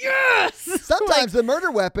like, yes! Sometimes the murder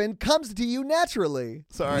weapon comes to you naturally.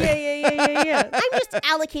 Sorry. Yeah. I'm just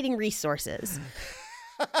allocating resources.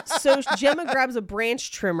 So Gemma grabs a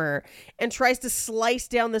branch trimmer and tries to slice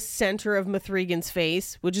down the center of M3GAN's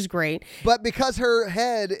face, which is great. But because her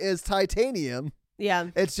head is titanium,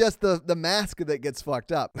 it's just the mask that gets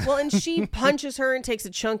fucked up. Well, and she punches her and takes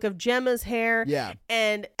a chunk of Gemma's hair. Yeah.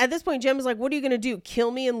 And at this point, Gemma's like, what are you going to do?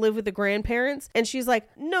 Kill me and live with the grandparents? And she's like,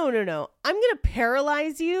 no. I'm going to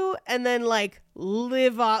paralyze you and then like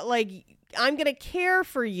live on, like, I'm going to care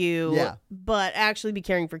for you, but actually be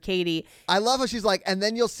caring for Katie. I love how she's like, and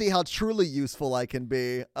then you'll see how truly useful I can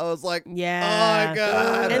be. I was like, yeah. Oh my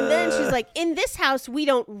God. And then she's like, in this house, we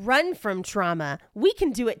don't run from trauma. We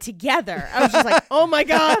can do it together. I was just like, oh my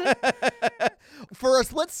God. For a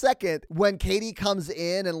split second, when Katie comes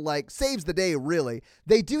in and like saves the day, really,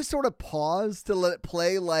 they do sort of pause to let it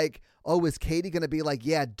play like, oh, is Katie going to be like,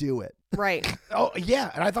 yeah, do it? Right. Oh,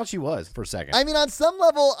 yeah. And I thought she was for a second. I mean, on some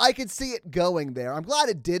level, I could see it going there. I'm glad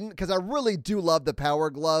it didn't because I really do love the Power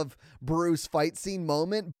Glove Bruce fight scene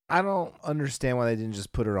moment. I don't understand why they didn't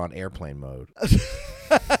just put her on airplane mode.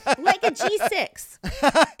 Like a G6.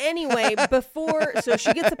 Anyway, so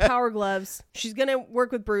she gets the Power Gloves. She's going to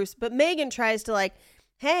work with Bruce, but M3GAN tries to like,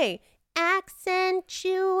 hey,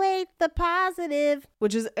 accentuate the positive,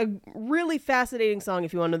 which is a really fascinating song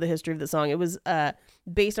if you want to know the history of the song. It was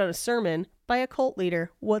based on a sermon by a cult leader.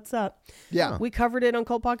 What's up? Yeah. We covered it on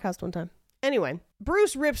Cult Podcast one time. Anyway,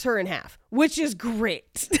 Bruce rips her in half, which is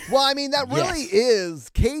great. Well, I mean, that really is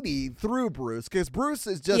Katie through Bruce, because Bruce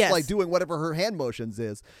is just like doing whatever her hand motions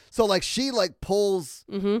is. So like she like pulls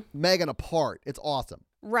M3GAN apart. It's awesome.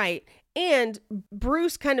 Right. And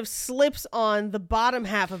Bruce kind of slips on the bottom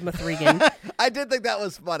half of M3GAN. I did think that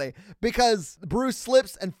was funny because Bruce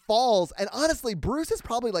slips and falls. And honestly, Bruce is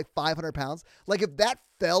probably like 500 pounds. Like if that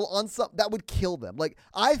fell on something, that would kill them. Like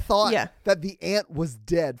I thought that the ant was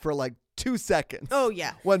dead for like 2 seconds. Oh,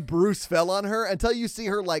 yeah. When Bruce fell on her, until you see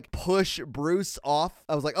her like push Bruce off.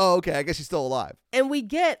 I was like, oh, okay, I guess she's still alive. And we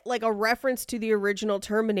get like a reference to the original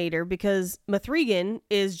Terminator because M3GAN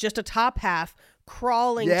is just a top half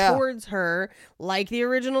crawling towards her like the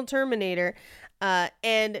original Terminator.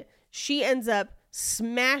 And she ends up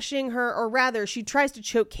smashing her, or rather she tries to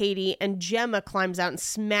choke Katie, and Gemma climbs out and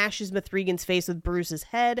smashes M3GAN's face with Bruce's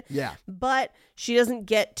head. Yeah. But she doesn't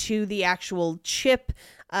get to the actual chip.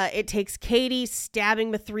 It takes Katie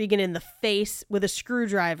stabbing M3GAN in the face with a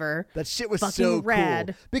screwdriver. That shit was fucking so rad.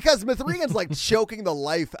 Cool. Because M3GAN's like choking the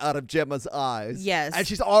life out of Gemma's eyes. Yes. And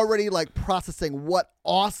she's already like processing what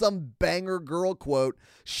awesome banger girl quote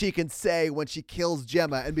she can say when she kills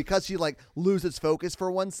Gemma. And because she like loses focus for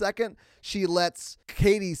 1 second, she lets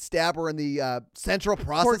Katie stab her in the central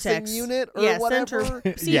processing Cortex. unit or whatever. Central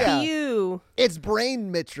CPU. It's brain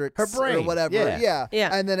matrix her brain or whatever. Yeah.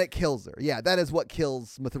 And then it kills her. Yeah, that is what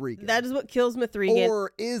kills M3GAN. That is what kills M3GAN.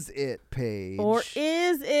 Or is it, Paige? Or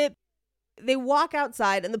is it? They walk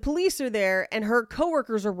outside and the police are there, and her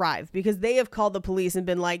coworkers arrive because they have called the police and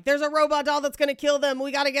been like, there's a robot doll that's going to kill them.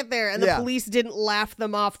 We got to get there. And the police didn't laugh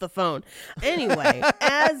them off the phone. Anyway,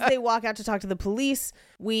 as they walk out to talk to the police,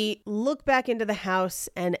 we look back into the house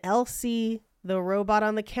and Elsie, the robot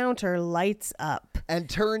on the counter, lights up. And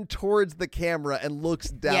turns towards the camera and looks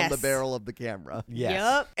down the barrel of the camera.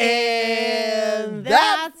 Yep. And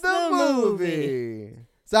that's the movie.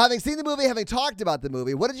 So having seen the movie, having talked about the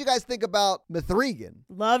movie, what did you guys think about M3GAN?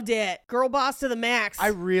 Loved it. Girl boss to the max. I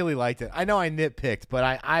really liked it. I know I nitpicked, but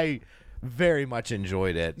I very much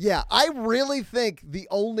enjoyed it. Yeah, I really think the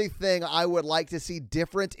only thing I would like to see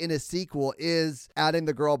different in a sequel is adding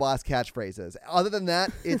the girl boss catchphrases. Other than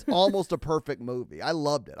that, it's almost a perfect movie. I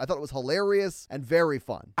loved it. I thought it was hilarious and very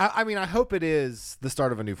fun. I mean, I hope it is the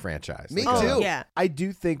start of a new franchise. Me too. Yeah. I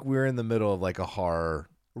do think we're in the middle of like a horror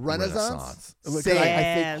Renaissance. Because Same. I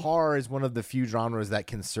Yeah. think horror is one of the few genres that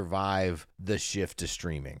can survive the shift to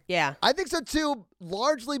streaming. Yeah. I think so too,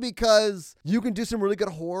 largely because you can do some really good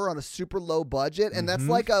horror on a super low budget, and that's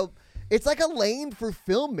it's like a lane for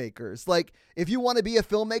filmmakers. Like, if you want to be a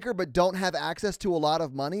filmmaker but don't have access to a lot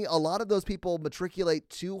of money, a lot of those people matriculate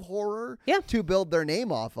to horror to build their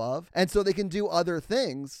name off of, and so they can do other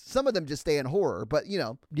things. Some of them just stay in horror, but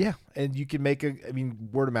Yeah, and you can make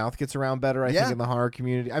word of mouth gets around better, I think, in the horror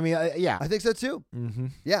community. I think so too. Mm-hmm.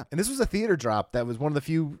 Yeah. And this was a theater drop that was one of the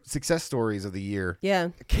few success stories of the year. Yeah.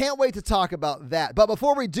 Can't wait to talk about that. But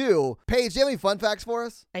before we do, Paige, do you have any fun facts for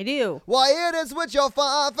us? I do. Why, it is with your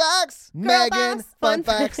fun facts. Girl Megan, boss, fun fun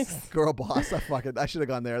facts. facts. Girl boss. I should have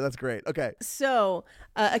gone there. That's great. Okay. So,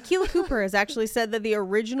 Akilah Cooper has actually said that the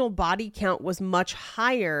original body count was much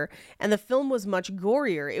higher and the film was much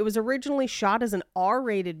gorier. It was originally shot as an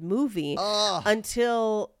R-rated movie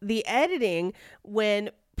until the editing, when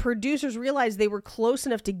producers realized they were close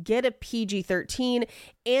enough to get a PG-13,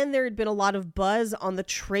 and there had been a lot of buzz on the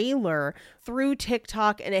trailer through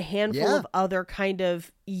TikTok and a handful of other kind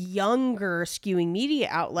of younger skewing media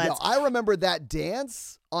outlets. I remember that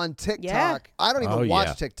dance on TikTok. Yeah. I don't even watch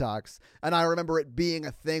TikToks, and I remember it being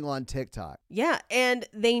a thing on TikTok. Yeah, and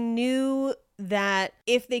they knew that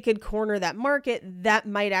if they could corner that market, that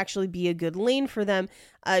might actually be a good lane for them.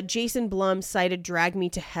 Jason Blum cited Drag Me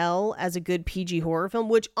to Hell as a good PG horror film,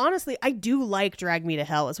 which honestly, I do like Drag Me to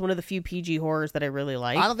Hell. It's one of the few PG horrors that I really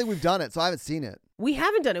like. I don't think we've done it, so I haven't seen it. We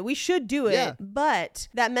haven't done it. We should do it. But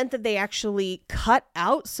that meant that they actually cut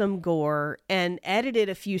out some gore and edited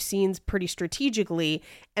a few scenes pretty strategically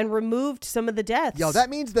and removed some of the deaths.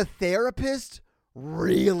 That means the therapist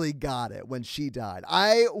really got it when she died.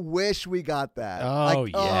 I wish we got that.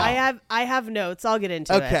 I have notes. I'll get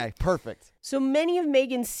into it. Okay, perfect. So many of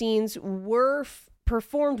Megan's scenes were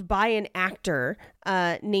performed by an actor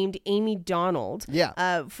named Amy Donald.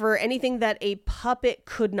 Yeah. For anything that a puppet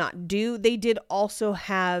could not do, they did also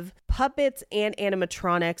have puppets and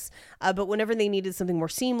animatronics, but whenever they needed something more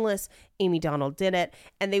seamless, Amy Donald did it,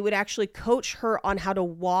 and they would actually coach her on how to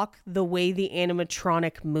walk the way the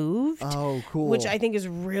animatronic moved. Oh, cool. Which I think is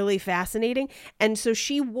really fascinating. And so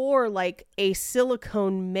she wore like a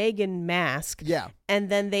silicone Megan mask. Yeah. And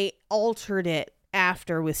then they altered it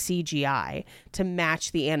after with CGI to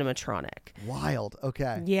match the animatronic. Wild.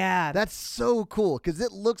 Okay. Yeah. That's so cool because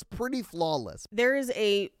it looks pretty flawless. There is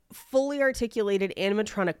a fully articulated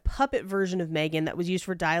animatronic puppet version of Megan that was used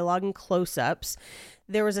for dialogue and close-ups.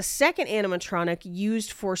 There was a second animatronic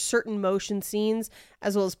used for certain motion scenes,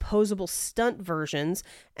 as well as posable stunt versions.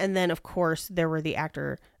 And then, of course, there was the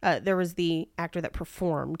actor that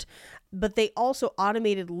performed. But they also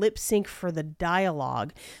automated lip sync for the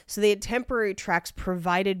dialogue. So they had temporary tracks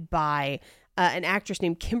provided by an actress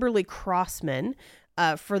named Kimberly Crossman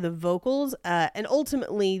for the vocals, and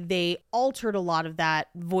ultimately they altered a lot of that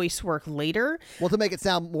voice work later. Well, to make it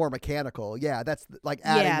sound more mechanical. Yeah, that's like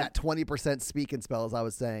adding that 20% speak and spell, as I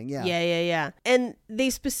was saying. Yeah. And they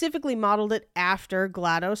specifically modeled it after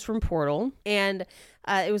GLaDOS from Portal, and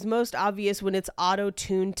it was most obvious when it's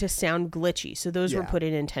auto-tuned to sound glitchy. So those were put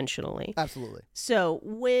in intentionally. Absolutely. So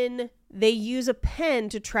when they use a pen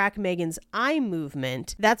to track Megan's eye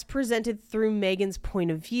movement, that's presented through Megan's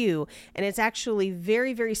point of view. And it's actually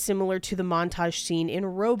very, very similar to the montage scene in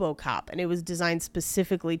RoboCop. And it was designed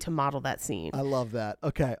specifically to model that scene. I love that.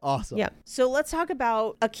 Okay, awesome. Yeah. So let's talk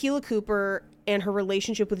about Akilah Cooper and her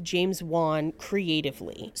relationship with James Wan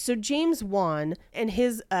creatively. So James Wan and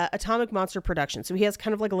his Atomic Monster production, so he has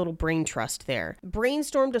kind of like a little brain trust there,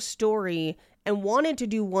 brainstormed a story and wanted to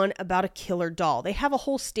do one about a killer doll. They have a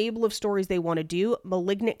whole stable of stories they want to do.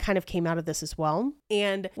 Malignant kind of came out of this as well.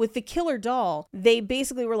 And with the killer doll, they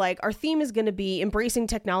basically were like, our theme is going to be embracing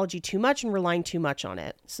technology too much and relying too much on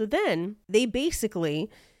it. So then they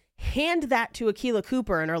basically hand that to Akilah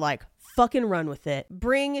Cooper and are like, fucking run with it.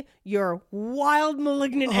 Bring your wild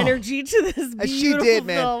malignant energy to this beautiful She did,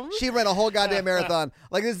 man. film. She ran a whole goddamn marathon.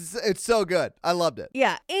 Like, it's so good. I loved it.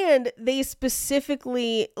 Yeah, and they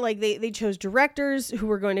specifically, like, they chose directors who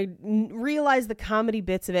were going to realize the comedy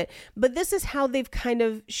bits of it. But this is how they've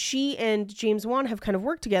she and James Wan have kind of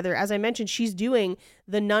worked together. As I mentioned, she's doing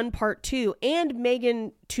The Nun Part 2 and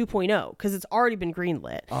Megan 2.0 because it's already been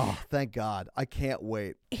greenlit. Oh, thank God. I can't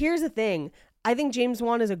wait. Here's the thing. I think James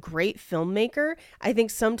Wan is a great filmmaker. I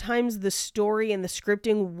think sometimes the story and the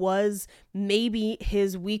scripting was maybe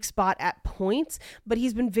his weak spot at points, but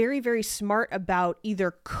he's been very, very smart about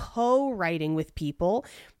either co-writing with people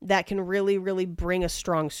that can really, really bring a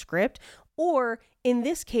strong script, or in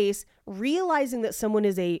this case, realizing that someone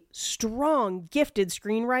is a strong, gifted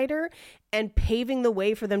screenwriter and paving the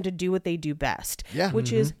way for them to do what they do best,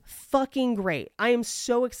 which is fucking great. I am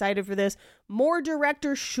so excited for this. More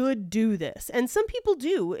directors should do this. And some people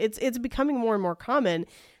do. It's becoming more and more common.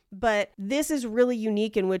 But this is really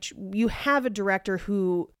unique in which you have a director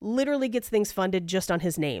who literally gets things funded just on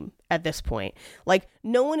his name at this point. Like,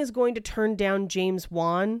 no one is going to turn down James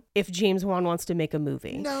Wan if James Wan wants to make a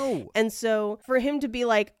movie. No. And so for him to be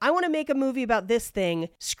like, I want to make a movie about this thing,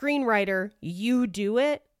 screenwriter, you do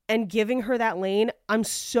it, and giving her that lane, I'm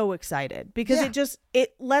so excited because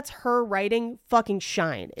it lets her writing fucking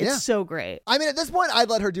shine. It's so great. I mean, at this point, I'd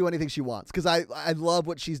let her do anything she wants because I love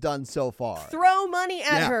what she's done so far. Throw money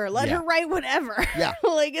at her. Let her write whatever. Yeah.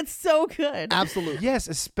 Like, it's so good. Absolutely. Yes,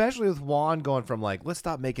 especially with Juan going from like, let's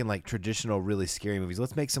stop making like traditional, really scary movies.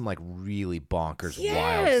 Let's make some like really bonkers,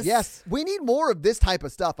 wild. Yes. We need more of this type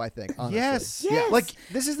of stuff, I think, honestly. Yes. Yes. Yeah. Like,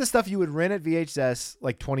 this is the stuff you would rent at VHS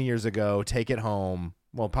like 20 years ago, take it home.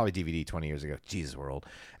 Well, probably DVD 20 years ago. Jesus world.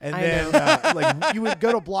 And then like you would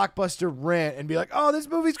go to Blockbuster rent and be like, oh, this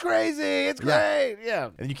movie's crazy. It's great. Yeah.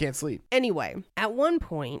 And you can't sleep. Anyway, at one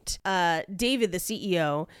point, David, the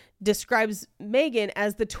CEO, describes M3GAN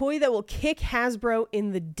as the toy that will kick Hasbro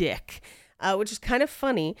in the dick. Which is kind of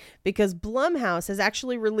funny because Blumhouse has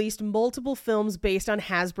actually released multiple films based on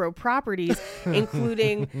Hasbro properties,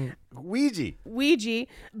 including Ouija,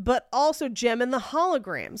 but also Gem and the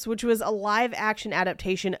Holograms, which was a live action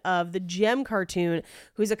adaptation of the Gem cartoon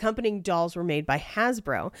whose accompanying dolls were made by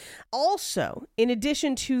Hasbro. Also, in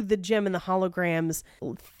addition to the Gem and the Holograms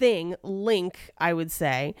link, I would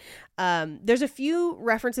say, there's a few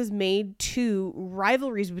references made to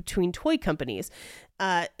rivalries between toy companies,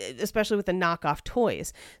 especially with the knockoff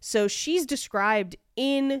toys. So she's described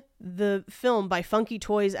in the film by Funky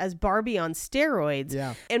Toys as Barbie on steroids.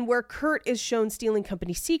 Yeah. And where Kurt is shown stealing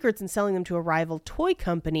company secrets and selling them to a rival toy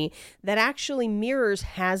company that actually mirrors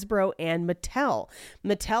Hasbro and Mattel.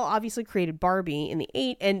 Mattel obviously created Barbie in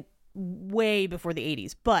the way before the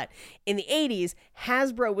 80s. But in the 80s,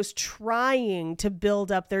 Hasbro was trying to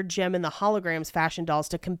build up their Gem and the Holograms fashion dolls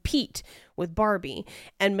to compete with Barbie.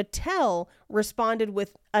 And Mattel responded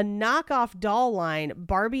with a knockoff doll line,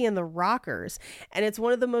 Barbie and the Rockers. And it's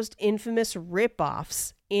one of the most infamous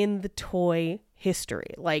ripoffs in the toy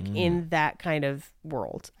history, like in that kind of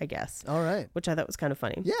world, I guess. All right. Which I thought was kind of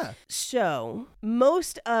funny. Yeah. So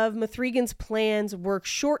most of M3GAN's plans work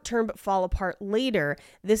short term but fall apart later.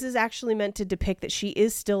 This is actually meant to depict that she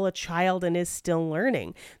is still a child and is still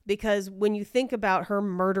learning. Because when you think about her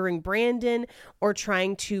murdering Brandon or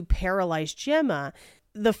trying to paralyze Gemma,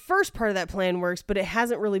 the first part of that plan works, but it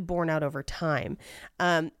hasn't really borne out over time.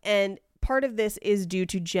 And part of this is due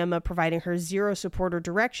to Gemma providing her zero support or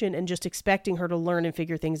direction and just expecting her to learn and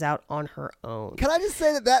figure things out on her own. Can I just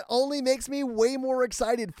say that only makes me way more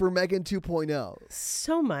excited for M3GAN 2.0?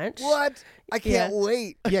 So much. What? I can't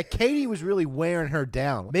wait. Yeah, Katie was really wearing her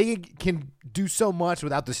down. M3GAN can do so much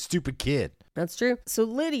without the stupid kid. That's true. So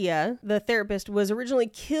Lydia, the therapist, was originally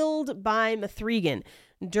killed by M3GAN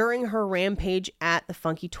during her rampage at the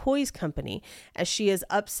Funky Toys Company, as she has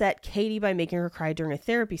upset Katie by making her cry during a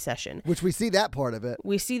therapy session. Which we see that part of it.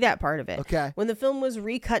 Okay. When the film was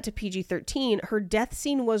recut to PG-13, her death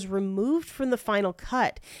scene was removed from the final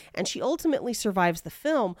cut, and she ultimately survives the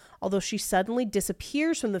film, although she suddenly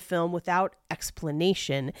disappears from the film without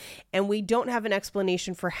explanation. And we don't have an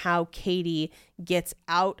explanation for how Katie gets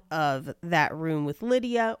out of that room with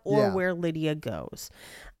Lydia or where Lydia goes.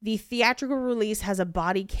 The theatrical release has a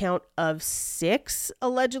body count of 6,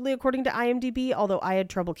 allegedly, according to IMDb, although I had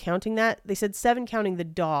trouble counting that. They said 7 counting the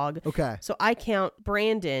dog. Okay. So I count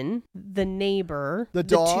Brandon, the neighbor, the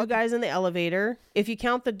 2 guys in the elevator. If you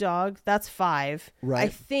count the dog, that's 5. Right. I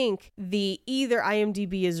think either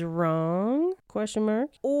IMDb is wrong, ?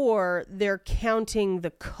 Or they're counting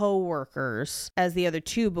the co-workers as the other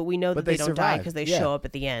 2, but we know that they don't die because they show up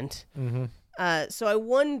at the end. Mm-hmm. So I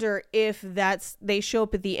wonder if they show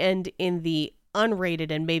up at the end in the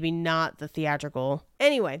unrated and maybe not the theatrical.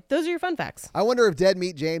 Anyway, those are your fun facts. I wonder if Dead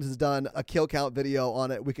Meat James has done a kill count video on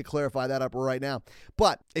it. We could clarify that up right now.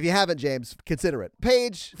 But if you haven't, James, consider it.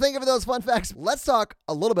 Paige, thank you for those fun facts. Let's talk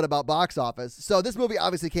a little bit about box office. So this movie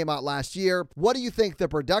obviously came out last year. What do you think the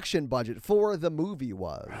production budget for the movie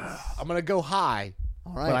was? I'm going to go high.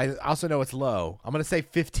 All right. But I also know it's low. I'm going to say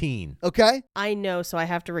 15. Okay. I know, so I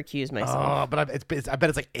have to recuse myself. Oh, but I bet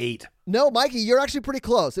it's like 8. No, Mikey, you're actually pretty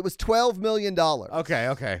close. It was $12 million.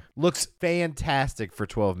 Okay. Looks fantastic for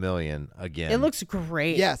 $12 million again. It looks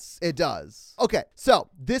great. Yes, it does. Okay, so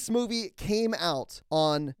this movie came out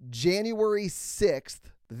on January 6th,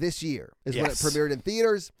 this year is when it Yes. premiered in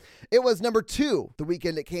theaters. It was number 2 the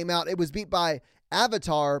weekend it came out. It was beat by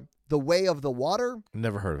Avatar, The Way of the Water.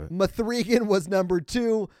 Never heard of it. M3GAN was number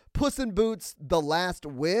 2. Puss in Boots, The Last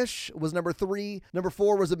Wish was number 3. Number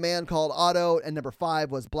 4 was A Man Called Otto. And number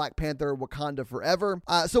 5 was Black Panther, Wakanda Forever.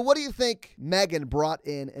 So what do you think M3GAN brought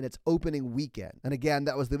in its opening weekend? And again,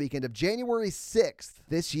 that was the weekend of January 6th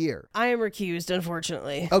this year. I am recused,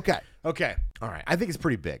 unfortunately. Okay. Okay. All right. I think it's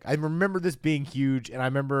pretty big. I remember this being huge, and I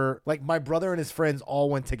remember like my brother and his friends all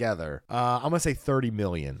went together. I'm going to say 30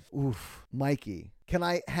 million. Oof. Mikey, can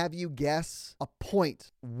I have you guess a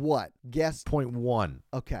point? What? Guess. 0.1.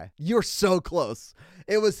 Okay. You're so close.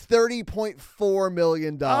 It was $30.4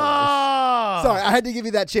 million. Oh! Sorry, I had to give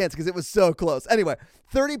you that chance because it was so close. Anyway,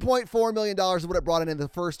 $30.4 million is what it brought in the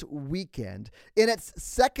first weekend. In its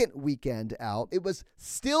second weekend out, it was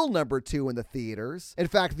still number 2 in the theaters. In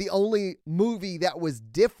fact, the only movie that was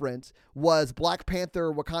different was Black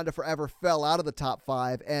Panther, Wakanda Forever fell out of the top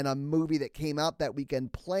 5, and a movie that came out that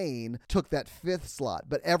weekend, Plane, took that 5th slot.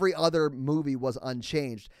 But every other movie was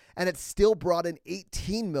unchanged, and it still brought in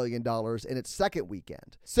 $18 million in its second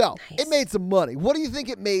weekend. So it made some money. What do you think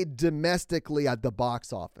it made domestically at the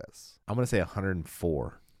box office? I'm going to say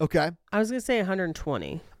 104. Okay. I was going to say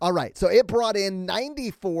 120. All right. So it brought in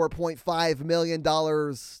 $94.5 million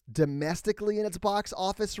domestically in its box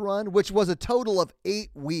office run, which was a total of 8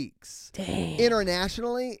 weeks. Dang.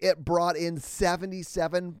 Internationally, it brought in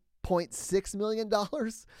 $77.6 million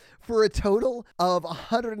for a total of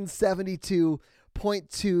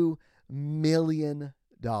 $172.2 million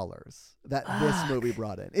that this movie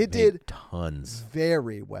brought in. It did tons.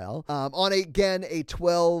 very well on a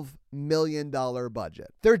 $12 million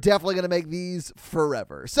budget. They're definitely going to make these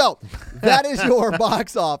forever. So that is your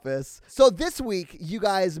box office. So this week, you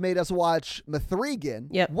guys made us watch M3GAN.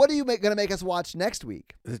 Yep. What are you going to make us watch next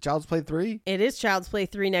week? Is it Child's Play 3? It is Child's Play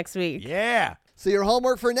 3 next week. Yeah. So your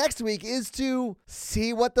homework for next week is to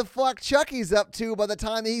see what the fuck Chucky's up to by the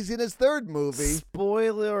time he's in his third movie.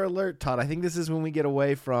 Spoiler alert, Todd. I think this is when we get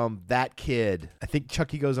away from that kid. I think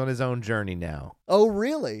Chucky goes on his own journey now. Oh,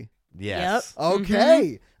 really? Yes. Yep.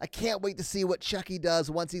 Okay. I can't wait to see what Chucky does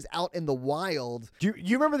once he's out in the wild. Do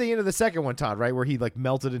you remember the end of the second one, Todd, right? Where he like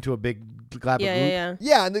melted into a big glab of goop? Yeah.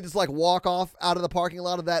 Yeah, and they just like walk off out of the parking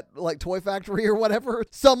lot of that like toy factory or whatever.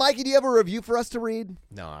 So, Mikey, do you have a review for us to read?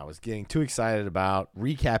 No, I was getting too excited about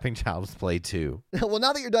recapping Child's Play 2. Well,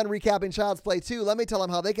 now that you're done recapping Child's Play 2, let me tell them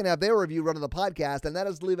how they can have their review run on the podcast, and that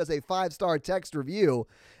is to leave us a 5-star text review,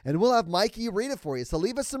 and we'll have Mikey read it for you. So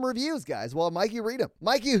leave us some reviews, guys, while Mikey read them.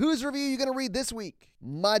 Mikey, whose review are you going to read this week?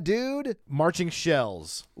 My dude? Marching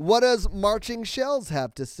Shells. What does Marching Shells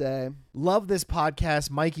have to say? Love this podcast.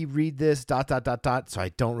 Mikey, read this, ... So I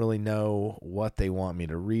don't really know what they want me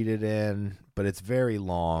to read it in, but it's very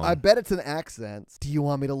long. I bet it's an accent. Do you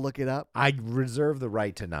want me to look it up? I reserve the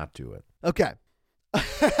right to not do it. Okay.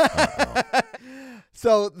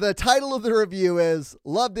 So the title of the review is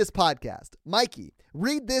Love This Podcast. Mikey,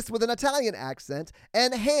 read this with an Italian accent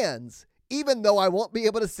and hands, even though I won't be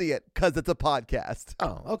able to see it because it's a podcast.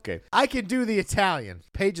 Oh, okay. I can do the Italian.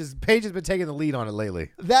 Paige has been taking the lead on it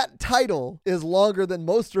lately. That title is longer than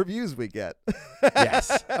most reviews we get.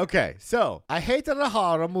 Yes. Okay. So I hated the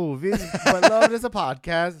horror movies, but loved as a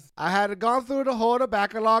podcast. I had gone through the horror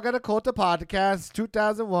backlog of the Kota podcast,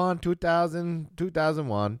 2001, 2000,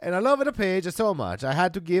 2001, and I love the page so much. I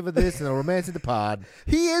had to give this a romance in the pod.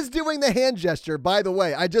 He is doing the hand gesture, by the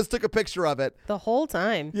way. I just took a picture of it. The whole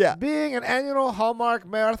time. Yeah. Being an annual Hallmark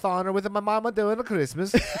marathoner with my mama doing the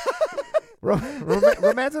Christmas.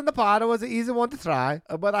 Romance in the Pod was an easy one to try,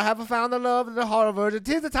 but I haven't found the love in the horror version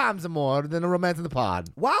 10 times more than the Romance in the Pod.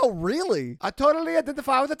 Wow, really? I totally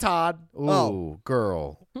identify with the Todd. Ooh, Oh.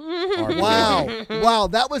 girl. Wow. Wow,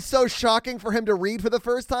 that was so shocking for him to read for the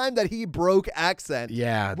first time that he broke accent.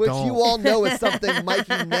 Yeah, Which don't. you all know is something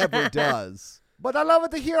Mikey never does. But I love it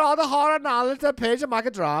to hear all the horror knowledge that Paige and Micah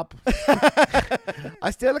drop. I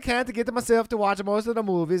still can't get myself to watch most of the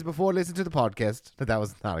movies before listening to the podcast. That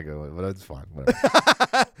was not a good one, but it's fine.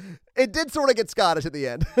 Whatever. It did sort of get Scottish at the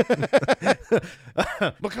end.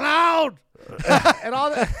 McLeod! And all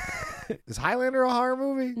that. Is Highlander a horror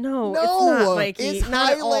movie? No, it's not, Mikey. It's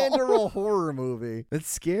Not at all. Highlander a horror movie. That's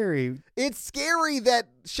scary. It's scary that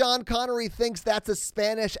Sean Connery thinks that's a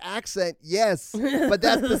Spanish accent, yes, but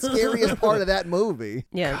that's the scariest part of that movie.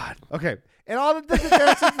 Yeah. God. Okay. and all the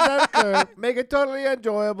disappearances that occur make it totally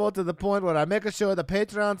enjoyable to the point where I make sure the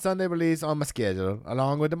Patreon Sunday release on my schedule,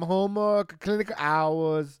 along with the homework, clinical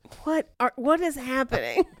hours. What is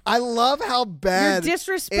happening? I love how bad You're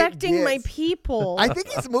disrespecting my people. I think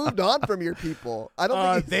he's moved on from your people. I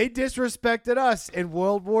don't think they disrespected us in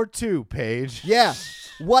World War II, Paige. Yeah.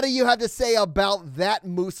 What do you have to say about that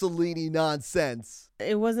Mussolini nonsense?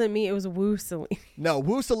 It wasn't me. It was Mussolini. No,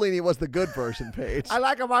 Mussolini was the good version, Paige. I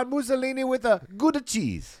like my Mussolini with a good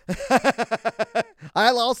cheese. I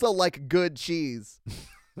also like good cheese.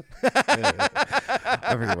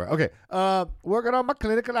 Everywhere. Okay. Working on my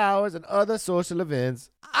clinical hours and other social events.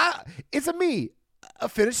 It's a me.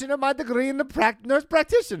 Finishing my degree in the nurse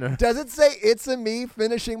practitioner. Does it say it's a me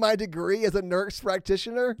finishing my degree as a nurse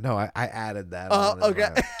practitioner? No, I added that. Okay.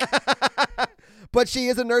 But she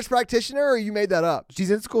is a nurse practitioner, or you made that up?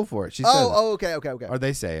 She's in school for it. She okay. Or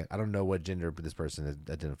they say it. I don't know what gender this person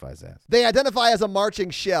identifies as. They identify as a marching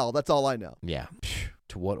shell. That's all I know. Yeah.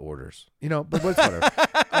 To what orders? But whatever.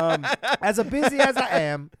 As busy as I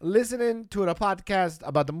am, listening to a podcast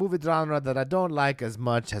about the movie genre that I don't like as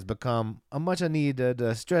much has become a much needed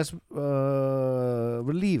stress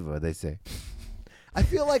reliever, they say. I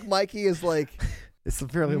feel like Mikey is like... It's a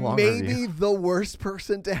fairly long maybe review. the worst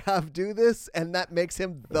person to have do this, and that makes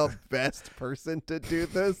him the best person to do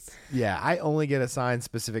this. Yeah, I only get assigned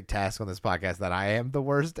specific tasks on this podcast that I am the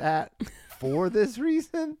worst at for this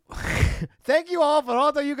reason. Thank you all for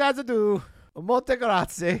all that you guys do. Molte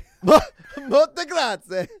grazie. Molte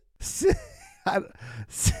grazie. Cinco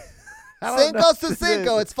to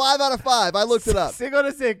cinco. It's 5 out of 5. I looked it up. Cinco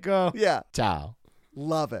to cinco. Yeah. Ciao.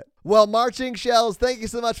 Love it. Well, Marching Shells, thank you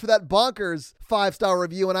so much for that bonkers 5-star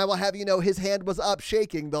review, and I will have you know his hand was up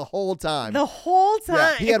shaking the whole time. The whole time.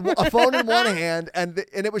 Yeah, he had a phone in one hand, and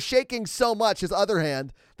it was shaking so much, his other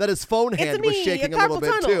hand, that his phone hand was shaking a little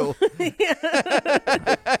bit too.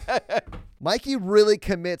 Mikey really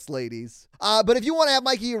commits, ladies. But if you want to have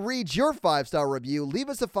Mikey read your 5-star review, leave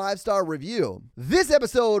us a 5-star review. This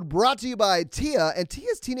episode brought to you by Tia, and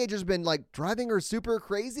Tia's teenager's been driving her super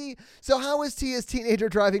crazy. So how is Tia's teenager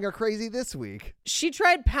driving her crazy this week? She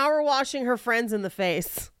tried power washing her friends in the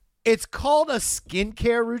face. It's called a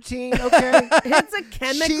skincare routine, okay? It's a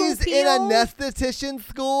chemical She's peel. in a anesthetician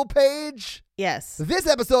school, Paige. Yes. This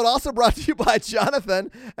episode also brought to you by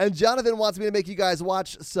Jonathan, and Jonathan wants me to make you guys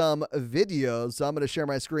watch some videos, so I'm going to share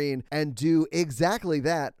my screen and do exactly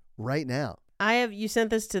that right now. You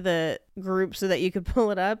sent this to the group so that you could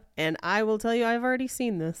pull it up, and I will tell you I've already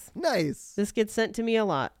seen this. Nice. This gets sent to me a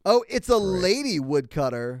lot. Oh, it's a lady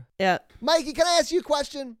woodcutter. Yeah. Mikey, can I ask you a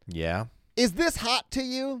question? Yeah. Is this hot to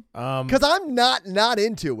you? Because I'm not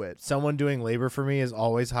into it. Someone doing labor for me is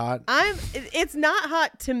always hot. It's not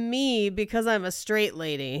hot to me because I'm a straight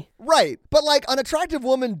lady. Right. But an attractive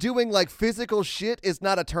woman doing physical shit is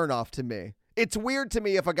not a turnoff to me. It's weird to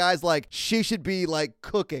me if a guy's she should be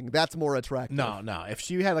cooking. That's more attractive. No. If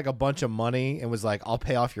she had a bunch of money and was I'll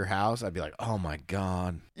pay off your house, I'd be oh my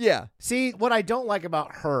God. Yeah. See, what I don't like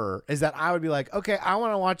about her is that I would be okay, I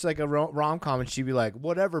want to watch a rom-com, and she'd be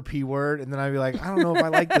whatever, P word. And then I'd be I don't know if I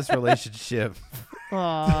like this relationship.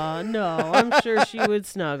 Aw, no, I'm sure she would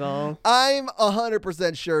snuggle. I'm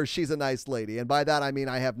 100% sure she's a nice lady. And by that, I mean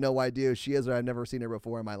I have no idea who she is, or I've never seen her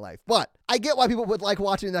before in my life. But I get why people would like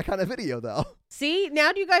watching that kind of video, though. See,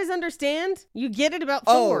 now do you guys understand? You get it about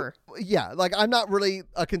Thor. Yeah, I'm not really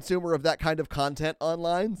a consumer of that kind of content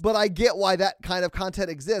online, but I get why that kind of content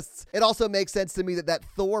exists. It also makes sense to me that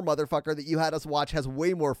Thor motherfucker that you had us watch has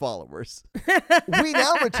way more followers. We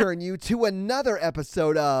now return you to another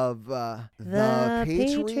episode of The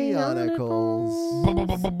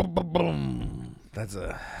Patreonicals. That's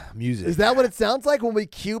music. Is that what it sounds like when we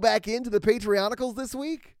cue back into the Patreonicals this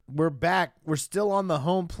week? We're back. We're still on the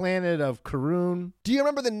home planet of Karun. Do you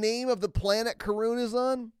remember the name of the planet Karun is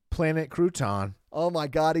on? Planet Crouton. Oh my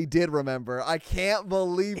God, he did remember. I can't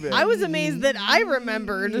believe it. I was amazed that I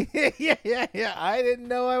remembered. Yeah. I didn't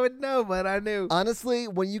know I would know, but I knew. Honestly,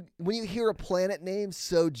 when you hear a planet name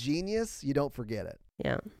so genius, you don't forget it.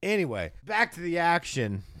 Yeah. Anyway, back to the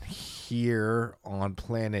action here on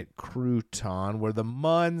planet Crouton, where the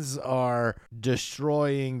Muns are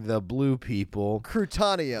destroying the blue people.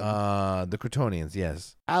 Croutonium. The Croutonians,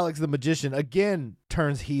 yes. Alex the magician again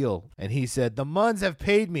turns heel, and he said, "The Muns have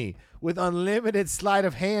paid me with unlimited sleight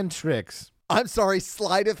of hand tricks." I'm sorry,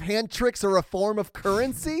 sleight of hand tricks are a form of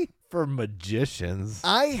currency? For magicians.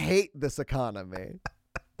 I hate this economy.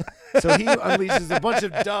 So he unleashes a bunch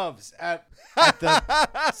of doves at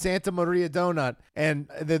the Santa Maria Donut, and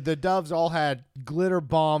the doves all had glitter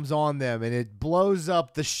bombs on them, and it blows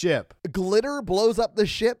up the ship. glitter blows up the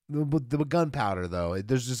ship? The gunpowder, though.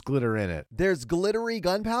 There's just glitter in it. There's glittery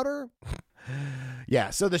gunpowder? Yeah,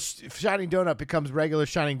 so the shining donut becomes regular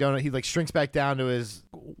shining donut. He like shrinks back down to his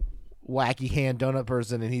wacky hand donut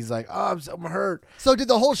person, and he's like, "Oh, I'm hurt." So did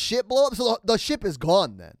the whole ship blow up? So the ship is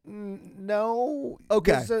gone then? No.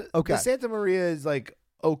 Okay. The Santa Maria is like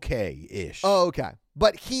okay-ish. Oh, okay.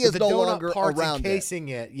 But he is the no donut longer parts around encasing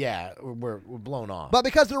it. Yeah, we're blown off. But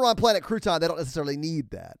because they're on planet Crouton, they don't necessarily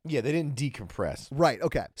need that. Yeah, they didn't decompress. Right,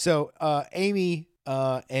 okay. So Amy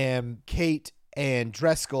and Kate and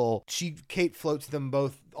Dreskel, Kate floats them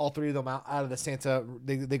both, all three of them out of the Santa.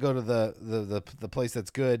 They go to the place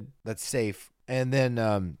that's good, that's safe, and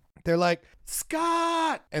then they're like,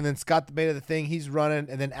 Scott! And then Scott made of the thing, he's running,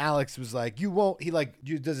 and then Alex was like, you won't. He like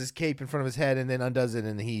does his cape in front of his head and then undoes it,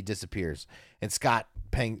 and he disappears. And Scott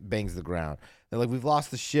bangs the ground. They're like, we've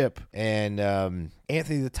lost the ship. And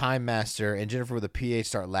Anthony the Time Master and Jennifer with a PH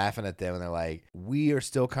start laughing at them, and they're like, we are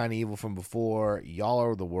still kind of evil from before. Y'all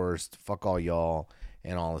are the worst. Fuck all y'all.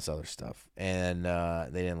 And all this other stuff. And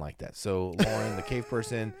they didn't like that. So Lauren, the cave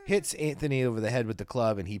person, hits Anthony over the head with the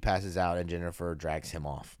club, and he passes out, and Jennifer drags him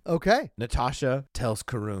off. Okay. Natasha tells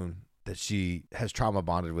Karun that she has trauma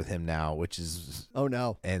bonded with him now, which is... Oh,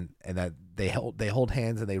 no. And that they hold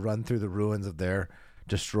hands, and they run through the ruins of their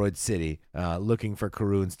destroyed city looking for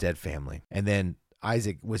Karun's dead family. And then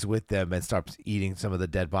Isaac was with them and starts eating some of the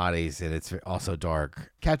dead bodies, and it's also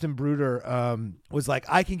dark. Captain Bruder was like,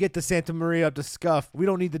 I can get the Santa Maria up to scuff. We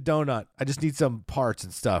don't need the donut. I just need some parts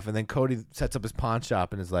and stuff. And then Cody sets up his pawn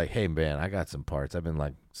shop and is like, hey, man, I got some parts. I've been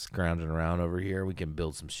like scrounging around over here. We can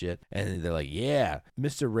build some shit. And they're like, yeah.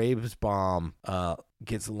 Mr. Ravesbaum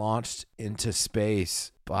gets launched into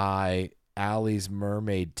space by Allie's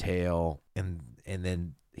mermaid tail, and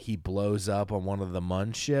then he blows up on one of the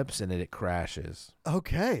Mun ships, and it crashes.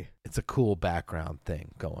 Okay. It's a cool background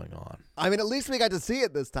thing going on. I mean, at least we got to see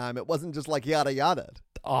it this time. It wasn't just like yada yada.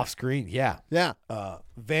 Off screen, yeah. Yeah.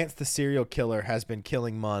 Vance the serial killer has been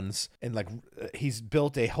killing Muns, and like he's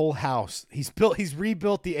built a whole house. He's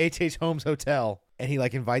rebuilt the H.H. Holmes Hotel, and he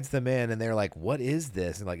like invites them in, and they're like, what is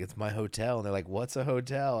this? And like, it's my hotel. And they're like, what's a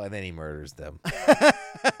hotel? And then he murders them.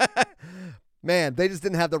 Man, they just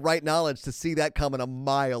didn't have the right knowledge to see that coming a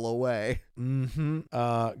mile away. Mm-hmm.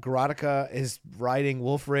 Garotica is riding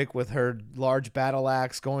Wolfric with her large battle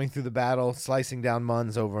axe, going through the battle, slicing down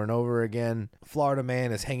Muns over and over again. Florida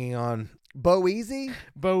Man is hanging on. Boeasy?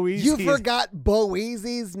 Boeasy. You forgot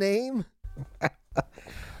Boeasy's name?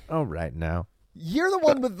 All right now. You're the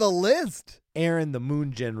one with the list. Aaron, the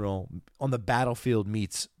Moon General, on the battlefield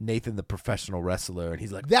meets Nathan, the professional wrestler, and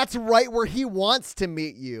he's like, that's right where he wants to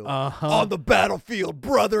meet you. Uh-huh. On the battlefield,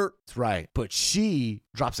 brother. That's right. But she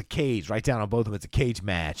drops a cage right down on both of them. It's a cage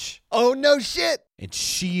match. Oh, no shit. And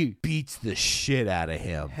she beats the shit out of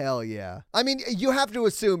him. Hell yeah. I mean, you have to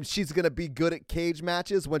assume she's going to be good at cage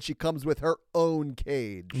matches when she comes with her own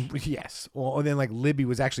cage. Yes. Well, and then like Libby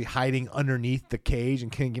was actually hiding underneath the cage,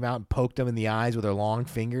 and King came out and poked him in the eyes with her long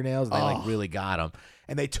fingernails, and they like really got him.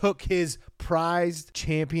 And they took his prized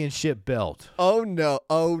championship belt. Oh, no.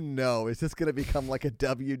 Oh, no. Is this going to become like a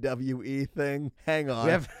WWE thing? Hang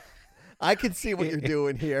on. I can see what you're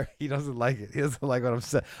doing here. He doesn't like it. He doesn't like what I'm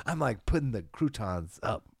saying. I'm like putting the croutons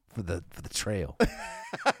up for the trail.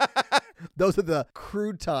 Those are the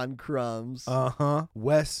crouton crumbs. Uh-huh.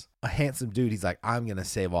 Wes, a handsome dude, he's like, I'm going to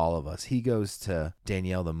save all of us. He goes to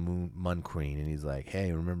Danielle, the Mun Queen, and he's like,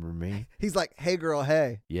 hey, remember me? He's like, hey, girl,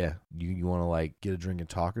 hey. Yeah. You want to, like, get a drink and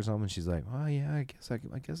talk or something? She's like, oh, yeah, I guess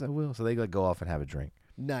I will. So they, like, go off and have a drink.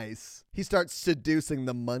 Nice. He starts seducing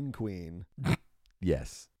the Mun Queen.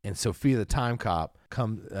 Yes. And Sophia, the time cop,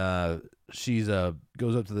 she's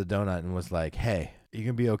goes up to the donut and was like, hey, you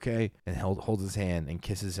gonna be okay? And holds his hand and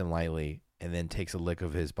kisses him lightly, and then takes a lick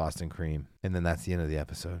of his Boston cream. And then that's the end of the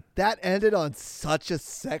episode. That ended on such a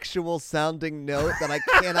sexual sounding note that I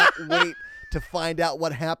cannot wait to find out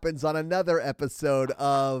what happens on another episode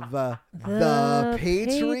of the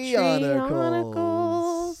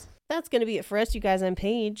Patreonicals. That's going to be it for us, you guys. I'm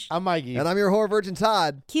Paige. I'm Mikey. And I'm your horror virgin,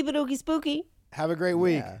 Todd. Keep it ookie spooky. Have a great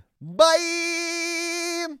week. Yeah.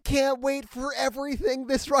 Bye! Can't wait for everything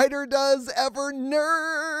this writer does ever,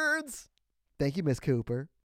 nerds! Thank you, Miss Cooper.